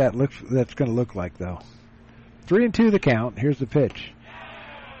out what that's going to look like, though. 3-2 the count. Here's the pitch.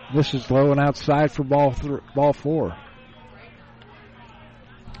 This is low and outside for ball 4.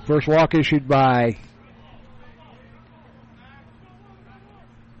 First walk issued by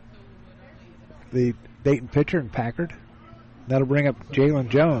the Dayton pitcher and Packard. That'll bring up Jalen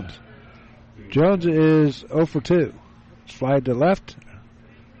Jones. Jones is 0 for 2. Slide to left,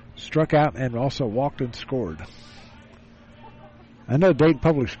 struck out, and also walked and scored. I know Dayton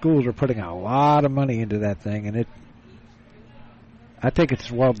Public Schools are putting a lot of money into that thing, and I think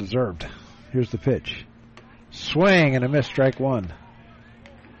it's well deserved. Here's the pitch. Swing and a miss, strike one.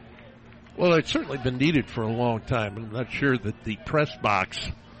 Well, it's certainly been needed for a long time. I'm not sure that the press box,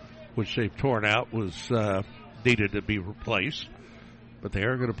 which they've torn out, was needed to be replaced. But they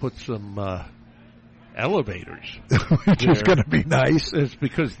are going to put some elevators. Which is going to be nice. It's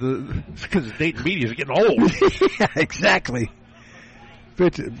because the Dayton media is getting old. Yeah, exactly.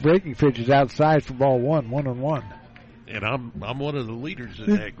 Breaking pitch is outside for ball 1-1-1. And I'm one of the leaders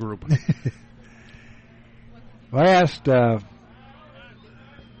in that group. I asked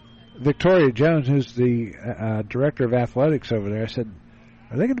Victoria Jones, who's the director of athletics over there, I said,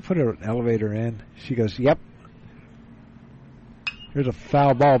 are they going to put an elevator in? She goes, yep. Here's a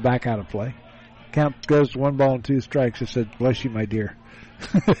foul ball back out of play. Count goes to 1-2 strikes. I said, bless you, my dear.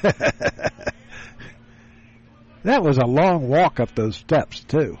 That was a long walk up those steps,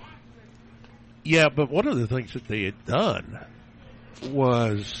 too. Yeah, but one of the things that they had done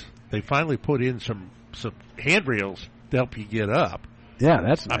was they finally put in some handrails to help you get up. Yeah,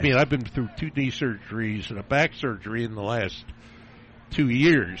 that's nice. I mean, I've been through 2 knee surgeries and a back surgery in the last 2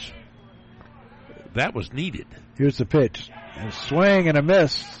 years. That was needed. Here's the pitch. A swing and a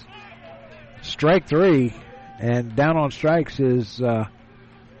miss. Strike 3. And down on strikes is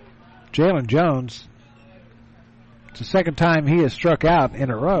Jalen Jones. It's the second time he has struck out in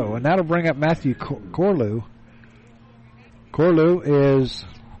a row. And that'll bring up Matthew Corlew. Corlew is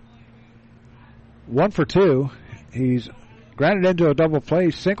 1 for 2. He's grounded into a double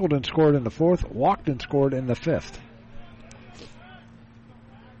play, singled and scored in the 4th, walked and scored in the 5th.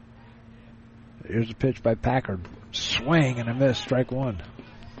 Here's a pitch by Packard. Swing and a miss, strike 1.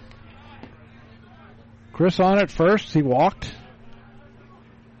 Chris on at first. He walked.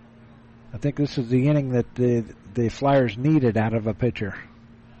 I think this is the inning that the Flyers needed out of a pitcher.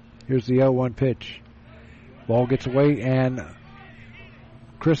 Here's the 0-1 pitch. Ball gets away, and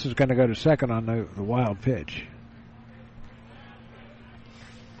Chris is going to go to second on the wild pitch.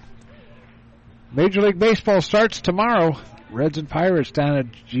 Major League Baseball starts tomorrow. Reds and Pirates down at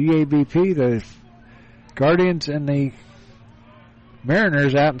GABP. The Guardians and the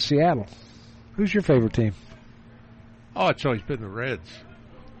Mariners out in Seattle. Who's your favorite team? Oh, it's always been the Reds.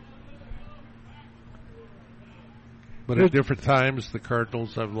 But at different times, the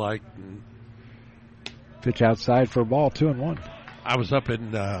Cardinals I've liked. Pitch outside for a ball, 2-1. I was up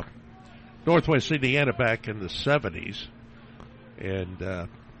in Northwest Indiana back in the 70s and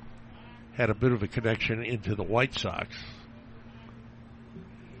had a bit of a connection into the White Sox.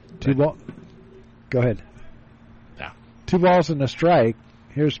 Go ahead. Yeah. 2 balls and a strike.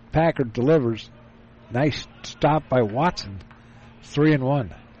 Here's Packard delivers. Nice stop by Watson. 3-1.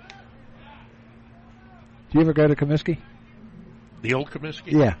 Do you ever go to Comiskey? The old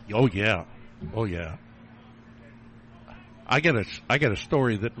Comiskey? Yeah. Oh yeah. Oh yeah. I got a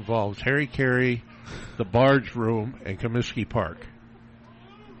story that involves Harry Carey, the Barge Room, and Comiskey Park.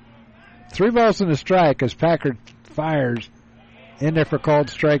 3 balls and a strike as Packard fires in there for called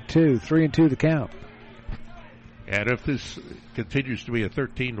strike 2. 3-2 the count. And if this continues to be a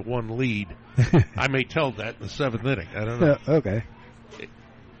 13-1 lead, I may tell that in the 7th inning. I don't know. Okay.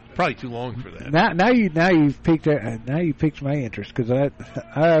 Probably too long for that. Now you've piqued my interest because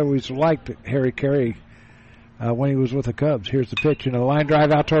I always liked Harry Carey when he was with the Cubs. Here's the pitch and a line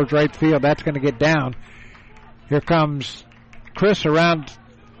drive out towards right field. That's going to get down. Here comes Chris around,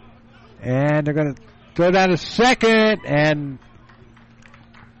 and they're going to throw down to second, and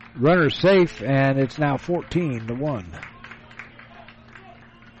runner's safe, and it's now 14-1.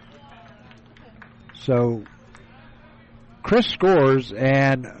 So Chris scores,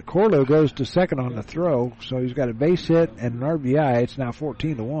 and Corlew goes to second on the throw, so he's got a base hit and an RBI. It's now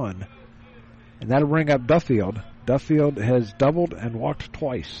 14-1. And that'll bring up Duffield. Duffield has doubled and walked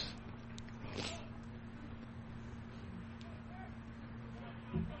twice.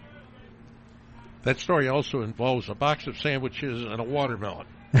 That story also involves a box of sandwiches and a watermelon.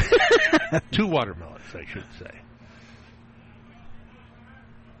 2 watermelons, I should say.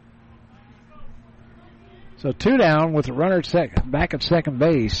 So 2 down with a runner back at second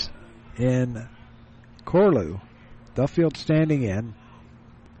base in Corlew. Duffield standing in.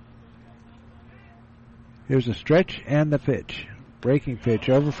 Here's a stretch and the pitch. Breaking pitch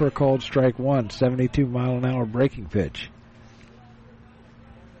over for a called strike 1. 72-mile-an-hour breaking pitch.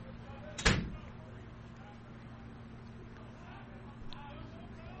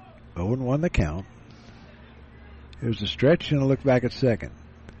 Oh, and 1 the count. Here's a stretch and a look back at second.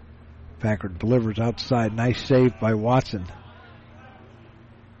 Packard delivers outside. Nice save by Watson.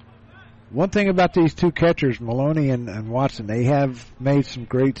 One thing about these two catchers, Maloney and Watson, they have made some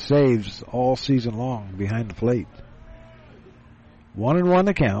great saves all season long behind the plate. 1-1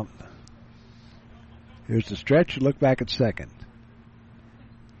 the count. Here's the stretch. Look back at second.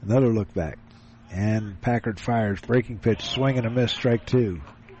 Another look back. And Packard fires. Breaking pitch. Swing and a miss. Strike 2.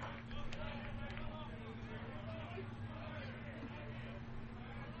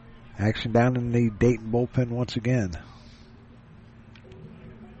 Action down in the Dayton bullpen once again.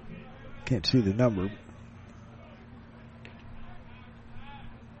 Can't see the number.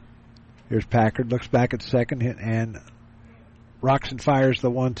 Here's Packard. Looks back at second. And rocks and fires the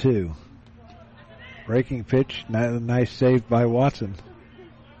 1-2. Breaking pitch. Nice save by Watson.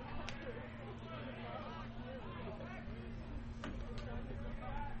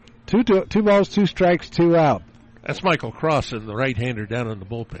 Two balls, 2 strikes, 2 out. That's Michael Crossan, the right-hander down in the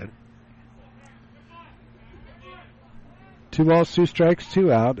bullpen. 2 balls, 2 strikes,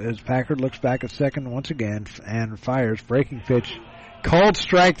 2 out as Packard looks back at second once again and fires. Breaking pitch. Called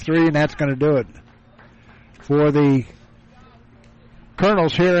strike 3, and that's going to do it for the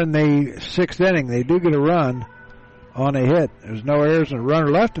Colonels here in the 6th inning. They do get a run on a hit. There's no errors and a runner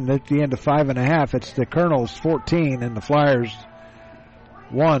left, and at the end of 5.5, it's the Colonels 14 and the Flyers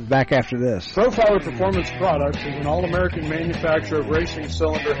 1 back after this. Profiler Performance Products is an all-American manufacturer of racing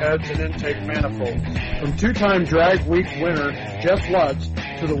cylinder heads and intake manifolds. From 2-time Drag Week winner Jeff Lutz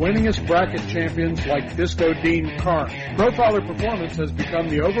to the winningest bracket champions like Disco Dean Carnes, Profiler Performance has become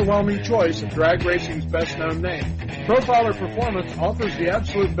the overwhelming choice of drag racing's best-known name. Profiler Performance offers the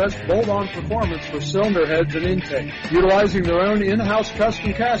absolute best bolt-on performance for cylinder heads and intake, utilizing their own in-house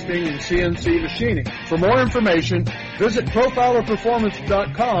custom casting and CNC machining. For more information, visit ProfilerPerformance.com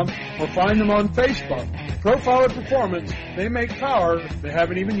or find them on Facebook. Profiler Performance, they make power they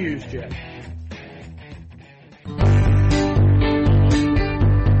haven't even used yet.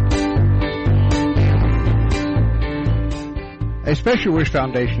 A Special Wish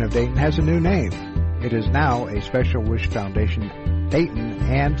Foundation of Dayton has a new name. It is now a Special Wish Foundation Dayton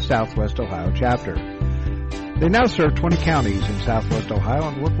and Southwest Ohio chapter. They now serve 20 counties in Southwest Ohio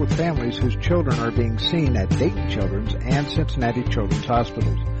and work with families whose children are being seen at Dayton Children's and Cincinnati Children's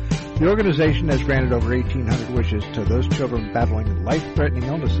Hospitals. The organization has granted over 1,800 wishes to those children battling life-threatening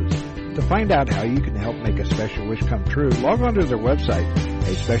illnesses. To find out how you can help make a special wish come true, log on to their website,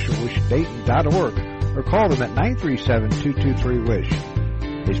 aspecialwishdayton.org, or call them at 937-223-WISH.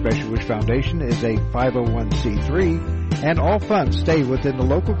 A Special Wish Foundation is a 501c3, and all funds stay within the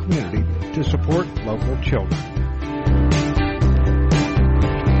local community to support local children.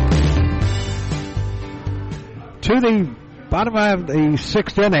 To the bottom of the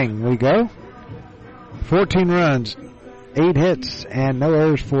 6th inning we go. 14 runs, 8 hits, and no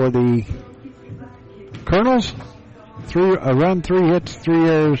errors for the Colonels. A run, 3 hits, 3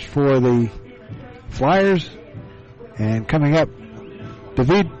 errors for the Flyers. And coming up,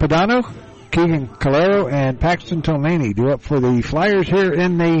 David Padano, Keegan Calero, and Paxton Tomani do up for the Flyers here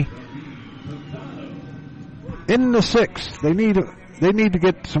in the 6th. They need to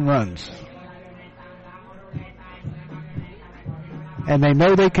get some runs. And they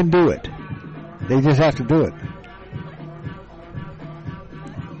know they can do it. They just have to do it.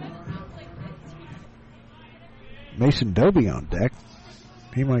 Mason Doby on deck.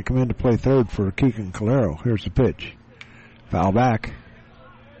 He might come in to play third for Keegan Calero. Here's the pitch. Foul back.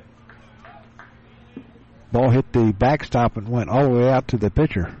 Ball hit the backstop and went all the way out to the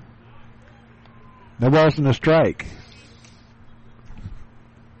pitcher. No balls and a strike.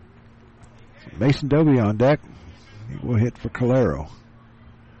 Mason Doby on deck. He will hit for Calero.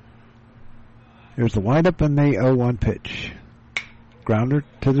 Here's the windup and the 0-1 pitch. Grounder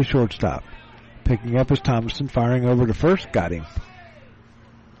to the shortstop. Picking up is Thomason, firing over to first. Got him.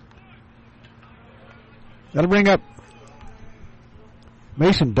 That'll bring up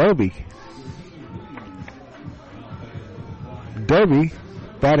Mason Doby. Doby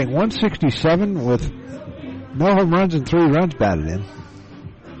batting 167 with no home runs and 3 runs batted in.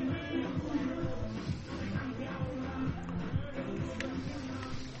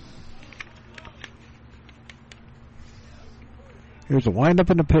 Here's a windup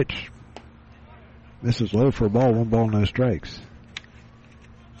and a pitch. This is low for a ball, 1 ball, no strikes.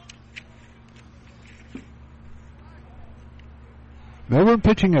 Melbourne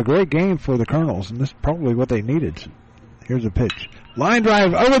pitching a great game for the Colonels, and this is probably what they needed. Here's a pitch. Line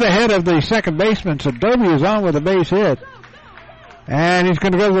drive over the head of the second baseman, so Doby is on with a base hit. And he's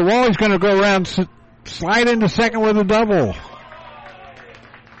going to go to the wall. He's going to go around, slide into second with a double.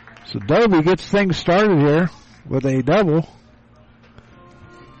 So Doby gets things started here with a double.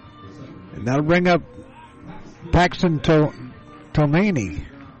 And that'll bring up Paxton Tomani.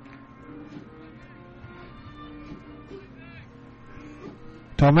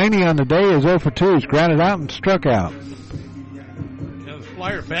 Tomani on the day is 0 for 2. He's grounded out and struck out. The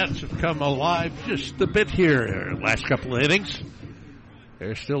Flyer bats have come alive just a bit here last couple of innings.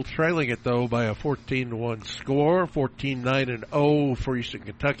 They're still trailing it, though, by a 14-1 score. 14-9-0 for Eastern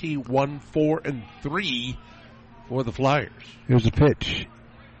Kentucky. 1-4-3 for the Flyers. Here's a pitch.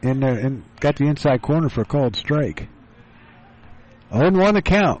 In there, and got the inside corner for a called strike. 0-1 the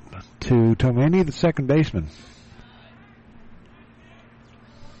count to Tomani, the second baseman.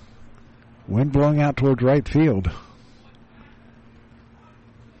 Wind blowing out towards right field.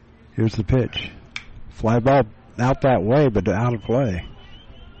 Here's the pitch. Fly ball out that way, but out of play.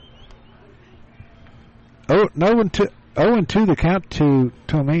 0-2 the count to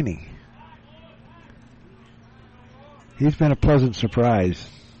Tomani. He's been a pleasant surprise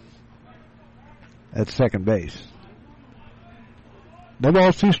at second base. No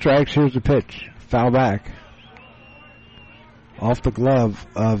balls, 2 strikes. Here's the pitch. Foul back. Off the glove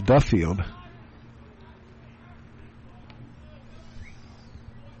of Duffield.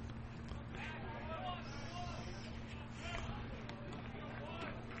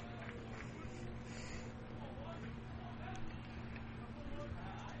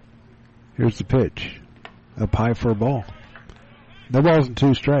 Here's the pitch. Up high for a ball. No balls and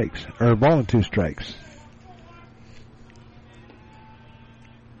 2 strikes. Or a ball and 2 strikes.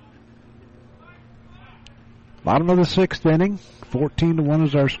 Bottom of the 6th inning. 14-1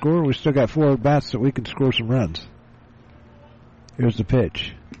 is our score. We still got 4 bats that we can score some runs. Here's the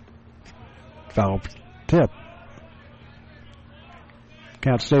pitch. Foul tip.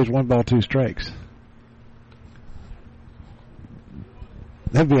 Count stays 1 ball, 2 strikes.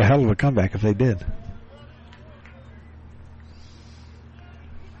 That'd be a hell of a comeback if they did.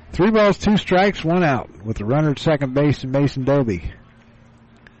 3 balls, 2 strikes, 1 out with the runner at second base and Mason Doby.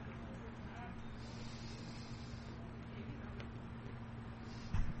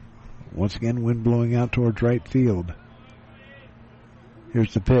 Once again, wind blowing out towards right field.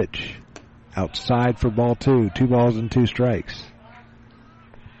 Here's the pitch. Outside for ball 2. 2 balls and 2 strikes.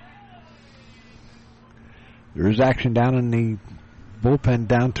 There is action down in the bullpen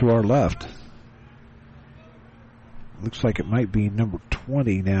down to our left. Looks like it might be number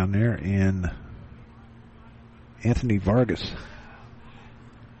 20 down there in Anthony Vargas.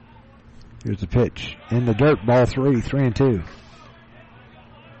 Here's the pitch. In the dirt, ball 3, 3-2.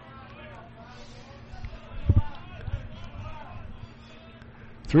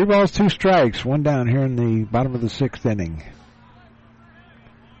 Three balls, 2 strikes, 1 down here in the bottom of the 6th inning.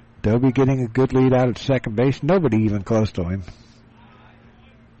 Doby getting a good lead out at second base. Nobody even close to him.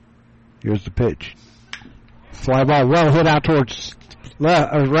 Here's the pitch. Fly ball well hit out towards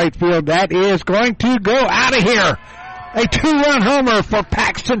right field. That is going to go out of here. A 2-run homer for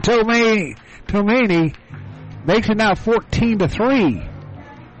Paxton Tomani makes it now 14-3.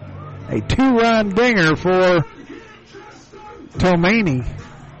 A 2-run dinger for Tomani.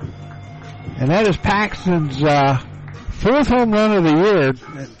 And that is Paxton's 4th home run of the year.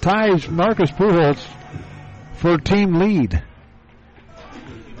 It ties Marcus Pujols for team lead.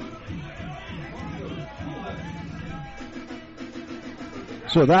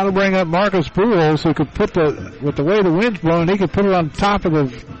 So that'll bring up Marcus Pujols, who could put with the way the wind's blowing, he could put it on top of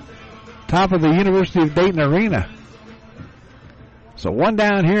the University of Dayton Arena. So 1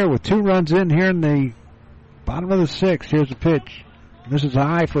 down here with 2 runs in here in the bottom of the 6th. Here's the pitch. This is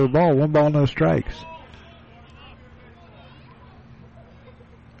high for a ball. 1 ball, no strikes.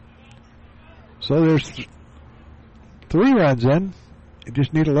 So there's 3 runs in. You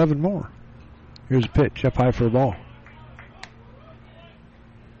just need 11 more. Here's a pitch up high for a ball.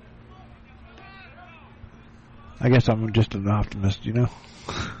 I guess I'm just an optimist, you know.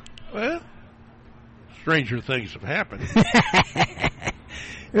 Well, stranger things have happened.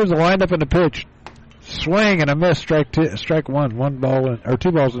 Here's a windup and a pitch. Swing and a miss. Strike 1. 1 ball or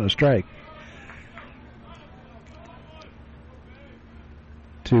 2 balls and a strike.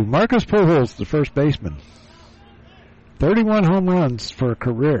 To Marcus Pujols, the first baseman. 31 home runs for a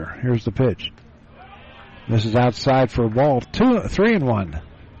career. Here's the pitch. This is outside for a ball. 3-1.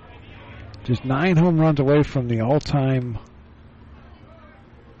 Just 9 home runs away from the all-time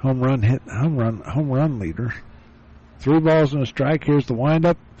home run leader. 3 balls and a strike. Here's the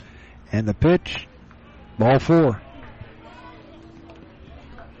windup and the pitch. Ball 4.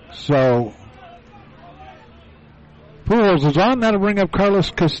 So Pujols is on. That'll bring up Carlos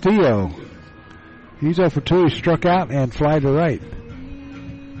Castillo. He's 0 for 2. He struck out and fly to right.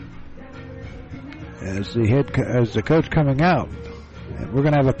 As the coach coming out. And we're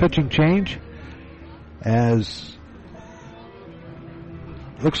going to have a pitching change, as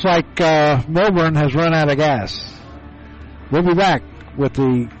looks like Melbourne has run out of gas. We'll be back with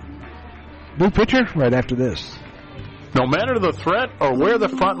the new pitcher right after this. No matter the threat or where the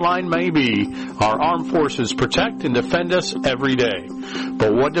front line may be, our armed forces protect and defend us every day.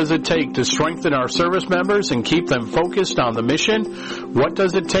 But what does it take to strengthen our service members and keep them focused on the mission? What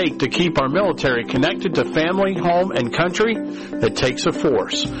does it take to keep our military connected to family, home, and country? It takes a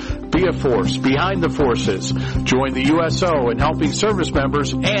force. Be a force behind the forces. Join the USO in helping service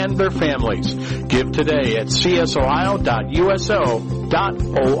members and their families. Give today at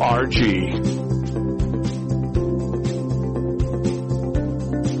csohio.uso.org.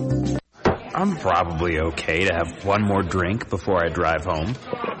 I'm probably okay to have one more drink before I drive home.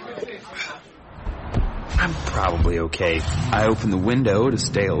 I'm probably okay. I open the window to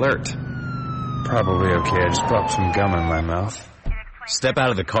stay alert. Probably okay. I just popped some gum in my mouth. Step out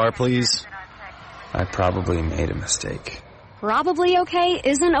of the car, please. I probably made a mistake. Probably okay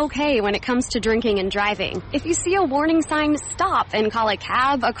isn't okay when it comes to drinking and driving. If you see a warning sign, stop and call a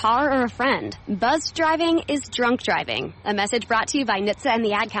cab, a car, or a friend. Buzzed driving is drunk driving. A message brought to you by NHTSA and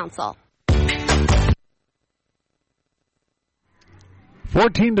the Ad Council.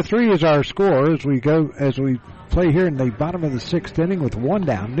 14-3 is our score as we play here in the bottom of the 6th inning with one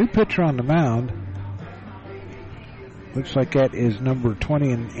down. New pitcher on the mound. Looks like that is number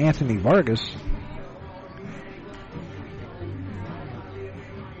 20 in Anthony Vargas.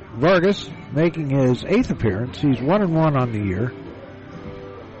 Vargas making his 8th appearance. He's 1-1 on the year.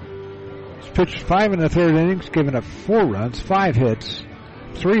 He's pitched 5 1/3 innings, given up 4 runs, 5 hits,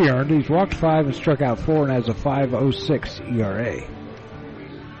 3 earned. He's walked 5 and struck out 4 and has a 5.06 ERA.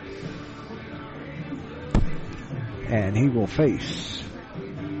 And he will face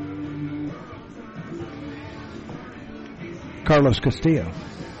Carlos Castillo.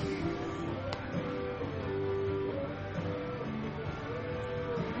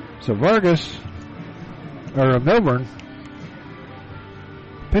 So Milburn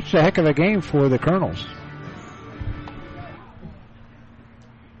pitched a heck of a game for the Colonels.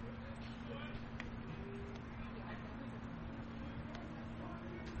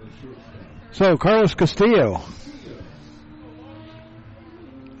 So Carlos Castillo,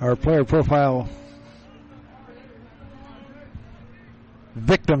 our player profile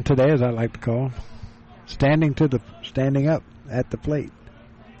victim today, as I like to call him, standing up at the plate.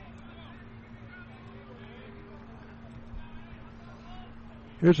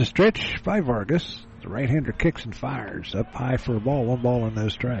 Here's a stretch by Vargas. The right-hander kicks and fires up high for a ball. 1 ball and no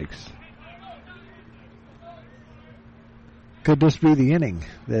strikes. Could this be the inning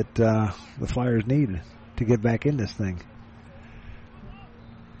that the Flyers need to get back in this thing?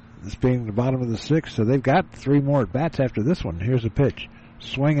 This being the bottom of the 6th, so they've got 3 more at-bats after this one. Here's a pitch.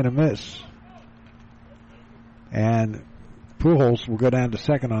 Swing and a miss. And Pujols will go down to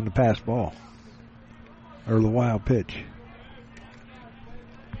second on the pass ball. Or the wild pitch.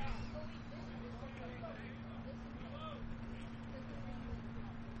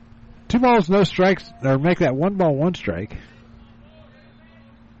 Two balls, no strikes, or make that 1 ball, 1 strike.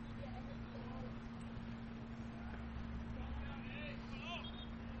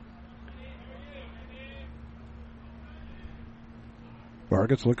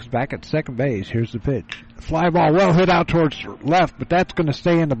 Vargas looks back at second base. Here's the pitch. Fly ball well hit out towards left, but that's going to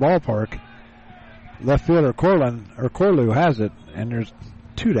stay in the ballpark. Left fielder Corlew has it, and there's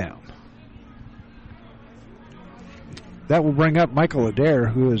 2 down. That will bring up Michael Adair,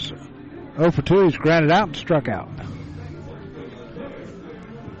 who is 0 for 2. He's grounded out and struck out.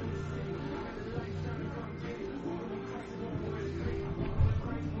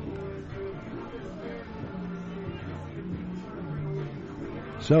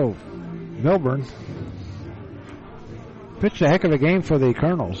 So, Milburn pitched a heck of a game for the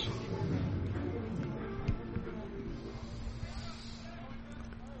Colonels.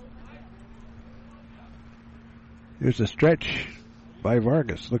 Here's a stretch by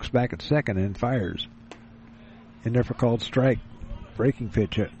Vargas. Looks back at second and fires. In there for called strike. Breaking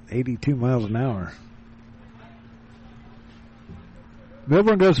pitch at 82 miles an hour.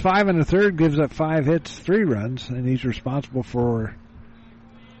 Milburn goes 5 1/3, gives up 5 hits, 3 runs, and he's responsible for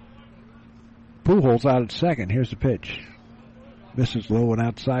Pujols out at second. Here's the pitch. Misses low and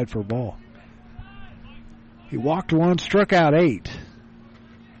outside for a ball. He walked 1, struck out 8.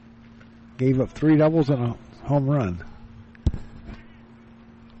 Gave up 3 doubles and a home run.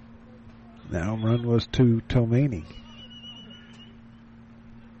 That home run was to Tomani.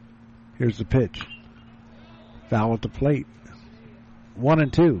 Here's the pitch. Foul at the plate.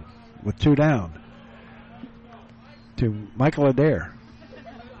 1-2 with 2 down to Michael Adair.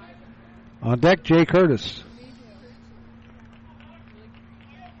 On deck, Jay Curtis.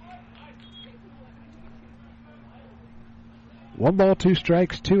 1 ball, 2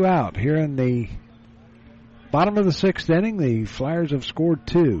 strikes, 2 out. Here in the bottom of the 6th inning, the Flyers have scored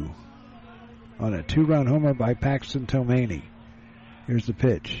 2 on a 2-run homer by Paxton Tomani. Here's the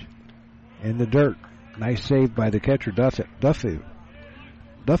pitch. In the dirt. Nice save by the catcher, Duffield.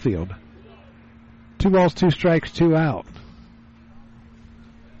 2 balls, 2 strikes, 2 out.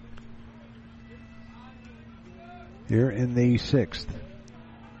 Here in the 6th.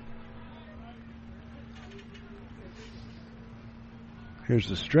 Here's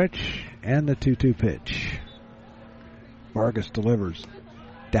the stretch and the 2-2 pitch. Vargas delivers.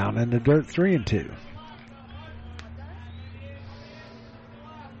 Down in the dirt, 3-2.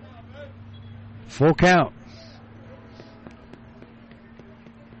 Full count.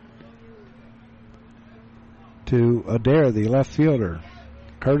 To Adair, the left fielder.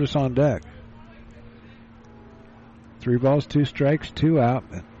 Curtis on deck. 3 balls, 2 strikes, 2 out.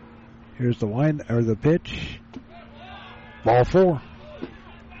 Here's the pitch. Ball 4.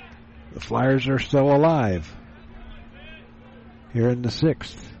 The Flyers are still alive. Here in the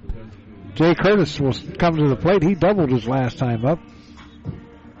 6th. Jay Curtis will come to the plate. He doubled his last time up.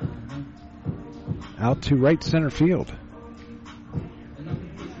 Out to right center field.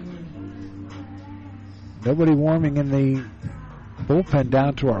 Nobody warming in the bullpen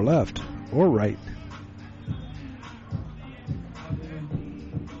down to our left or right.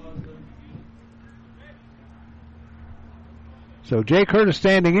 So Jay Curtis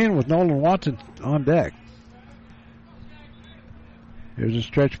standing in with Nolan Watson on deck. Here's a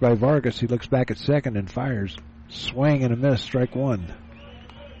stretch by Vargas. He looks back at second and fires. Swing and a miss, strike 1.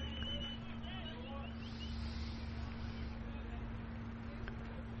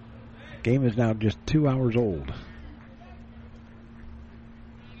 Game is now just 2 hours old.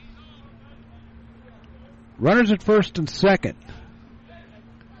 Runners at first and second.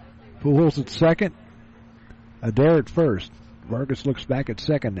 Pujols at second. Adair at first. Vargas looks back at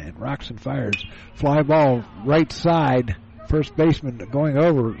second and rocks and fires. Fly ball right side. First baseman going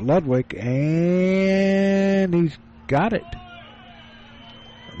over Ludwig, and he's got it.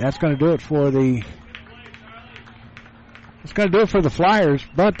 And that's going to do it for the. It's going to do it for the Flyers,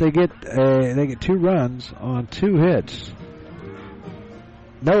 but they get 2 runs on 2 hits,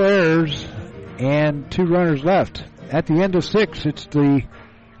 no errors, and 2 runners left. At the end of 6, it's the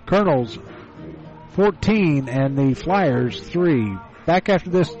Colonels 14 and the Flyers 3. Back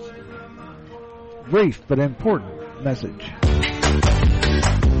after this brief but important message.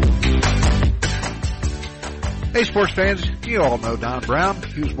 Hey sports fans, you all know Don Brown.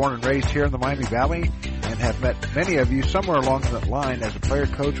 He was born and raised here in the Miami Valley and have met many of you somewhere along that line as a player,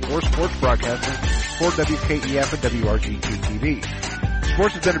 coach, or sports broadcaster for WKEF and WRGT-TV.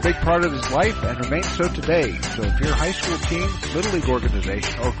 Sports has been a big part of his life and remains so today. So if your high school team, little league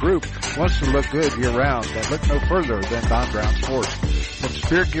organization, or group wants to look good year-round, then look no further than Don Brown Sports. From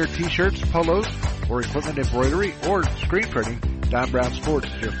Spirit Gear t-shirts, polos, or equipment embroidery, or screen printing, Don Brown Sports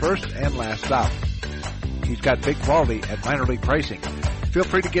is your first and last stop. He's got big quality at minor league pricing. Feel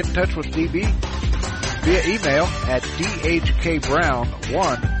free to get in touch with DB via email at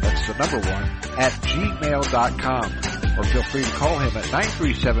dhkbrown1, that's the number 1, at gmail.com. Or feel free to call him at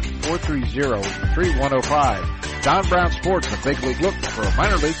 937-430-3105. Don Brown Sports, a big league look for a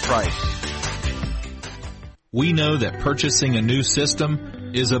minor league price. We know that purchasing a new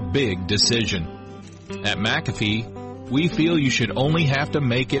system is a big decision. At McAfee, we feel you should only have to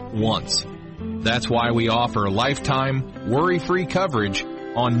make it once. That's why we offer lifetime, worry-free coverage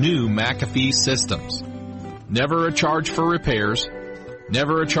on new McAfee systems. Never a charge for repairs,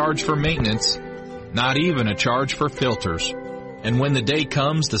 never a charge for maintenance, not even a charge for filters. And when the day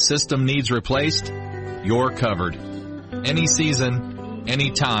comes the system needs replaced, you're covered. Any season, any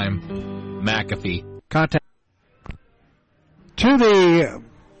time, McAfee. Contact. To the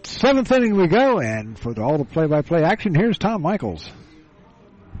 7th inning we go, and for all the play-by-play action, here's Tom Michaels.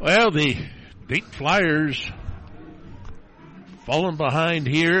 Well, the Dayton Flyers falling behind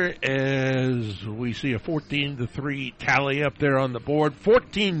here as we see a 14-3 tally up there on the board.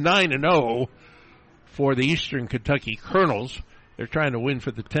 14-9-0 for the Eastern Kentucky Colonels. They're trying to win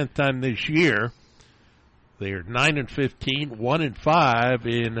for the 10th time this year. They're 9-15, 1-5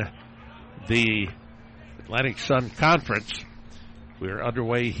 in the Atlantic Sun Conference. We're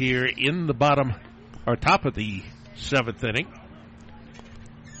underway here in the top of the 7th inning.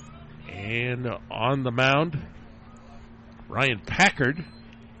 And on the mound, Ryan Packard.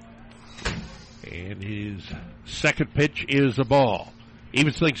 And his second pitch is a ball.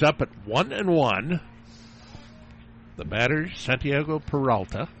 Evens things up at 1-1. The batter, Santiago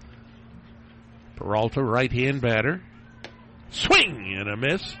Peralta. Peralta, right-hand batter. Swing and a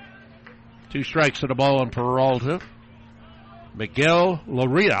miss. 2 strikes and a ball on Peralta. Miguel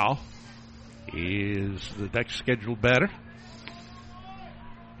Lareal is the next scheduled batter,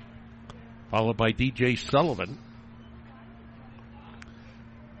 followed by DJ Sullivan.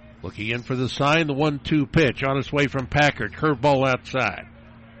 Looking in for the sign, the 1-2 pitch on its way from Packard. Curveball outside.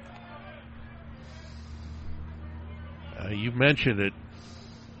 You mentioned it.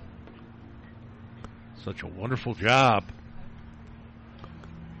 Such a wonderful job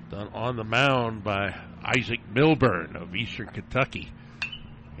done on the mound by Isaac Milburn of Eastern Kentucky.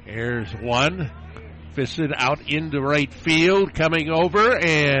 Here's one. Fisted out into right field. Coming over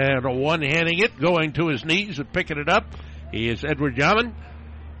and one-handing it. Going to his knees and picking it up. He is Edward Yaman.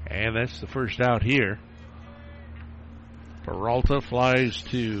 And that's the first out here. Peralta flies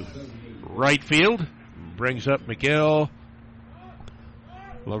to right field. Brings up Miguel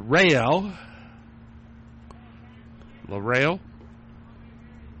Lareal.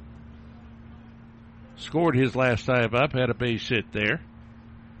 Scored his last time up. Had a base hit there.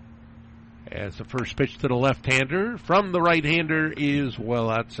 As the first pitch to the left-hander. From the right-hander is well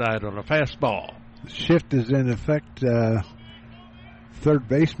outside on a fastball. Shift is in effect. Third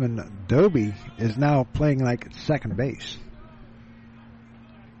baseman Doby is now playing like at second base.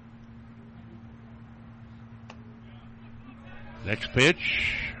 Next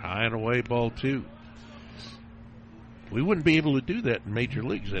pitch, high and away, ball 2. We wouldn't be able to do that in major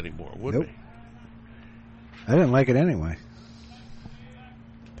leagues anymore, would we? I didn't like it anyway.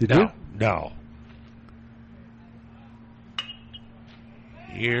 Did you? No.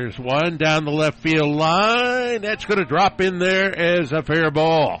 Here's one down the left field line. That's going to drop in there as a fair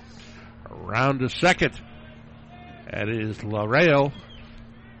ball. Around to second. That is Lareal.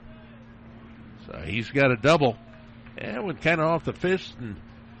 So he's got a double. That went kind of off the fist and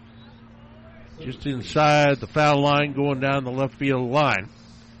just inside the foul line going down the left field line.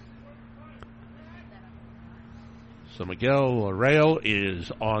 So Miguel Lareal is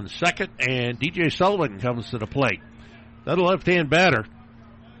on second, and DJ Sullivan comes to the plate. Another left-hand batter.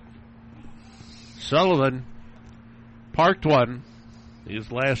 Sullivan parked one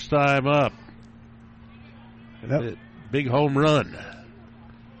his last time up. Yep. Big home run.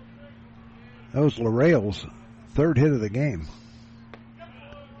 That was Lareal's third hit of the game.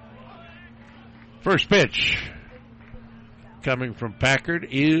 First pitch coming from Packard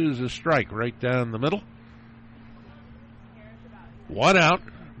is a strike right down the middle. One out,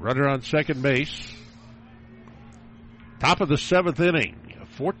 runner on second base. Top of the 7th inning.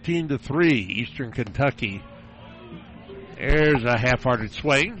 14-3, Eastern Kentucky. There's a half-hearted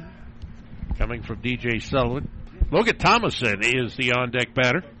swing coming from DJ Sullivan. Logan Thomason is the on-deck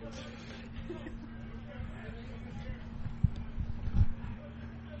batter.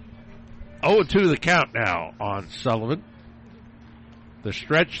 Oh, 2 the count now on Sullivan. The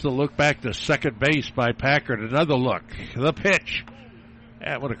stretch, the look back to second base by Packard. Another look. The pitch.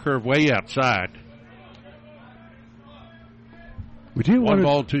 That would have curved way outside. One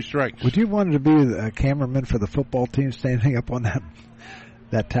ball, 2 strikes. Would you want to be a cameraman for the football team standing up on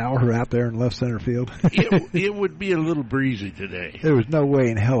that tower out there in left center field? It would be a little breezy today. There was no way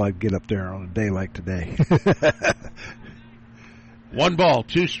in hell I'd get up there on a day like today. 1 ball,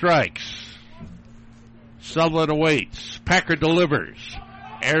 2 strikes. Sullivan awaits. Packard delivers.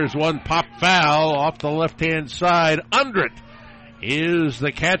 There's one pop foul off the left-hand side. Under it is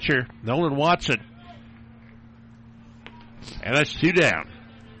the catcher, Nolan Watson. And that's 2 down.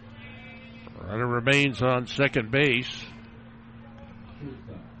 Runner remains on second base.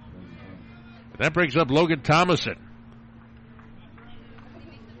 That brings up Logan Thomason.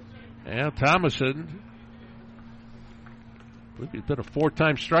 And Thomason, he's been a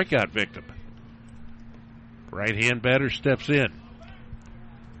 4-time strikeout victim. Right-hand batter steps in.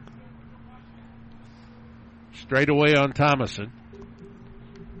 Straight away on Thomason.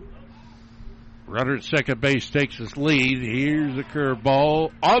 Runner at second base takes his lead. Here's a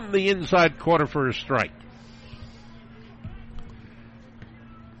curveball on the inside corner for a strike.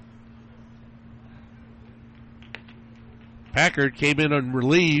 Packard came in on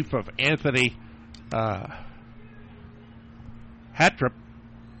relief of Anthony Hattrup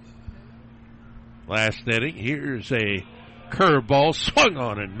last inning. Here's a curveball swung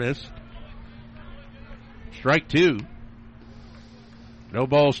on and missed. Strike 2. No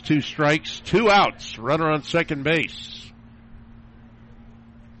balls, 2 strikes, 2 outs. Runner on second base.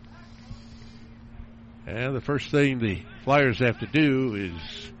 And the first thing the Flyers have to do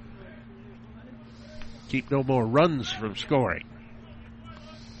is keep no more runs from scoring.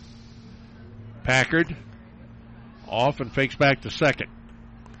 Packard off and fakes back to second.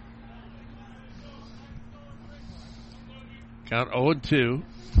 Count 0-2.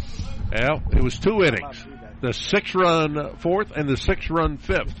 Well, it was 2 innings. the 6-run fourth and the 6-run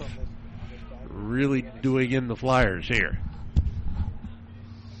fifth. Really doing in the Flyers here.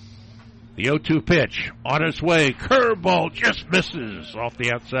 The 0-2 pitch on its way. Curveball just misses off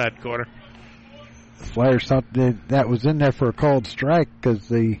the outside corner. The Flyers thought that was in there for a called strike because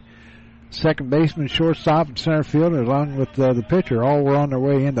the second baseman, shortstop, and center fielder, along with the pitcher, all were on their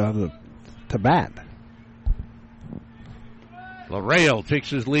way into to bat. Lareal takes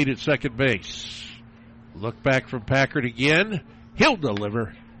his lead at second base. Look back from Packard again. He'll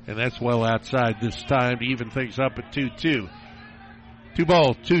deliver, and that's well outside this time to even things up at 2-2. 2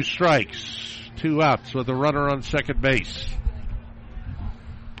 balls, 2 strikes, 2 outs with a runner on second base.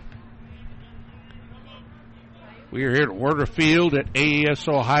 We are here at Werner Field at AES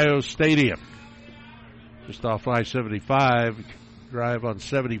Ohio Stadium. Just off I-75. Drive on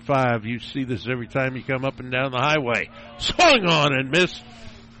 75. You see this every time you come up and down the highway. Swung on and missed.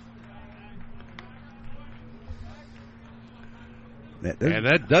 And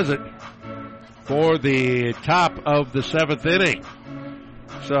that does it for the top of the 7th inning.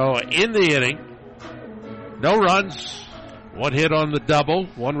 So in the inning, no runs, 1 hit on the double,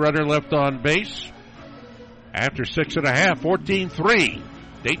 1 runner left on base. After 6.5, 14-3.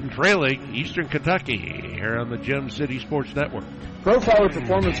 Dayton trailing Eastern Kentucky here on the Gem City Sports Network. Profiler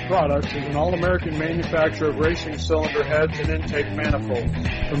Performance Products is an all-American manufacturer of racing cylinder heads and intake manifolds.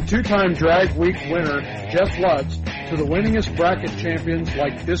 From 2-time Drag Week winner Jeff Lutz to the winningest bracket champions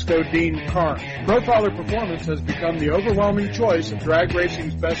like Disco Dean Karn, Profiler Performance has become the overwhelming choice of drag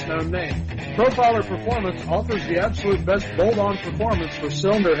racing's best-known name. Profiler Performance offers the absolute best bolt-on performance for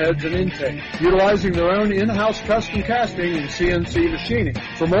cylinder heads and intake, utilizing their own in-house custom casting and CNC machining.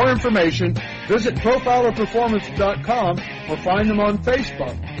 For more information, visit ProfilerPerformance.com or find them on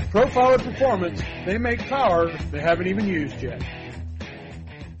Facebook. Profiler Performance, they make power they haven't even used yet.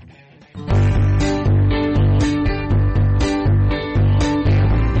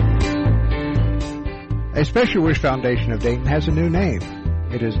 A Special Wish Foundation of Dayton has a new name.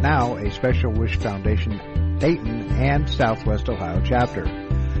 It is now a Special Wish Foundation Dayton and Southwest Ohio chapter.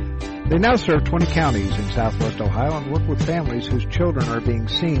 They now serve 20 counties in Southwest Ohio and work with families whose children are being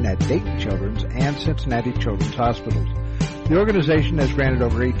seen at Dayton Children's and Cincinnati Children's Hospitals. The organization has granted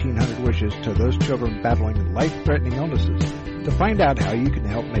over 1,800 wishes to those children battling life-threatening illnesses. To find out how you can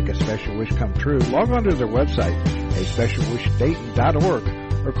help make a special wish come true, log on to their website,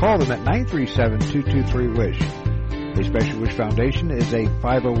 aspecialwishdayton.org, or call them at 937-223-WISH. A Special Wish Foundation is a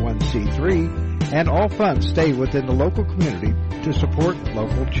 501c3, and all funds stay within the local community to support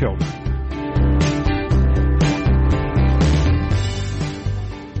local children.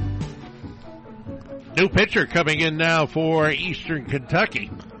 New pitcher coming in now for Eastern Kentucky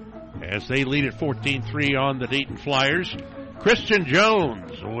as they lead at 14-3 on the Dayton Flyers. Christian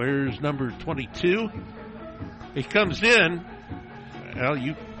Jones wears number 22. He comes in. Well,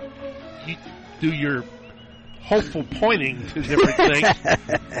 you do your hopeful pointing to different things.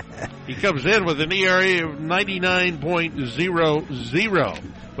 He comes in with an ERA of 99.00,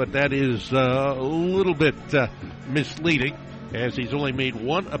 but that is a little bit misleading as he's only made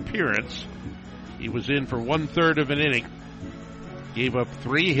 1 appearance. He was in for 1/3 of an inning, gave up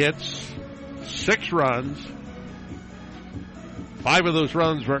 3 hits, 6 runs. 5 of those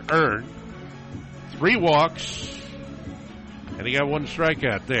runs were earned, 3 walks, and he got 1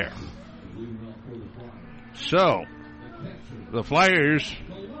 strikeout there. So, the Flyers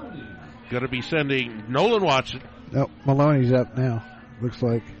going to be sending Nolan Watson. Nope, Maloney's up now, looks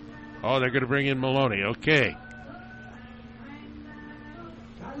like. Oh, they're going to bring in Maloney. Okay.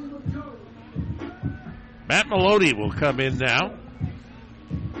 Matt Maloney will come in now.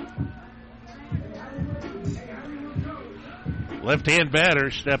 Left-hand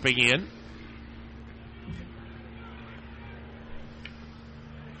batter stepping in.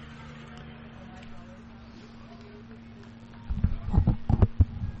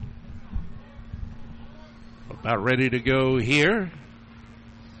 About ready to go here.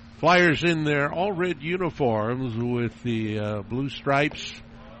 Flyers in their all-red uniforms with the blue stripes,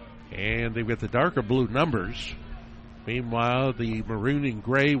 and they've got the darker blue numbers. Meanwhile, the maroon and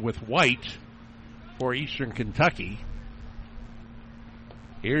gray with white for Eastern Kentucky.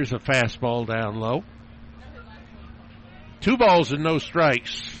 Here's a fastball down low. 2 balls and no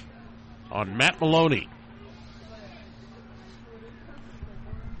strikes on Matt Maloney.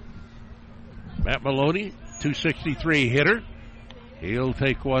 Matt Maloney, 263 hitter. He'll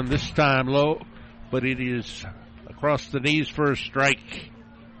take one this time low, but it is across the knees for a strike.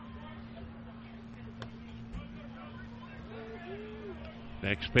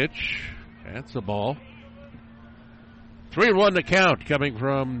 Next pitch, that's a ball. 3-1 to count coming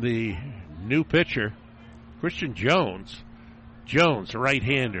from the new pitcher. Christian Jones. Jones, a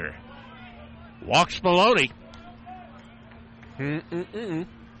right-hander. Walks Maloney. And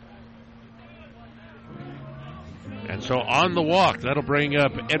so on the walk, that'll bring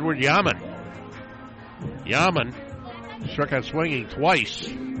up Edward Yaman. Yaman struck out swinging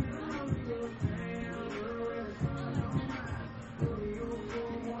twice.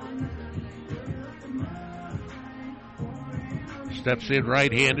 Steps in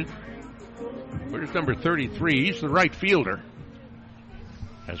right-handed. Where's number 33? He's the right fielder.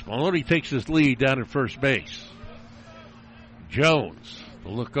 As Maloney takes his lead down at first base. Jones, the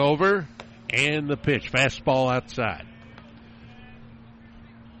look over, and the pitch. Fastball outside.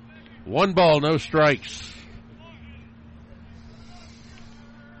 1 ball, no strikes.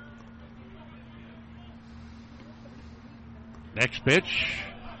 Next pitch,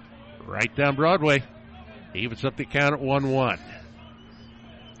 right down Broadway. Evens up the count at 1-1.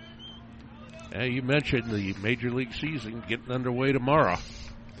 Now, you mentioned the Major League season getting underway tomorrow.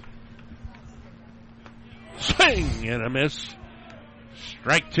 Swing and a miss.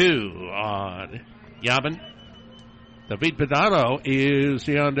 Strike 2 on Yaman. David Padano is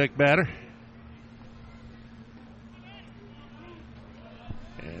the on-deck batter.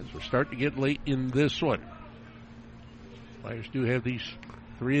 As we're starting to get late in this one. Flyers do have these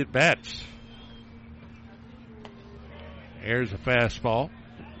 3 at-bats. There's a fastball.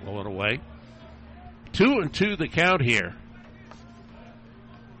 Blowing away. 2-2 the count here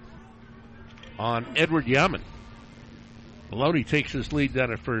on Edward Yaman. Maloney takes his lead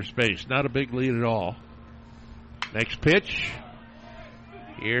down at first base. Not a big lead at all. Next pitch.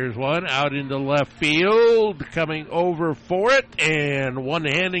 Here's one out into left field. Coming over for it. And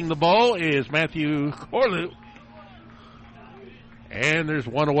one-handing the ball is Matthew Corlew. And there's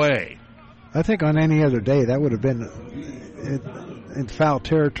one away. I think on any other day that would have been in foul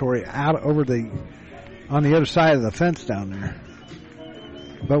territory out over on the other side of the fence down there.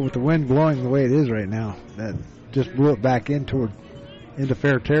 But with the wind blowing the way it is right now, that just blew it back into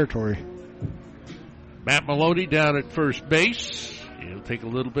fair territory. Matt Maloney down at first base. He'll take a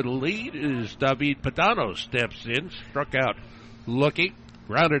little bit of lead as David Padano steps in. Struck out looking.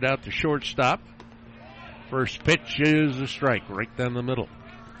 Grounded out to shortstop. First pitch is a strike right down the middle.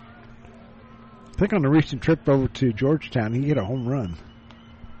 I think on the recent trip over to Georgetown, he hit a home run.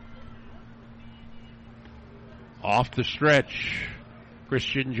 Off the stretch,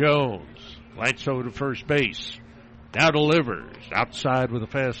 Christian Jones lights over to first base. Now delivers outside with a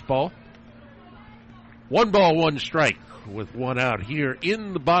fastball. 1 ball, 1 strike with 1 out here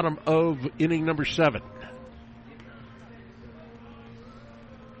in the bottom of inning number 7.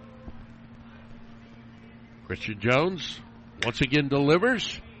 Christian Jones once again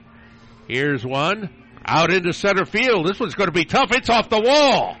delivers. Here's one out into center field. This one's going to be tough. It's off the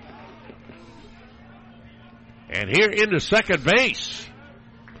wall. And here into second base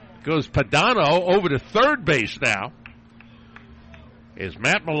goes Padano. Over to third base now is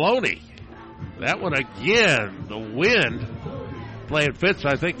Matt Maloney. That one again, the wind playing fits.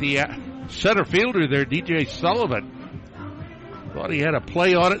 I think the center fielder there, DJ Sullivan, thought he had a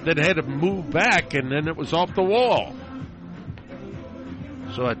play on it, then had to move back, and then it was off the wall.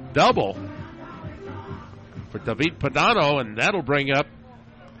 So a double for David Padano, and that'll bring up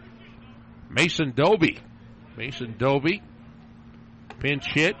Mason Doby. Mason Doby, pinch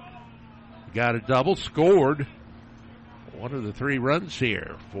hit, got a double, scored one of the 3 runs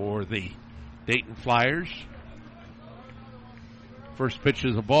here for the Dayton Flyers. First pitch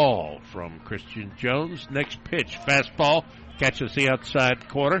is a ball from Christian Jones. Next pitch, fastball, catches the outside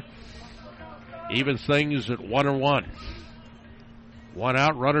corner. Evens things at 1-1. 1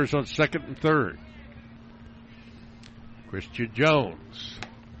 out, runners on second and third. Christian Jones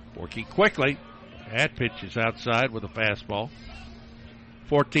working quickly. That pitch is outside with a fastball.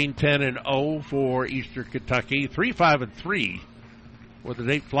 14-10-0 for Eastern Kentucky. 3-5-3 with the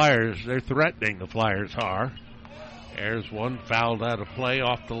Dayton Flyers. They're threatening, the Flyers are. There's one fouled out of play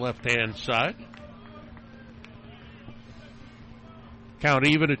off the left-hand side. Count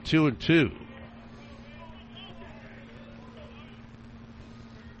even at 2-2.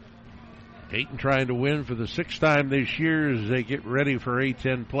 Dayton trying to win for the 6th time this year as they get ready for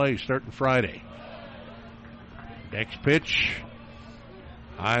A-10 play starting Friday. Next pitch,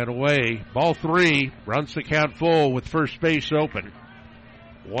 high and away. Ball 3, runs the count full with first base open.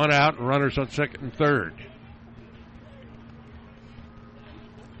 1 out and runners on second and third.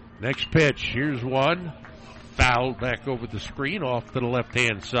 Next pitch, here's one. Fouled back over the screen off to the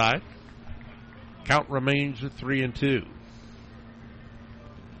left-hand side. Count remains at 3-2.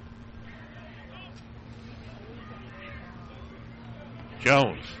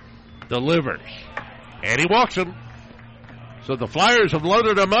 Jones delivers. And he walks him. So the Flyers have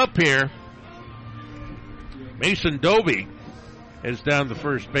loaded him up here. Mason Doby is down to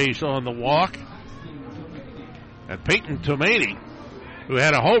first base on the walk. And Peyton Tomani, who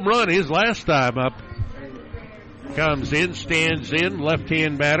had a home run his last time up, comes in, stands in,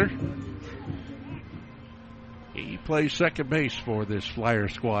 left-hand batter. He plays second base for this Flyer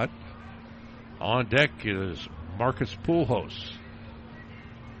squad. On deck is Marcus Pujols.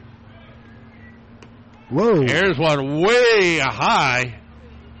 Whoa. There's one way high.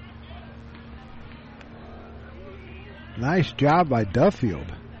 Nice job by Duffield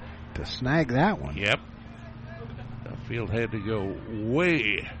to snag that one. Yep. Duffield had to go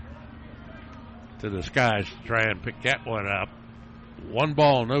way to the skies to try and pick that one up. 1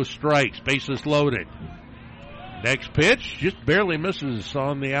 ball, no strikes, bases loaded. Next pitch just barely misses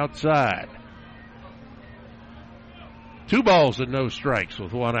on the outside. 2 balls and no strikes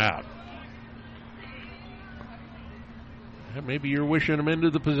with 1 out. Maybe you're wishing him into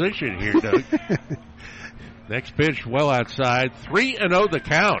the position here, Doug. Next pitch, well outside. 3-0 the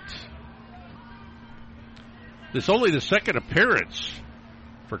count. This is only the second appearance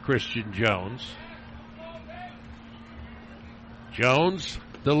for Christian Jones. Jones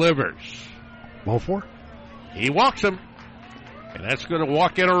delivers. Ball 4. He walks him, and that's going to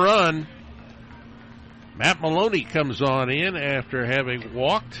walk in a run. Matt Maloney comes on in after having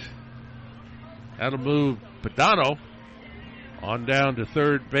walked. That'll move Padano on down to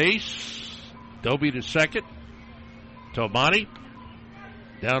third base. Doby to second. Tomani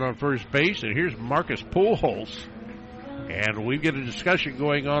down on first base. And here's Marcus Pujols. And we get a discussion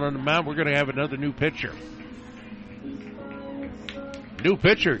going on the mound. We're going to have another new pitcher. New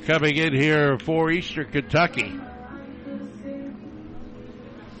pitcher coming in here for Eastern Kentucky.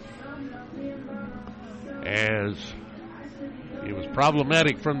 As it was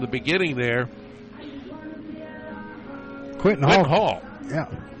problematic from the beginning there. Quentin Hall. Yeah.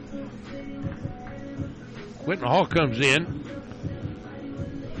 Quentin Hall comes in.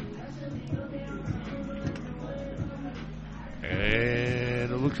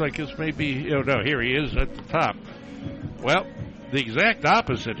 And it looks like this may be, oh no, here he is at the top. Well, the exact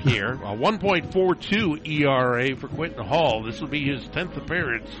opposite here, a 1.42 ERA for Quentin Hall. This will be his 10th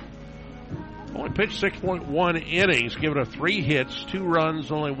appearance. Only pitched 6.1 innings, given up 3 hits, 2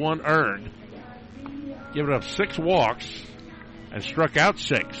 runs, only 1 earned. Given up 6 walks and struck out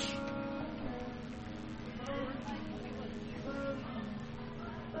 6.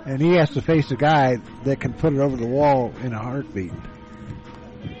 And he has to face a guy that can put it over the wall in a heartbeat.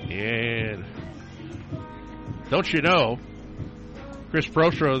 And don't you know, Chris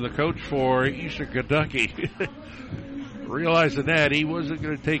Prostro, the coach for Eastern Kentucky, realizing that he wasn't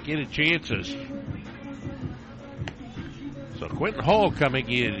going to take any chances. So Quentin Hall coming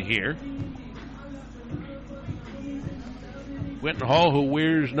in here. Quentin Hall, who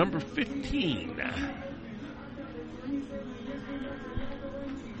wears number 15.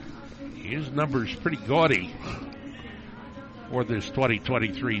 His number's pretty gaudy for this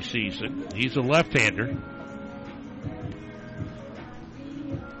 2023 season. He's a left-hander.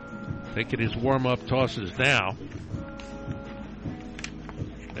 Taking his warm-up tosses now.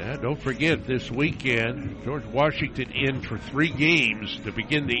 And don't forget, this weekend, George Washington in for 3 games to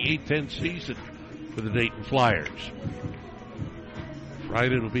begin the A-10 season for the Dayton Flyers.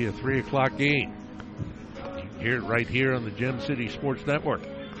 Friday it'll be a 3 o'clock game. You can hear it right here on the Gem City Sports Network.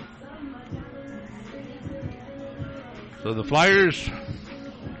 So the Flyers,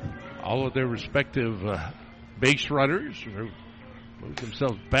 all of their respective base runners, move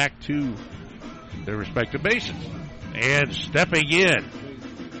themselves back to their respective bases. And stepping in,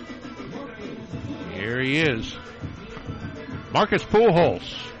 here he is, Marcus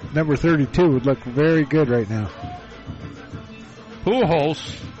Pujols. Number 32 would look very good right now.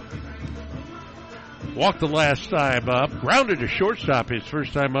 Pujols walked the last time up, grounded to shortstop his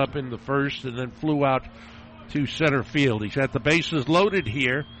first time up in the first, and then flew out to center field. He's got the bases loaded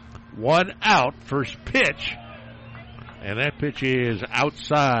here. 1 out, first pitch. And that pitch is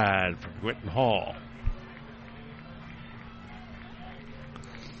outside from Quentin Hall.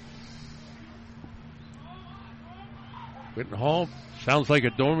 Quentin Hall sounds like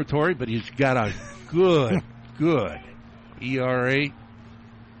a dormitory, but he's got a good ERA.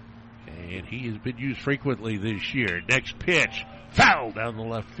 And he has been used frequently this year. Next pitch, foul down the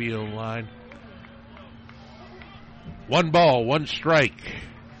left field line. 1 ball, 1 strike.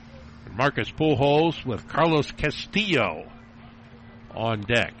 Marcus Pujols with Carlos Castillo on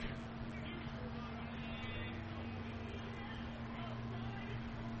deck.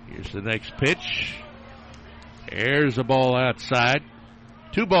 Here's the next pitch. There's a ball outside.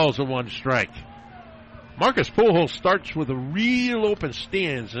 2 balls and 1 strike. Marcus Pujols starts with a real open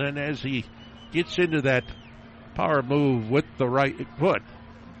stance, and as he gets into that power move with the right foot,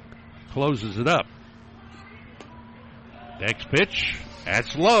 closes it up. Next pitch,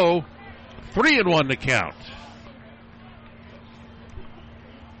 that's low. 3-1 to count.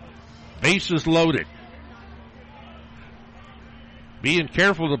 Bases loaded. Being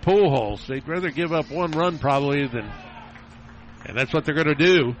careful to Pujols. They'd rather give up one run probably than, and that's what they're going to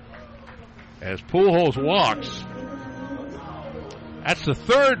do. As Pujols walks. That's the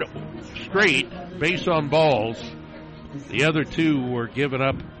third straight base on balls. The other two were given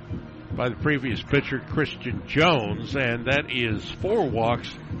up by the previous pitcher, Christian Jones, and that is 4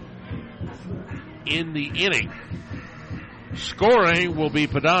 walks in the inning. Scoring will be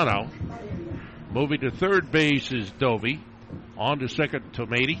Padano. Moving to third base is Dovey. On to second,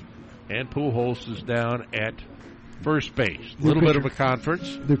 Tomati. And Pujols is down at first base. A little bit of a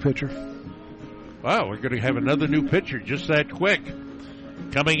conference. New pitcher. Wow, we're going to have another new pitcher just that quick.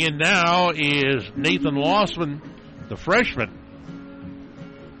 Coming in now is Nathan Lawson, the freshman.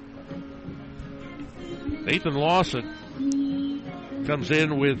 Nathan Lawson comes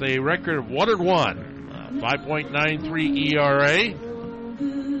in with a record of 1-1, 5.93 ERA.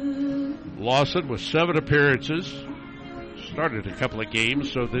 Lawson with 7 appearances. Started a couple of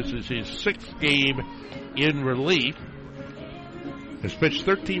games, so this is his 6th game in relief. Has pitched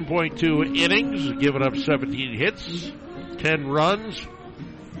 13.2 innings, given up 17 hits, 10 runs,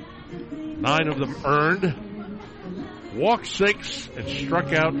 9 of them earned, walked 6, and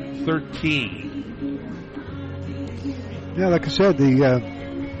struck out 13. Yeah, like I said,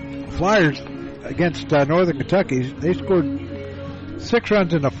 the Flyers against Northern Kentucky, they scored 6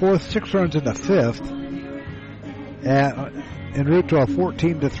 runs in the 4th, 6 runs in the 5th, en route to a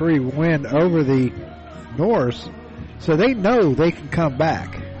 14-3 win over the Norse. So they know they can come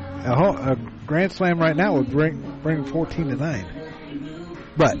back. A grand slam right now would bring 14-9.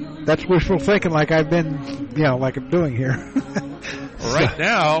 But that's wishful thinking, like I've been, like I'm doing here. Right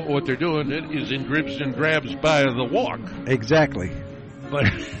now, what they're doing is in dribs and grabs by the walk. Exactly. But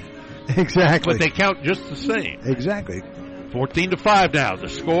exactly. But they count just the same. Exactly. 14-5 now. The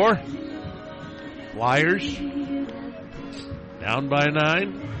score. Flyers down by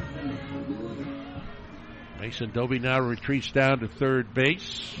 9. Mason Dovey now retreats down to third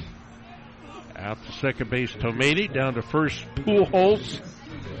base. Out to second base, Tomati. Down to first, Pujols.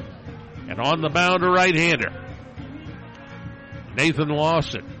 And on the mound, a right-hander, Nathan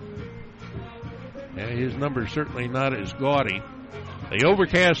Lawson. And his number's certainly not as gaudy. The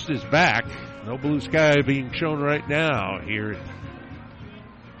overcast is back. No blue sky being shown right now here at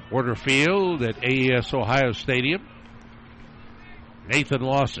Warner Field at AES Ohio Stadium. Nathan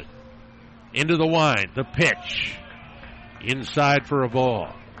Lawson into the wind, the pitch, inside for a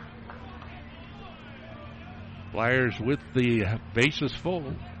ball. Flyers with the bases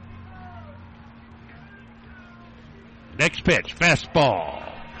full. Next pitch, fastball.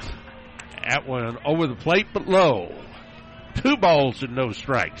 That one over the plate, but low. 2 balls and no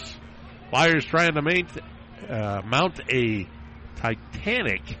strikes. Flyers trying to mount a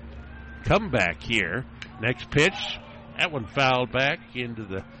titanic comeback here. Next pitch, that one fouled back into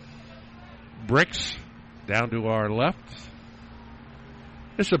the bricks down to our left.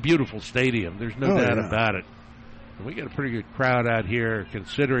 It's a beautiful stadium. There's no doubt about it. And we got a pretty good crowd out here,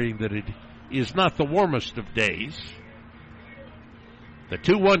 considering that it is not the warmest of days. The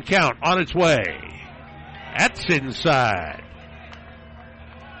 2-1 count on its way. That's inside.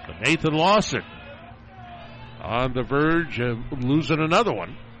 So Nathan Lawson on the verge of losing another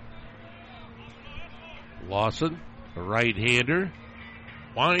one. Lawson, the right-hander,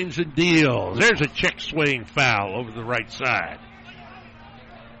 winds and deals. There's a check swing foul over the right side.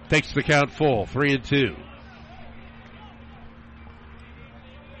 Takes the count full, 3-2.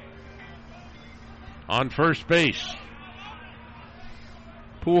 On first base,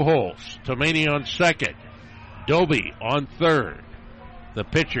 Pujols. Tomati on second. Dovey on third. The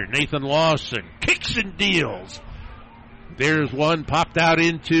pitcher, Nathan Lawson, kicks and deals. There's one popped out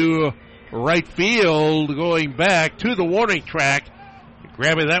into right field, going back to the warning track.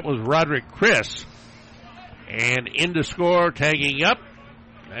 Grabbing that was Roderick Chris. And in to score, tagging up.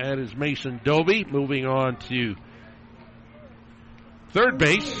 That is Mason Dovey. Moving on to third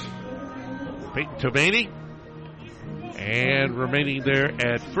base, Peyton Tomati. And remaining there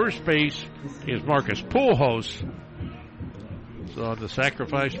at first base is Marcus Pujols. So on the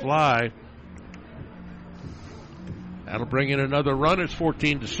sacrifice fly, that'll bring in another run. It's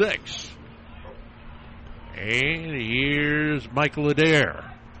 14-6. And here's Michael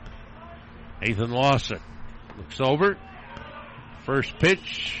Adair. Nathan Lawson looks over. First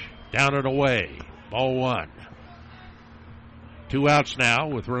pitch, down and away. Ball one. 2 outs now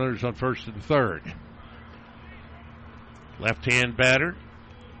with runners on first and third. Left-hand batter.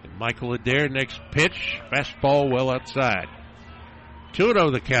 And Michael Adair, next pitch. Fastball well outside.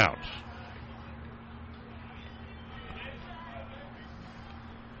 2-0 the count.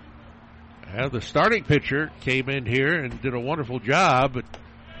 The starting pitcher came in here and did a wonderful job, but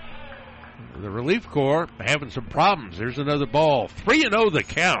the relief corps having some problems. There's another ball. 3-0 the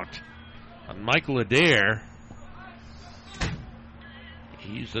count on Michael Adair.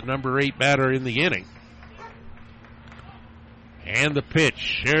 He's the number 8 batter in the inning. And the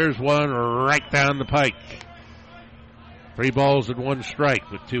pitch. There's one right down the pike. 3 balls and 1 strike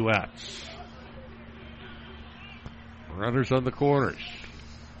with 2 outs. Runners on the corners.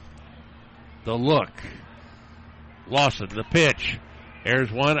 The look. Lawson, the pitch.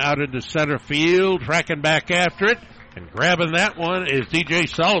 There's one out into center field. Tracking back after it. And grabbing that one is DJ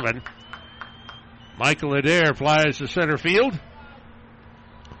Sullivan. Michael Adair flies to center field.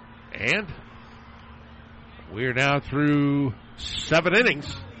 And we're now through 7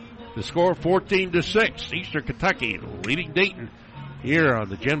 innings. The score 14-6. Eastern Kentucky leading Dayton here on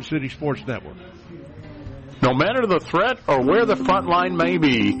the Gem City Sports Network. No matter the threat or where the front line may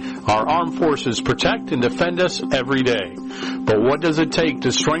be, our armed forces protect and defend us every day. But what does it take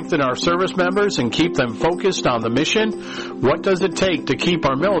to strengthen our service members and keep them focused on the mission? What does it take to keep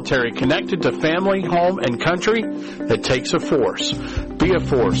our military connected to family, home, and country? It takes a force. Be a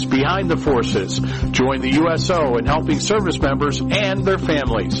force behind the forces. Join the USO in helping service members and their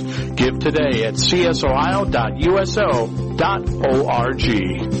families. Give today at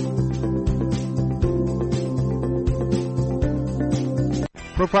csohio.uso.org.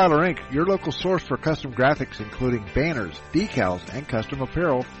 Profiler Inc., your local source for custom graphics including banners, decals, and custom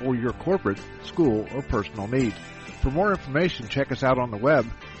apparel for your corporate, school, or personal needs. For more information, check us out on the web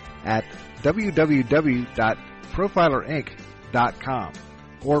at www.profilerinc.com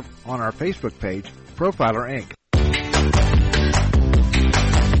or on our Facebook page, Profiler Inc.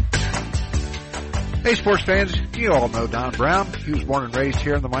 Hey sports fans, you all know Don Brown. He was born and raised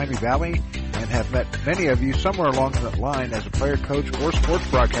here in the Miami Valley and have met many of you somewhere along that line as a player, coach, or sports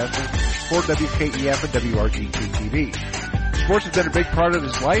broadcaster for WKEF and WRGT-TV. Sports has been a big part of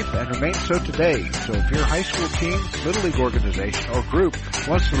his life and remains so today. So if your high school team, little league organization, or group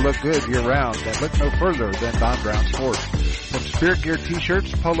wants to look good year-round, then look no further than Don Brown Sports. From Spirit Gear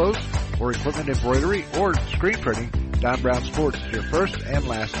t-shirts, polos, or equipment embroidery, or screen printing, Don Brown Sports is your first and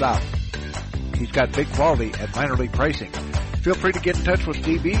last stop. He's got big quality at minor league pricing. Feel free to get in touch with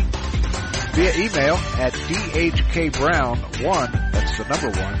DB via email at dhkbrown1, that's the number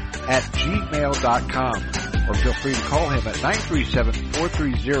 1, at gmail.com. Or feel free to call him at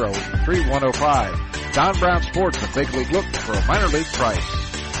 937-430-3105. Don Brown Sports, a big league look for a minor league price.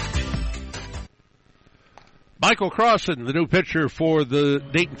 Michael Crossan, the new pitcher for the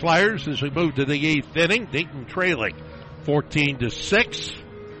Dayton Flyers as we move to the 8th inning. Dayton trailing 14-6.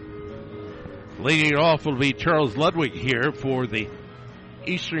 Leading it off will be Charles Ludwig here for the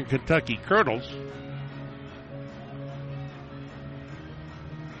Eastern Kentucky Colonels.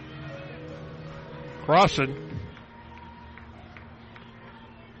 Crossan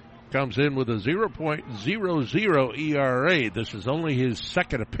comes in with a 0.00 ERA. This is only his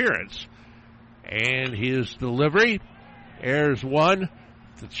second appearance. And his delivery, airs one.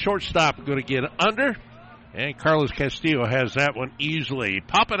 The shortstop going to get under. And Carlos Castillo has that one easily.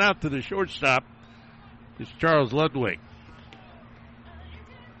 Popping out to the shortstop is Charles Ludwig.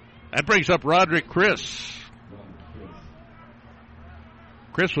 That brings up Roderick Chris.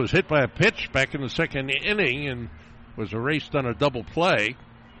 Chris was hit by a pitch back in the second inning and was erased on a double play.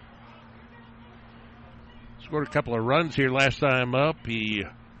 Scored a couple of runs here last time up. He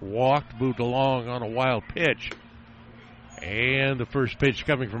walked, moved along on a wild pitch. And the first pitch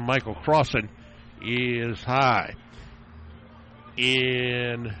coming from Michael Crossan is high.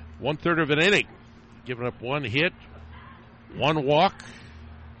 In 1/3 of an inning, giving up one hit, one walk.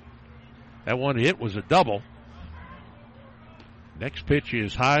 That one hit was a double. Next pitch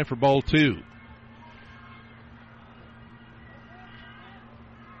is high for ball 2.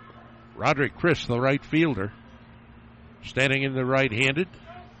 Roderick Chris, the right fielder, standing in the right-handed.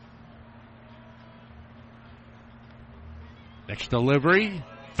 Next delivery,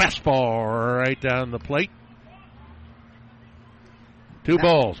 fastball right down the plate. 2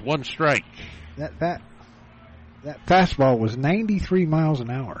 balls, 1 strike. That fastball was 93 miles an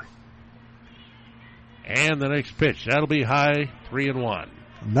hour. And the next pitch, that'll be high, 3-1.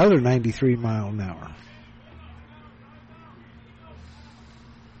 Another 93 mile an hour.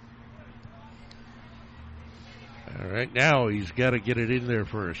 All right, now he's got to get it in there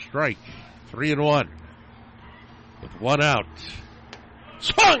for a strike. 3-1. With one out.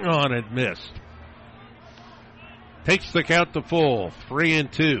 Swung on and missed. Takes the count to full.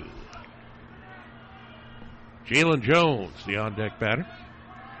 3-2. Jalen Jones, the on-deck batter.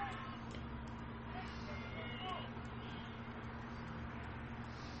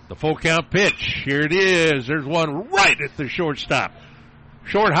 The full count pitch. Here it is. There's one right at the shortstop.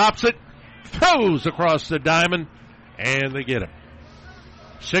 Short hops it, throws across the diamond, and they get him.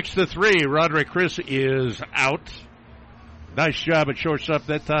 6-3. Roderick Chris is out. Nice job at shortstop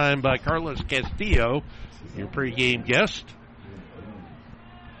that time by Carlos Castillo, your pregame guest.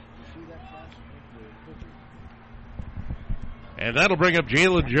 And that'll bring up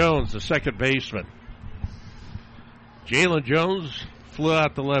Jalen Jones, the second baseman. Jalen Jones flew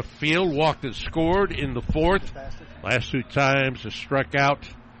out to left field, walked and scored in the fourth. Last two times it struck out.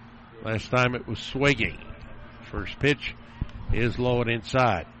 Last time it was swinging. First pitch is low and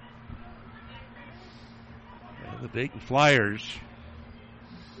inside. And the Dayton Flyers,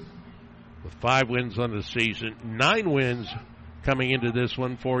 with 5 wins on the season, 9 wins coming into this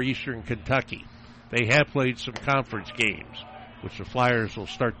one for Eastern Kentucky. They have played some conference games, which the Flyers will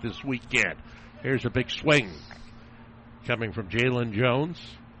start this weekend. Here's a big swing coming from Jalen Jones.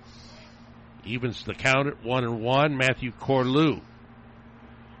 Evens the count at 1-1. Matthew Corlew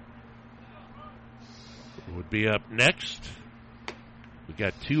would be up next. We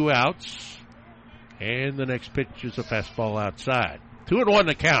got 2 outs, and the next pitch is a fastball outside. 2-1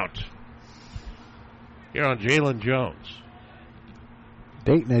 the count here on Jalen Jones.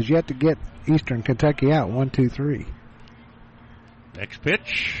 Dayton has yet to get Eastern Kentucky out. 1-2-3. Next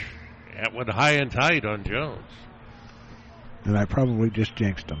pitch, that went high and tight on Jones. And I probably just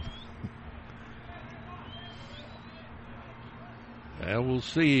jinxed him. And we'll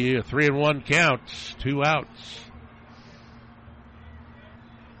see. A 3-1 count, 2 outs.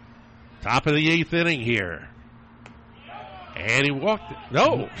 Top of the 8th inning here. And he walked it.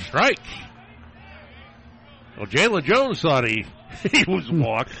 No, strike. Well, Jalen Jones thought he was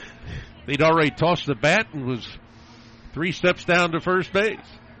walked. They'd already tossed the bat and was 3 steps down to first base.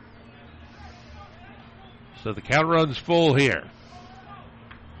 So the count runs full here.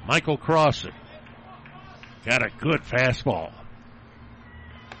 Michael Crossan got a good fastball.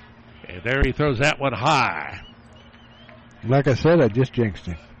 And there he throws that one high. Like I said, I just jinxed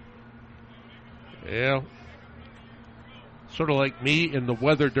him. Yeah. Sort of like me in the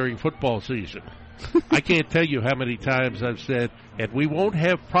weather during football season. I can't tell you how many times I've said, and we won't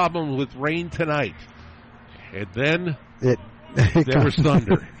have problems with rain tonight. And then there was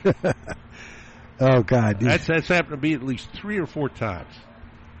thunder. Oh, God. That's happened to me at least 3 or 4 times.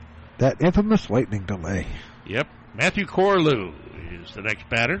 That infamous lightning delay. Yep. Matthew Corlew is the next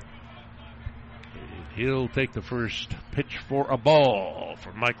batter. He'll take the first pitch for a ball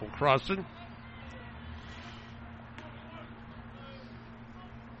from Michael Crossan.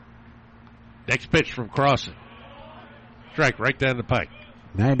 Next pitch from Crossan. Strike right down the pike.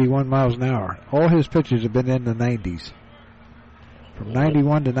 91 miles an hour. All his pitches have been in the 90s. From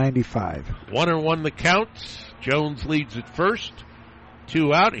 91 to 95. 1-1 the count. Jones leads at first.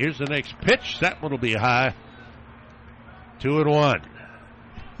 2 out. Here's the next pitch. That one will be high. 2-1.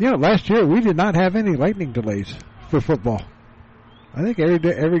 You know, last year we did not have any lightning delays for football. I think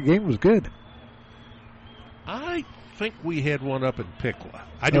every game was good. I think we had one up in Piqua.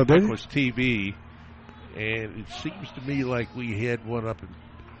 I know Piqua's TV, and it seems to me like we had one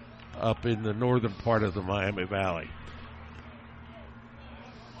up in the northern part of the Miami Valley.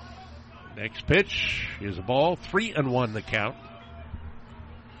 Next pitch is a ball. 3-1 the count.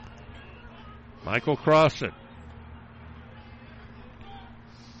 Michael Crossan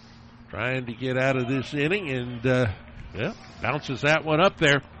trying to get out of this inning and bounces that one up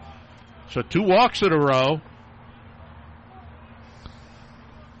there. So 2 walks in a row.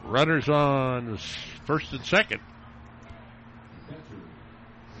 Runners on first and second.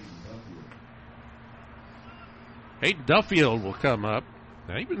 Hayden Duffield will come up.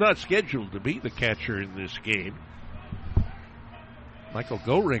 Now, he was not scheduled to be the catcher in this game. Michael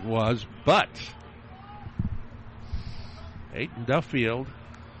Goring was, but Hayden Duffield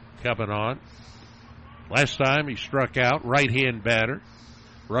coming on. Last time he struck out, right-hand batter.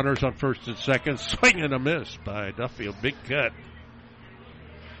 Runners on first and second, swing and a miss by Duffield. Big cut.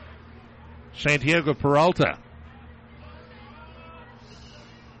 Santiago Peralta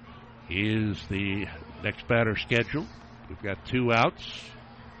is the next batter scheduled. We've got 2 outs.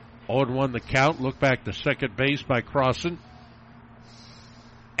 0-1 the count. Look back to second base by Crossan.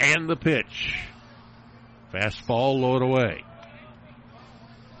 And the pitch. Fastball lowered away.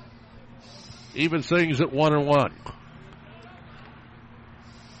 Even things at 1-1.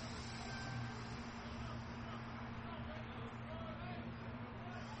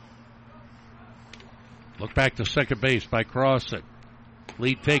 Look back to second base by Crossan.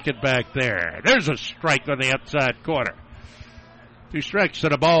 Lead taken back there. There's a strike on the outside corner. 2 strikes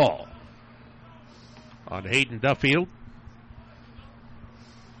and a ball on Hayden Duffield.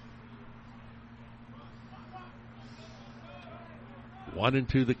 One and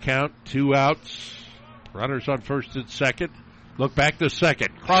 2 the count, 2 outs. Runners on first and second. Look back to second.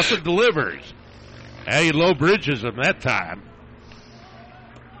 Crossan delivers. He low bridges him that time.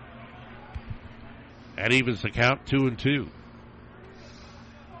 That evens the count, 2 and 2.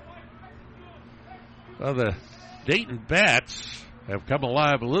 Well, the Dayton Bats have come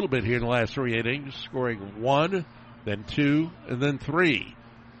alive a little bit here in the last 3 innings, scoring 1, then 2, and then 3.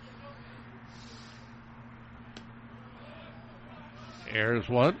 There's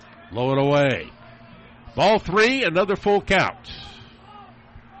one, low and away. Ball 3, another full count.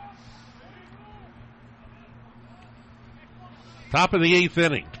 Top of the 8th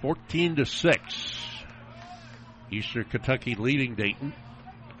inning, 14-6. Eastern Kentucky leading Dayton.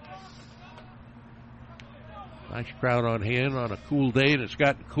 Nice crowd on hand on a cool day, and it's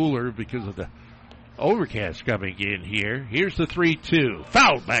gotten cooler because of the overcast coming in here. Here's the 3-2.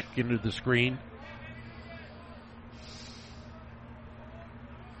 Foul back into the screen.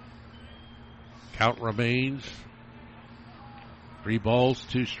 Count remains 3 balls,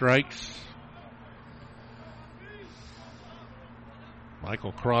 2 strikes.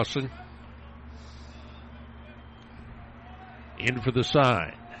 Michael Crossan in for the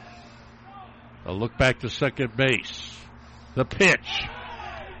sign. A look back to second base. The pitch.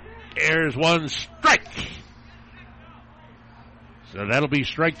 There's one strike. So that'll be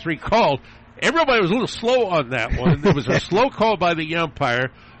strike 3 called. Everybody was a little slow on that one. There was a slow call by the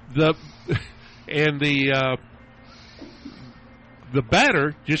umpire. The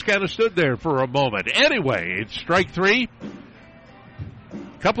batter just kind of stood there for a moment. Anyway, it's strike 3.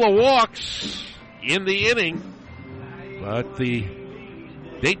 Couple of walks in the inning, but the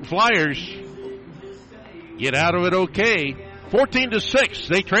Dayton Flyers get out of it okay. 14-6.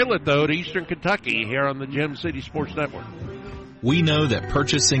 They trail it, though, to Eastern Kentucky here on the Gem City Sports Network. We know that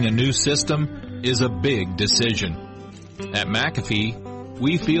purchasing a new system is a big decision. At McAfee,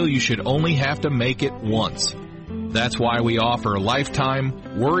 we feel you should only have to make it once. That's why we offer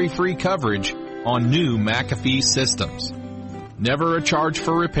lifetime, worry-free coverage on new McAfee systems. Never a charge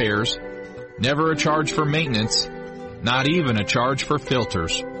for repairs, never a charge for maintenance, not even a charge for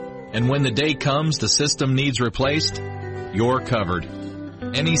filters. And when the day comes the system needs replaced, you're covered.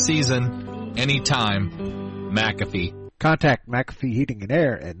 Any season, any time, McAfee. Contact McAfee Heating and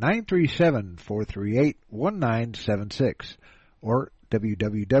Air at 937-438-1976 or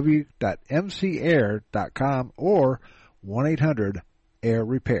www.mcair.com or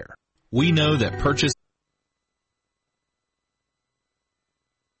 1-800-AIR-REPAIR. We know that purchase...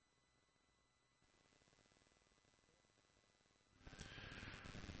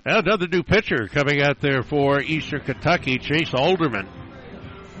 Another new pitcher coming out there for Eastern Kentucky, Chase Alderman.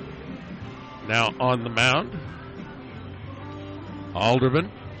 Now on the mound. Alderman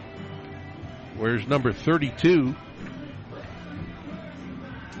wears number 32.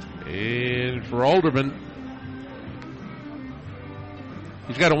 And for Alderman,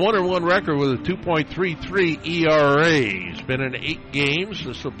 he's got a 1-1 record with a 2.33 ERA. He's been in 8 games.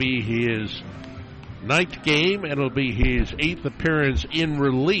 This will be his 9th game, and it'll be his 8th appearance in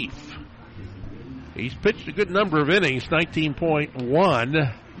relief. He's pitched a good number of innings,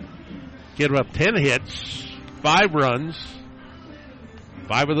 19.1. Gave up 10 hits, 5 runs,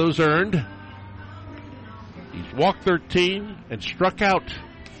 5 of those earned. He's walked 13 and struck out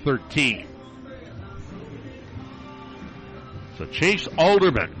 13. So Chase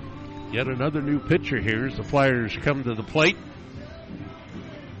Alderman, yet another new pitcher here as the Flyers come to the plate.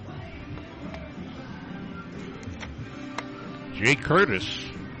 Jay Curtis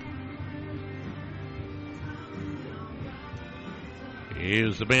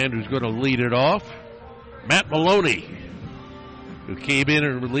is the man who's going to lead it off. Matt Maloney, who came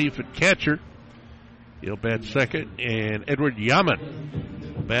in relief at catcher, he'll bat second, and Edward Yaman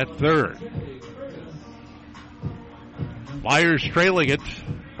will bat third. Flyers trailing it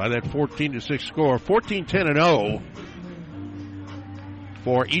by that 14-6 score. 14-10-0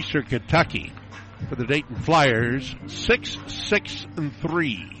 for Eastern Kentucky. For the Dayton Flyers,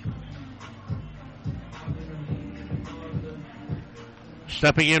 6-6-3.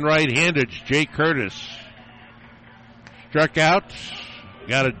 Stepping in right-handed, Jay Curtis. Struck out,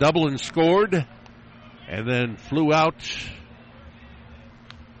 got a double and scored, and then flew out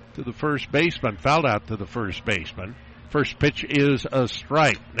to the first baseman, fouled out to the first baseman. First pitch is a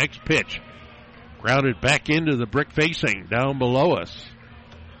strike. Next pitch, grounded back into the brick facing down below us.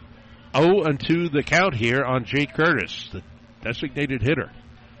 0-2 the count here on Jay Curtis, the designated hitter.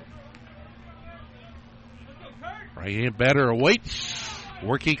 Right-hand batter awaits.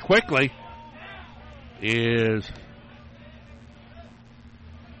 Working quickly is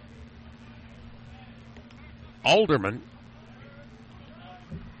Alderman.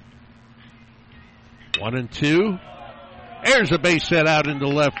 1-2. There's a base set out into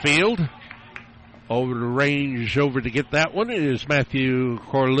left field. Over the range, over to get that one is Matthew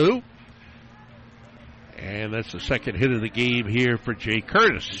Corlew. And that's the second hit of the game here for Jay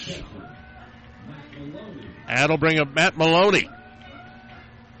Curtis. That'll bring up Matt Maloney.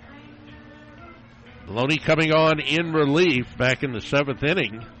 Maloney coming on in relief back in the 7th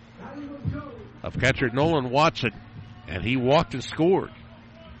inning of catcher Nolan Watson. And he walked and scored.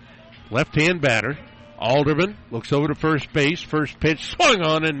 Left-hand batter. Alderman looks over to first base. First pitch swung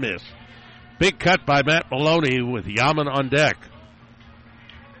on and missed. Big cut by Matt Maloney with Yaman on deck.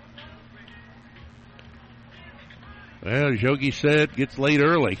 Well, as Yogi said, gets late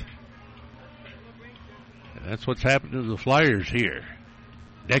early. And that's what's happened to the Flyers here.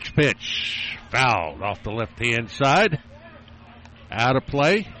 Next pitch, fouled off the left-hand side. Out of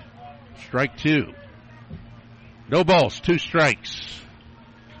play. Strike 2. No balls, 2 strikes.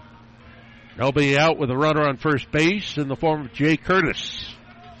 Nobody out with a runner on first base in the form of Jay Curtis.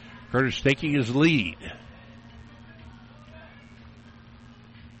 Curtis taking his lead.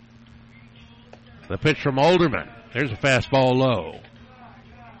 The pitch from Alderman. There's a fastball low.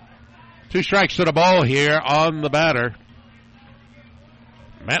 2 strikes to the ball here on the batter,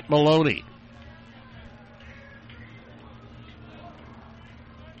 Matt Maloney.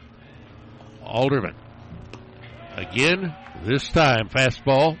 Alderman. Again, this time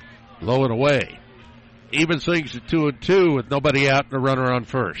fastball, low and away. Even things at 2-2 with nobody out and a runner on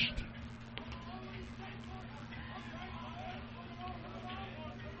first.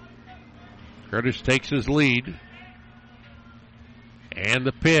 Curtis takes his lead. And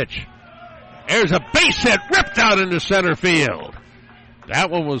the pitch. There's a base hit ripped out into center field. That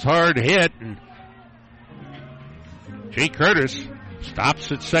one was hard hit, and Jay Curtis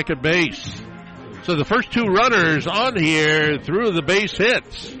stops at second base. So the first 2 runners on here through the base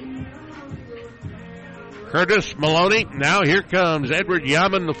hits. Curtis, Maloney, now here comes Edward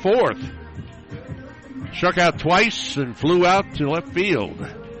Yaman, the 4th. Struck out twice and flew out to left field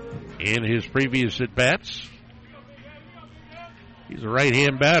in his previous at-bats. He's a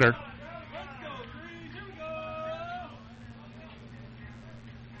right-hand batter.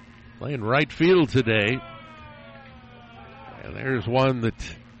 Playing right field today. And there's one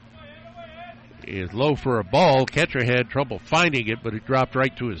that is low for a ball. Catcher had trouble finding it, but it dropped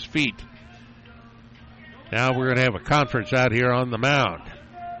right to his feet. Now we're going to have a conference out here on the mound.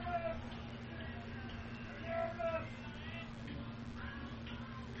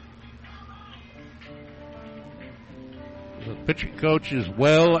 The pitching coach as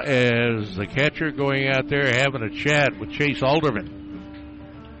well as the catcher going out there having a chat with Chase Alderman.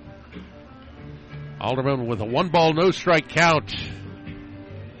 Alderman with a 1-ball, no strike count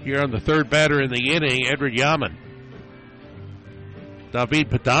here on the 3rd batter in the inning, Edward Yaman. David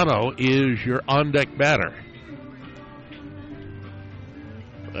Padano is your on-deck batter.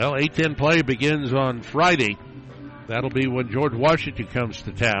 Well, 8-10 play begins on Friday. That'll be when George Washington comes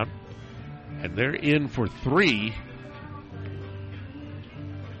to town. And they're in for 3.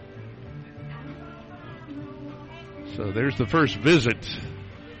 So there's the first visit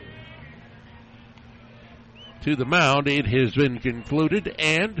to the mound. It has been concluded,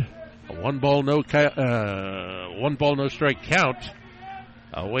 and a 1-ball, no strike count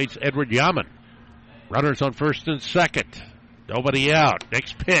awaits Edward Yaman. Runners on first and second. Nobody out.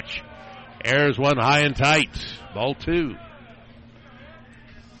 Next pitch. Airs one high and tight. Ball 2.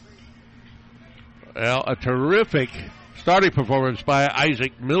 Well, a terrific starting performance by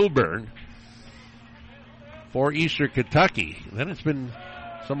Isaac Milburn for Eastern Kentucky. Then it's been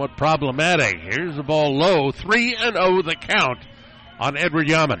somewhat problematic. Here's the ball low. 3-0 the count on Edward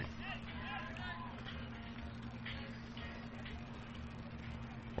Yaman.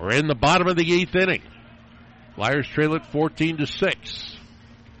 We're in the bottom of the 8th inning. Flyers trail it 14-6.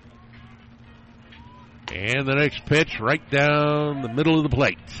 And the next pitch right down the middle of the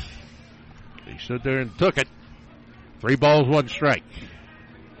plate. He stood there and took it. 3 balls, 1 strike.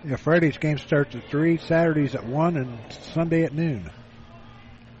 Yeah, Friday's game starts at 3, Saturday's at 1, and Sunday at noon.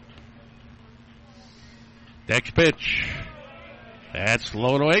 Next pitch. That's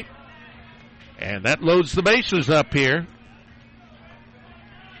low and away. And that loads the bases up here.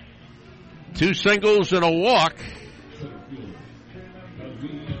 2 singles and a walk.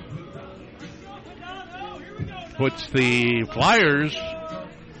 Puts the Flyers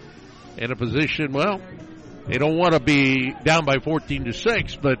in a position, well, they don't want to be down by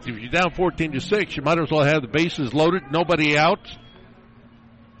 14-6, but if you're down 14-6, you might as well have the bases loaded, nobody out.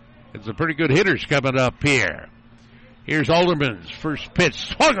 It's some pretty good hitters coming up here. Here's Alderman's first pitch,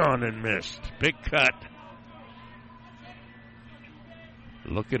 swung on and missed. Big cut.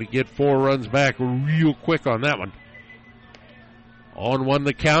 Looking to get 4 runs back real quick on that one. 0-1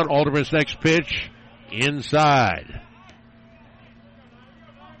 the count. Alderman's next pitch, inside.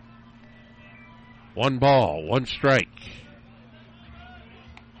 1 ball, 1 strike.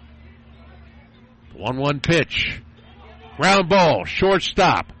 1-1 pitch. Ground ball,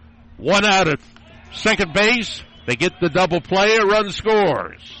 shortstop. 1 out at second base. They get the double play, a run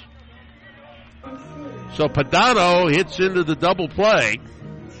scores. So Padano hits into the double play.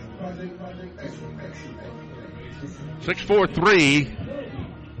 6-4-3.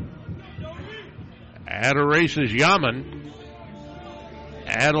 Ad erases Yaman.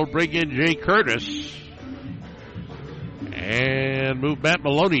 Ad will bring in Jay Curtis. And move Matt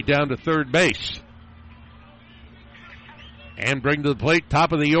Maloney down to third base. And bring to the plate,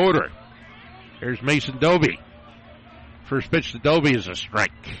 top of the order. Here's Mason Dobie. First pitch to Dobie is a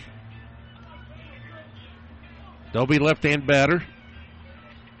strike. Dobie left-hand batter.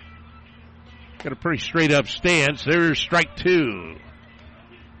 Got a pretty straight-up stance. There's strike 2.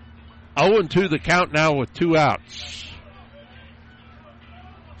 0-2 the count now with 2 outs.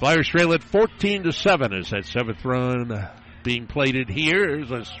 Flyers trail at 14-7 as that 7th run being plated here.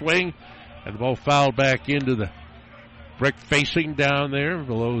 There's a swing, and the ball fouled back into the brick facing down there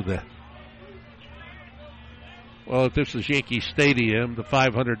below the, well, if this is Yankee Stadium, the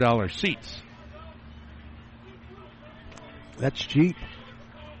 $500 seats. That's cheap.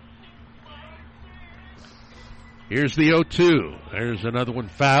 Here's the 0-2. There's another one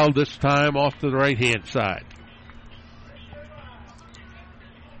fouled, this time off to the right-hand side.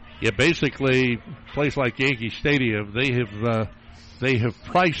 Yeah, basically, a place like Yankee Stadium, they have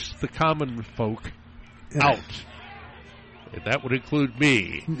priced the common folk out. And that would include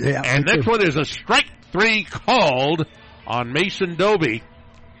me. Yeah, and next one is a strike 3 called on Mason Dobie.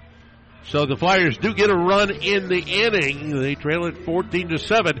 So the Flyers do get a run in the inning. They trail it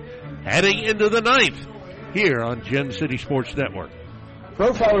 14-7, heading into the 9th here on Gem City Sports Network.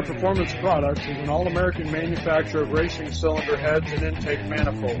 Profiler Performance Products is an all-American manufacturer of racing cylinder heads and intake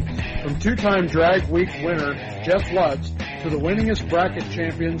manifolds. From 2-time Drag Week winner Jeff Lutz to the winningest bracket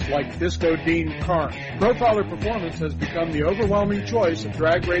champions like Disco Dean Karn, Profiler Performance has become the overwhelming choice of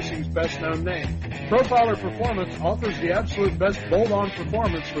drag racing's best-known name. Profiler Performance offers the absolute best bolt-on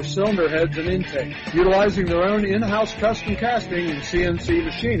performance for cylinder heads and intake, utilizing their own in-house custom casting and CNC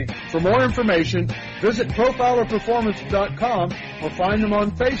machining. For more information, visit ProfilerPerformance.com or find them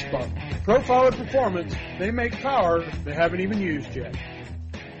on Facebook. Profiler Performance, they make power they haven't even used yet.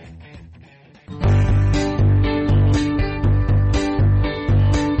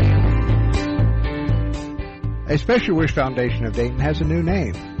 A Special Wish Foundation of Dayton has a new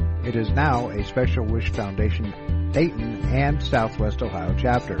name. It is now a Special Wish Foundation Dayton and Southwest Ohio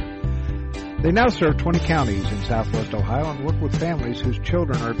chapter. They now serve 20 counties in Southwest Ohio and work with families whose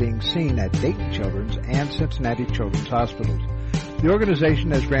children are being seen at Dayton Children's and Cincinnati Children's Hospitals. The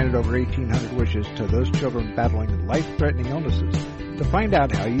organization has granted over 1,800 wishes to those children battling life-threatening illnesses. To find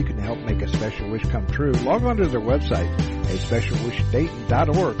out how you can help make a special wish come true, log on to their website at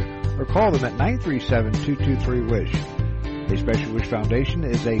specialwishdayton.org or call them at 937-223-WISH. A Special Wish Foundation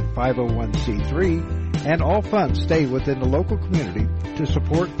is a 501c3, and all funds stay within the local community to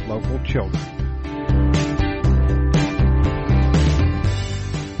support local children.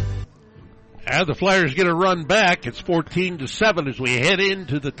 And the Flyers get a run back. It's 14-7 as we head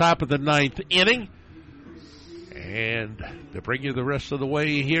into the top of the 9th inning. And to bring you the rest of the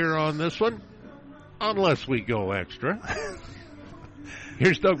way here on this one, unless we go extra,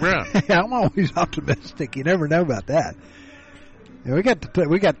 here's Doug Brown. Yeah, I'm always optimistic. You never know about that. Yeah, we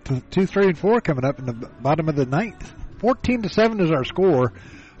got 2, 3, and 4 coming up in the bottom of the 9th. 14-7 is our score.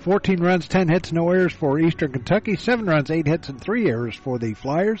 14 runs, 10 hits, no errors for Eastern Kentucky. 7 runs, 8 hits, and 3 errors for the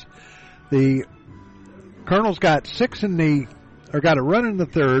Flyers. The Colonels got got a run in the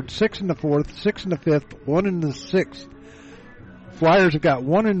 3rd, 6 in the 4th, 6 in the 5th, 1 in the 6th. Flyers have got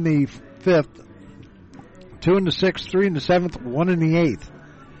 1 in the 5th, 2 in the 6th, 3 in the 7th, 1 in the 8th.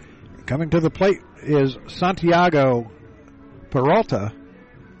 Coming to the plate is Santiago Peralta.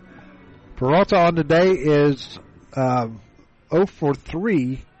 Peralta on the day is 0 for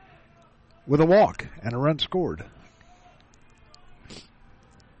 3 with a walk and a run scored.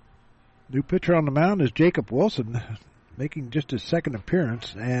 New pitcher on the mound is Jacob Wilson, making just his 2nd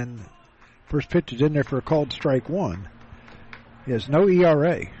appearance, and first pitch is in there for a called strike 1. He has no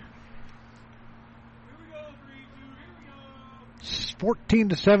ERA.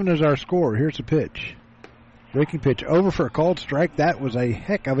 14-7 is our score. Here's the pitch. Breaking pitch over for a called strike. That was a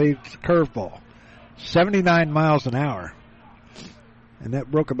heck of a curveball. 79 miles an hour. And that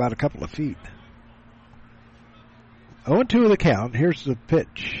broke about a couple of feet. 0-2 of the count. Here's the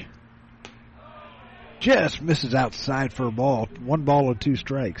pitch. Just misses outside for a ball. 1 ball and 2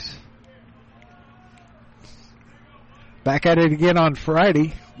 strikes. Back at it again on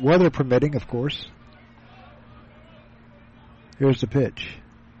Friday. Weather permitting, of course. Here's the pitch.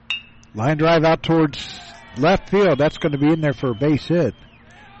 Line drive out towards left field. That's going to be in there for a base hit.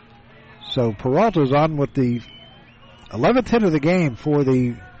 So Peralta's on with the 11th hit of the game for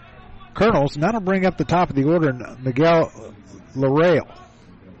the Colonels. And that'll bring up the top of the order Miguel Lareal.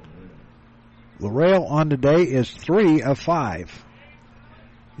 Lareal on today is 3 of 5.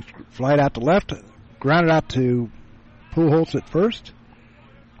 He's flied out to left, grounded out to Pujols at first,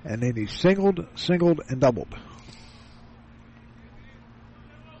 and then he singled, and doubled.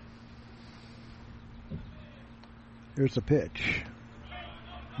 Here's the pitch.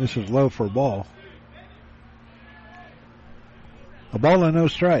 This is low for a ball. A ball and no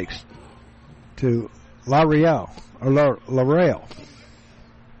strikes to Lareal. I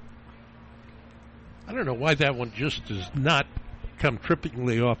don't know why that one just does not come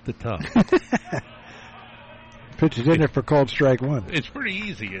trippingly off the tongue. Pitch is in there for called strike 1. It's pretty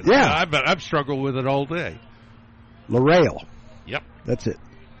easy. Yeah. I've struggled with it all day. Lareal. Yep. That's it.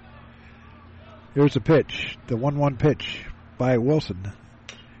 Here's the pitch. The 1-1 pitch by Wilson.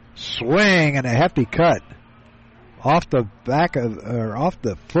 Swing and a hefty cut. Off the off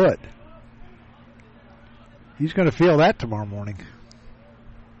the foot. He's going to feel that tomorrow morning.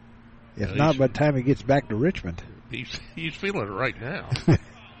 If not, by the time he gets back to Richmond. He's feeling it right now.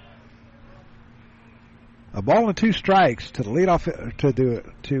 A ball and 2 strikes to the leadoff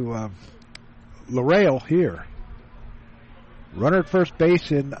to Lareal here. Runner at first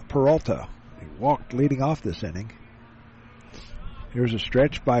base in Peralta. He walked leading off this inning. Here's a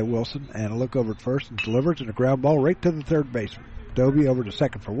stretch by Wilson and a look over at first and delivers and a ground ball right to the third baseman. Dobie over to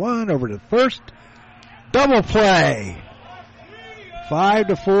second for 1, over to first. Double play.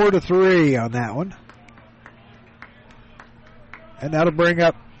 5-4 to 3 on that one. And that'll bring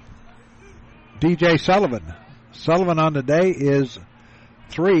up DJ Sullivan. Sullivan on the day is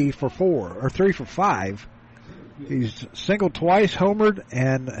 3 for 5. He's singled twice, homered,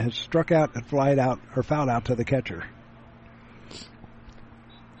 and has struck out and fouled out to the catcher.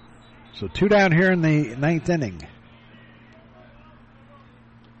 So 2 down here in the 9th inning.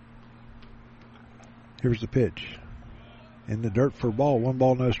 Here's the pitch. In the dirt for ball. 1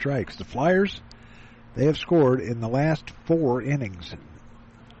 ball, no strikes. The Flyers, they have scored in the last 4 innings.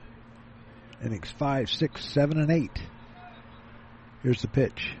 Innings 5, 6, 7, and 8. Here's the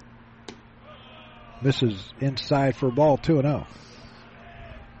pitch. Misses inside for a ball, 2-0.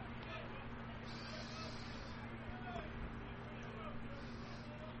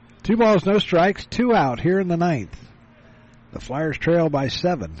 Two balls, no strikes, 2 out here in the 9th. The Flyers trail by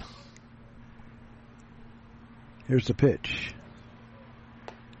 7. Here's the pitch.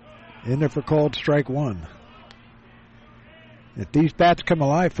 In there for called strike 1. If these bats come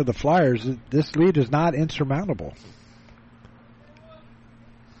alive for the Flyers, this lead is not insurmountable.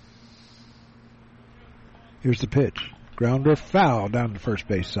 Here's the pitch. Grounder foul down the first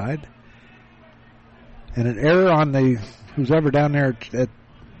base side. And an error on who's ever down there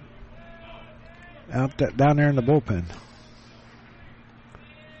down there in the bullpen.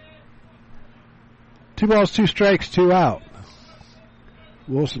 2 balls, 2 strikes, 2 out.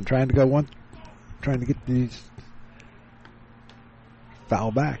 Wilson trying to get these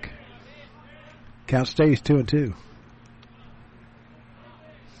foul back. Count stays 2-2.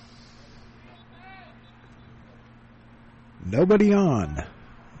 Nobody on.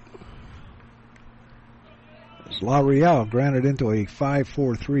 As Lareal grounded into a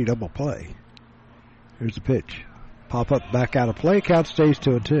 5-4-3 double play. Here's the pitch. Pop up back out of play. Count stays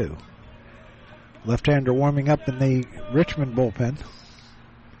 2-2. Left-hander warming up in the Richmond bullpen.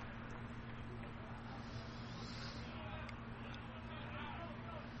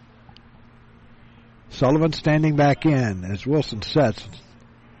 Sullivan standing back in as Wilson sets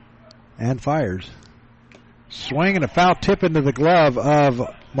and fires. Swing and a foul tip into the glove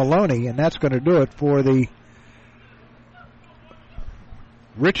of Maloney, and that's going to do it for the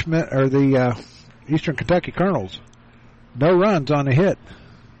Richmond or the Eastern Kentucky Colonels. No runs on the hit.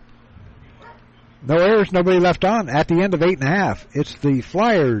 No errors, nobody left on at the end of 8.5. It's the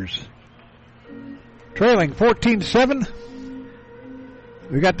Flyers trailing 14-7.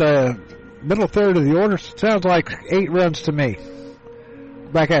 We got the middle third of the order. Sounds like 8 runs to me.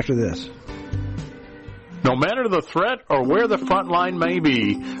 Back after this. No matter the threat or where the front line may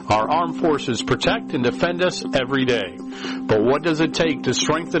be, our armed forces protect and defend us every day. But what does it take to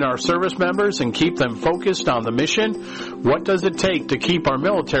strengthen our service members and keep them focused on the mission? What does it take to keep our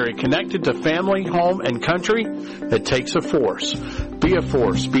military connected to family, home, and country? It takes a force. Be a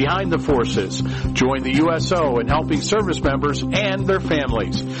force behind the forces. Join the USO in helping service members and their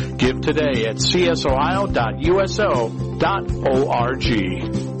families. Give today at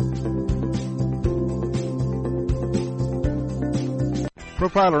csohio.uso.org.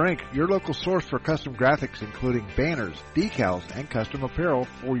 Profiler Inc., your local source for custom graphics including banners, decals, and custom apparel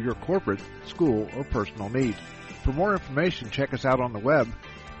for your corporate, school, or personal needs. For more information, check us out on the web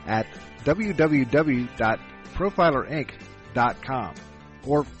at www.profilerinc.com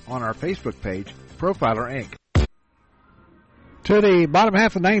or on our Facebook page, Profiler Inc. To the bottom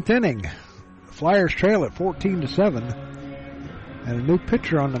half of the ninth inning, Flyers trail at 14-7, and a new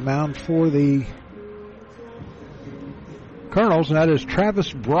pitcher on the mound for the Colonels, and that is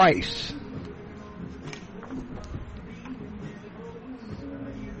Travis Bryce.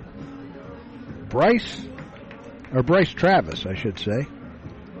 Bryce Travis, I should say.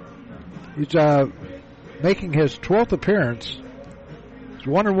 He's making his 12th appearance. He's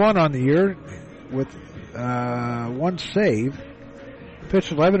 1-1 on the year with one save.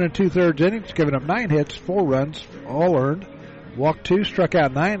 Pitched 11 2/3 innings, given up 9 hits, 4 runs, all earned. Walked 2, struck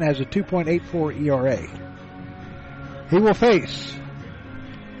out 9, has a 2.84 ERA. He will face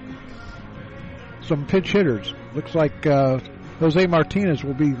some pinch hitters. Looks like Jose Martinez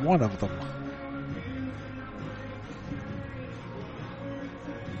will be one of them.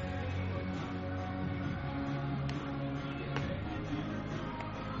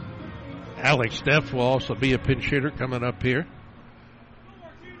 Alex Neff will also be a pinch hitter coming up here.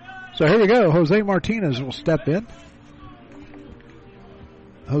 So here we go. Jose Martinez will step in.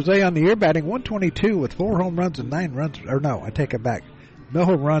 Jose on the year batting .122 with 4 home runs and 9 runs. Or no, I take it back. No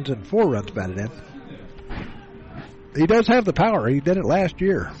home runs and 4 runs batted in. He does have the power. He did it last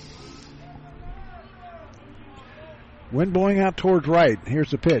year. Wind blowing out towards right.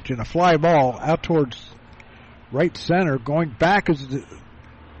 Here's the pitch. And a fly ball out towards right center. Going back is the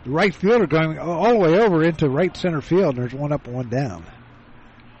right fielder going all the way over into right center field. And there's one up and one down.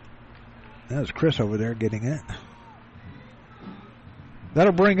 That's Chris over there getting it.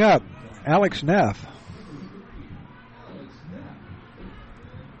 That'll bring up Alex Neff.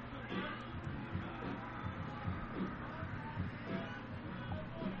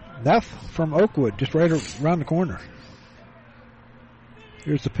 Neff from Oakwood, just right around the corner.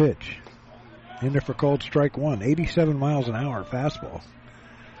 Here's the pitch. In there for called strike 1. 87 miles an hour fastball.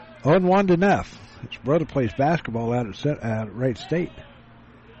 0-1 to Neff. His brother plays basketball out at Wright State.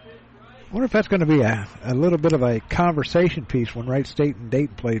 I wonder if that's going to be a little bit of a conversation piece when Wright State and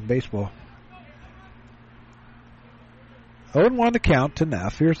Dayton played baseball. 0-1 to count to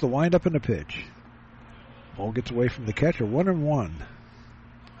Neff. Here's the windup and the pitch. Ball gets away from the catcher. 1-1.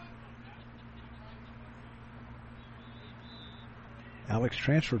 Alex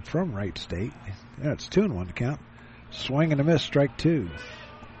transferred from Wright State. Yeah, it's 2-1 to count. Swing and a miss, strike 2.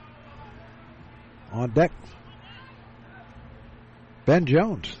 On deck, Ben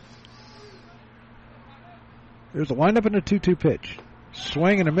Jones. There's a windup and a 2-2 pitch.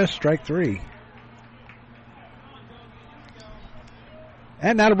 Swing and a miss, strike 3.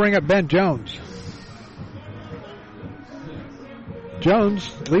 And now to bring up Ben Jones. Jones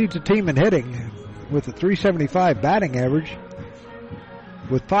leads the team in hitting with a .375 batting average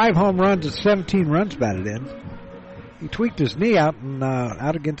with 5 home runs and 17 runs batted in. He tweaked his knee out and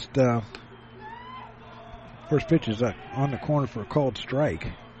out against first pitch is on the corner for a called strike.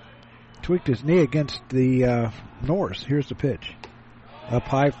 Tweaked his knee against the Norse. Here's the pitch. Up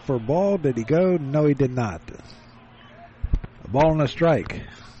high for a ball. Did he go? No, he did not. A ball and a strike.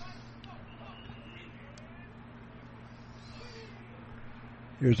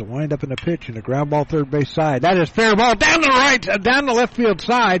 Here's a windup and a pitch and a ground ball third base side. That is fair ball down the left field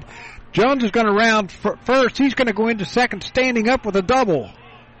side. Jones is going to round first. He's going to go into second, standing up with a double.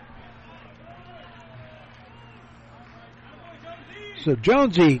 So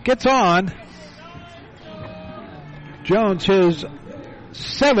Jonesy gets on. Jones, his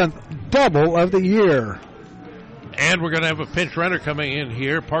 7th double of the year. And we're going to have a pinch runner coming in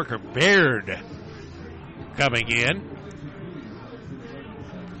here. Parker Baird coming in.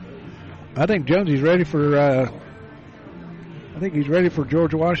 I think Jonesy's ready for. He's ready for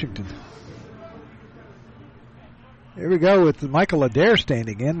George Washington. Here we go with Michael Adair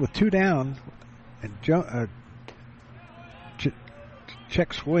standing in with 2 down, and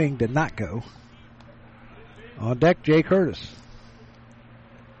check swing did not go. On deck, Jay Curtis.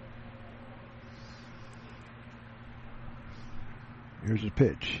 Here's his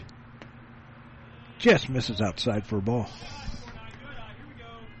pitch. Just misses outside for a ball.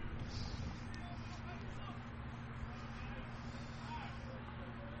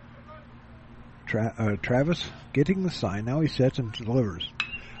 Travis getting the sign. Now he sets and delivers.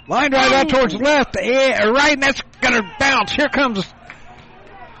 Line drive out towards the left. Right, and that's going to bounce. Here comes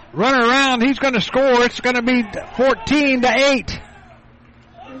runner around. He's going to score. It's going to be 14-8.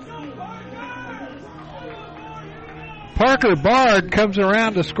 Parker Bard comes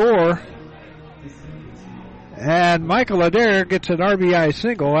around to score. And Michael Adair gets an RBI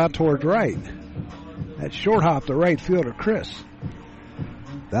single out towards right. That's short hop the right fielder, Chris.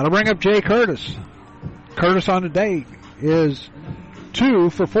 That'll bring up Jay Curtis. Curtis on the day is 2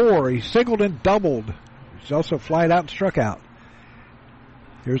 for 4. He singled and doubled. He's also flied out and struck out.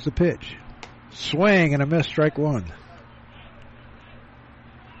 Here's the pitch. Swing and a miss, strike one.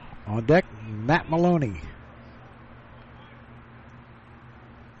 On deck, Matt Maloney.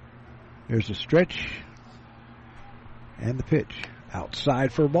 Here's the stretch. And the pitch.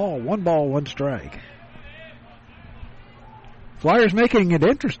 Outside for a ball. 1 ball, 1 strike. Flyers making it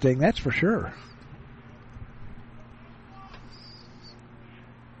interesting, that's for sure.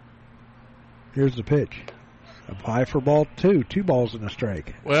 Here's the pitch. Up high for ball 2. 2 balls and a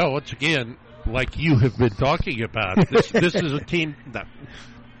strike. Well, once again, like you have been talking about, this is a team,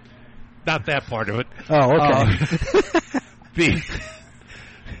 not that part of it. Oh, okay.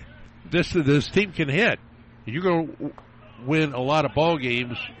 This team can hit. You're going to win a lot of ball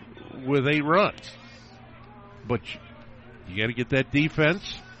games with 8 runs. But you got to get that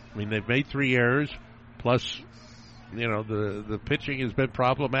defense. I mean, they've made 3 errors. Plus, the pitching has been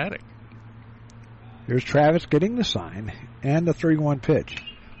problematic. Here's Travis getting the sign and the 3-1 pitch.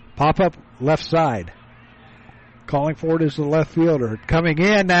 Pop up left side. Calling for it is the left fielder. Coming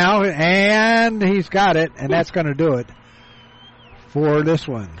in now, and he's got it, and that's going to do it for this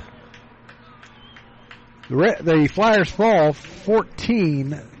one. The Flyers fall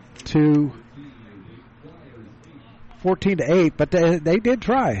 14-8, but they did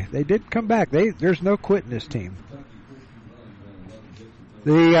try. They did come back. There's no quit in this team.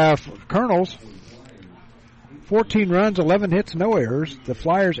 The Colonels, 14 runs, 11 hits, no errors. The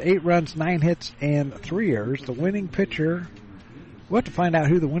Flyers, 8 runs, 9 hits, and 3 errors. The winning pitcher, we'll have to find out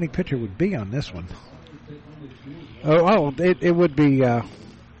who the winning pitcher would be on this one. It would be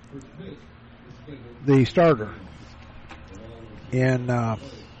the starter in I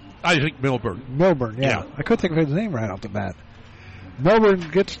think Milburn. Milburn, yeah. I couldn't think of his name right off the bat. Milburn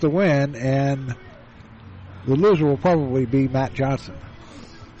gets the win, and the loser will probably be Matt Johnson.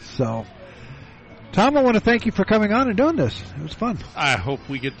 So, Tom, I want to thank you for coming on and doing this. It was fun. I hope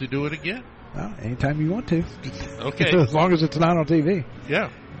we get to do it again. Well, anytime you want to. Okay. As long as it's not on TV.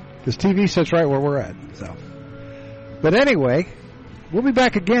 Yeah. Because TV sits right where we're at. So, but anyway, we'll be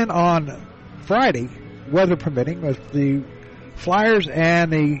back again on Friday, weather permitting, with the Flyers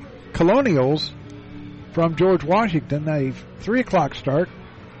and the Colonials from George Washington, a 3 o'clock start.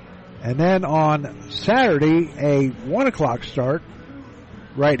 And then on Saturday, a 1 o'clock start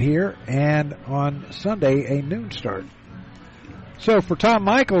right here. And on Sunday, a noon start. So for Tom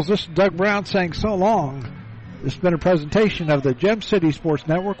Michaels, this is Doug Brown saying so long. This has been a presentation of the Gem City Sports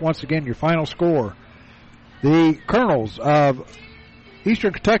Network. Once again, your final score. The Colonels of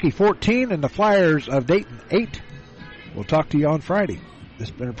Eastern Kentucky 14 and the Flyers of Dayton 8. We'll talk to you on Friday. This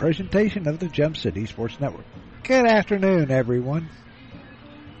has been a presentation of the Gem City Sports Network. Good afternoon, everyone.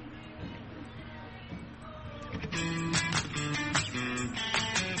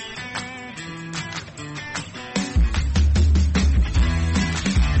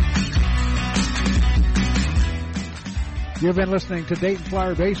 You've been listening to Dayton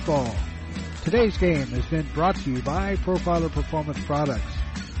Flyer Baseball. Today's game has been brought to you by Profiler Performance Products,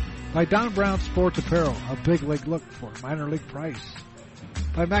 by Don Brown Sports Apparel, a big league look for a minor league price,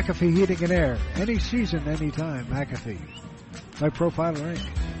 by McAfee Heating and Air, any season, anytime, McAfee, by Profiler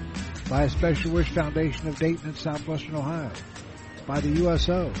Inc., by a Special Wish Foundation of Dayton and Southwestern Ohio, by the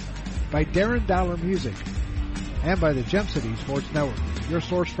USO, by Darren Dollar Music, and by the Gem City Sports Network, your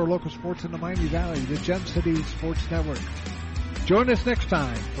source for local sports in the Miami Valley, the Gem City Sports Network. Join us next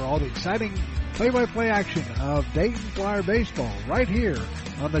time for all the exciting play-by-play action of Dayton Flyer Baseball right here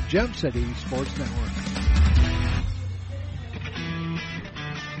on the Gem City Sports Network.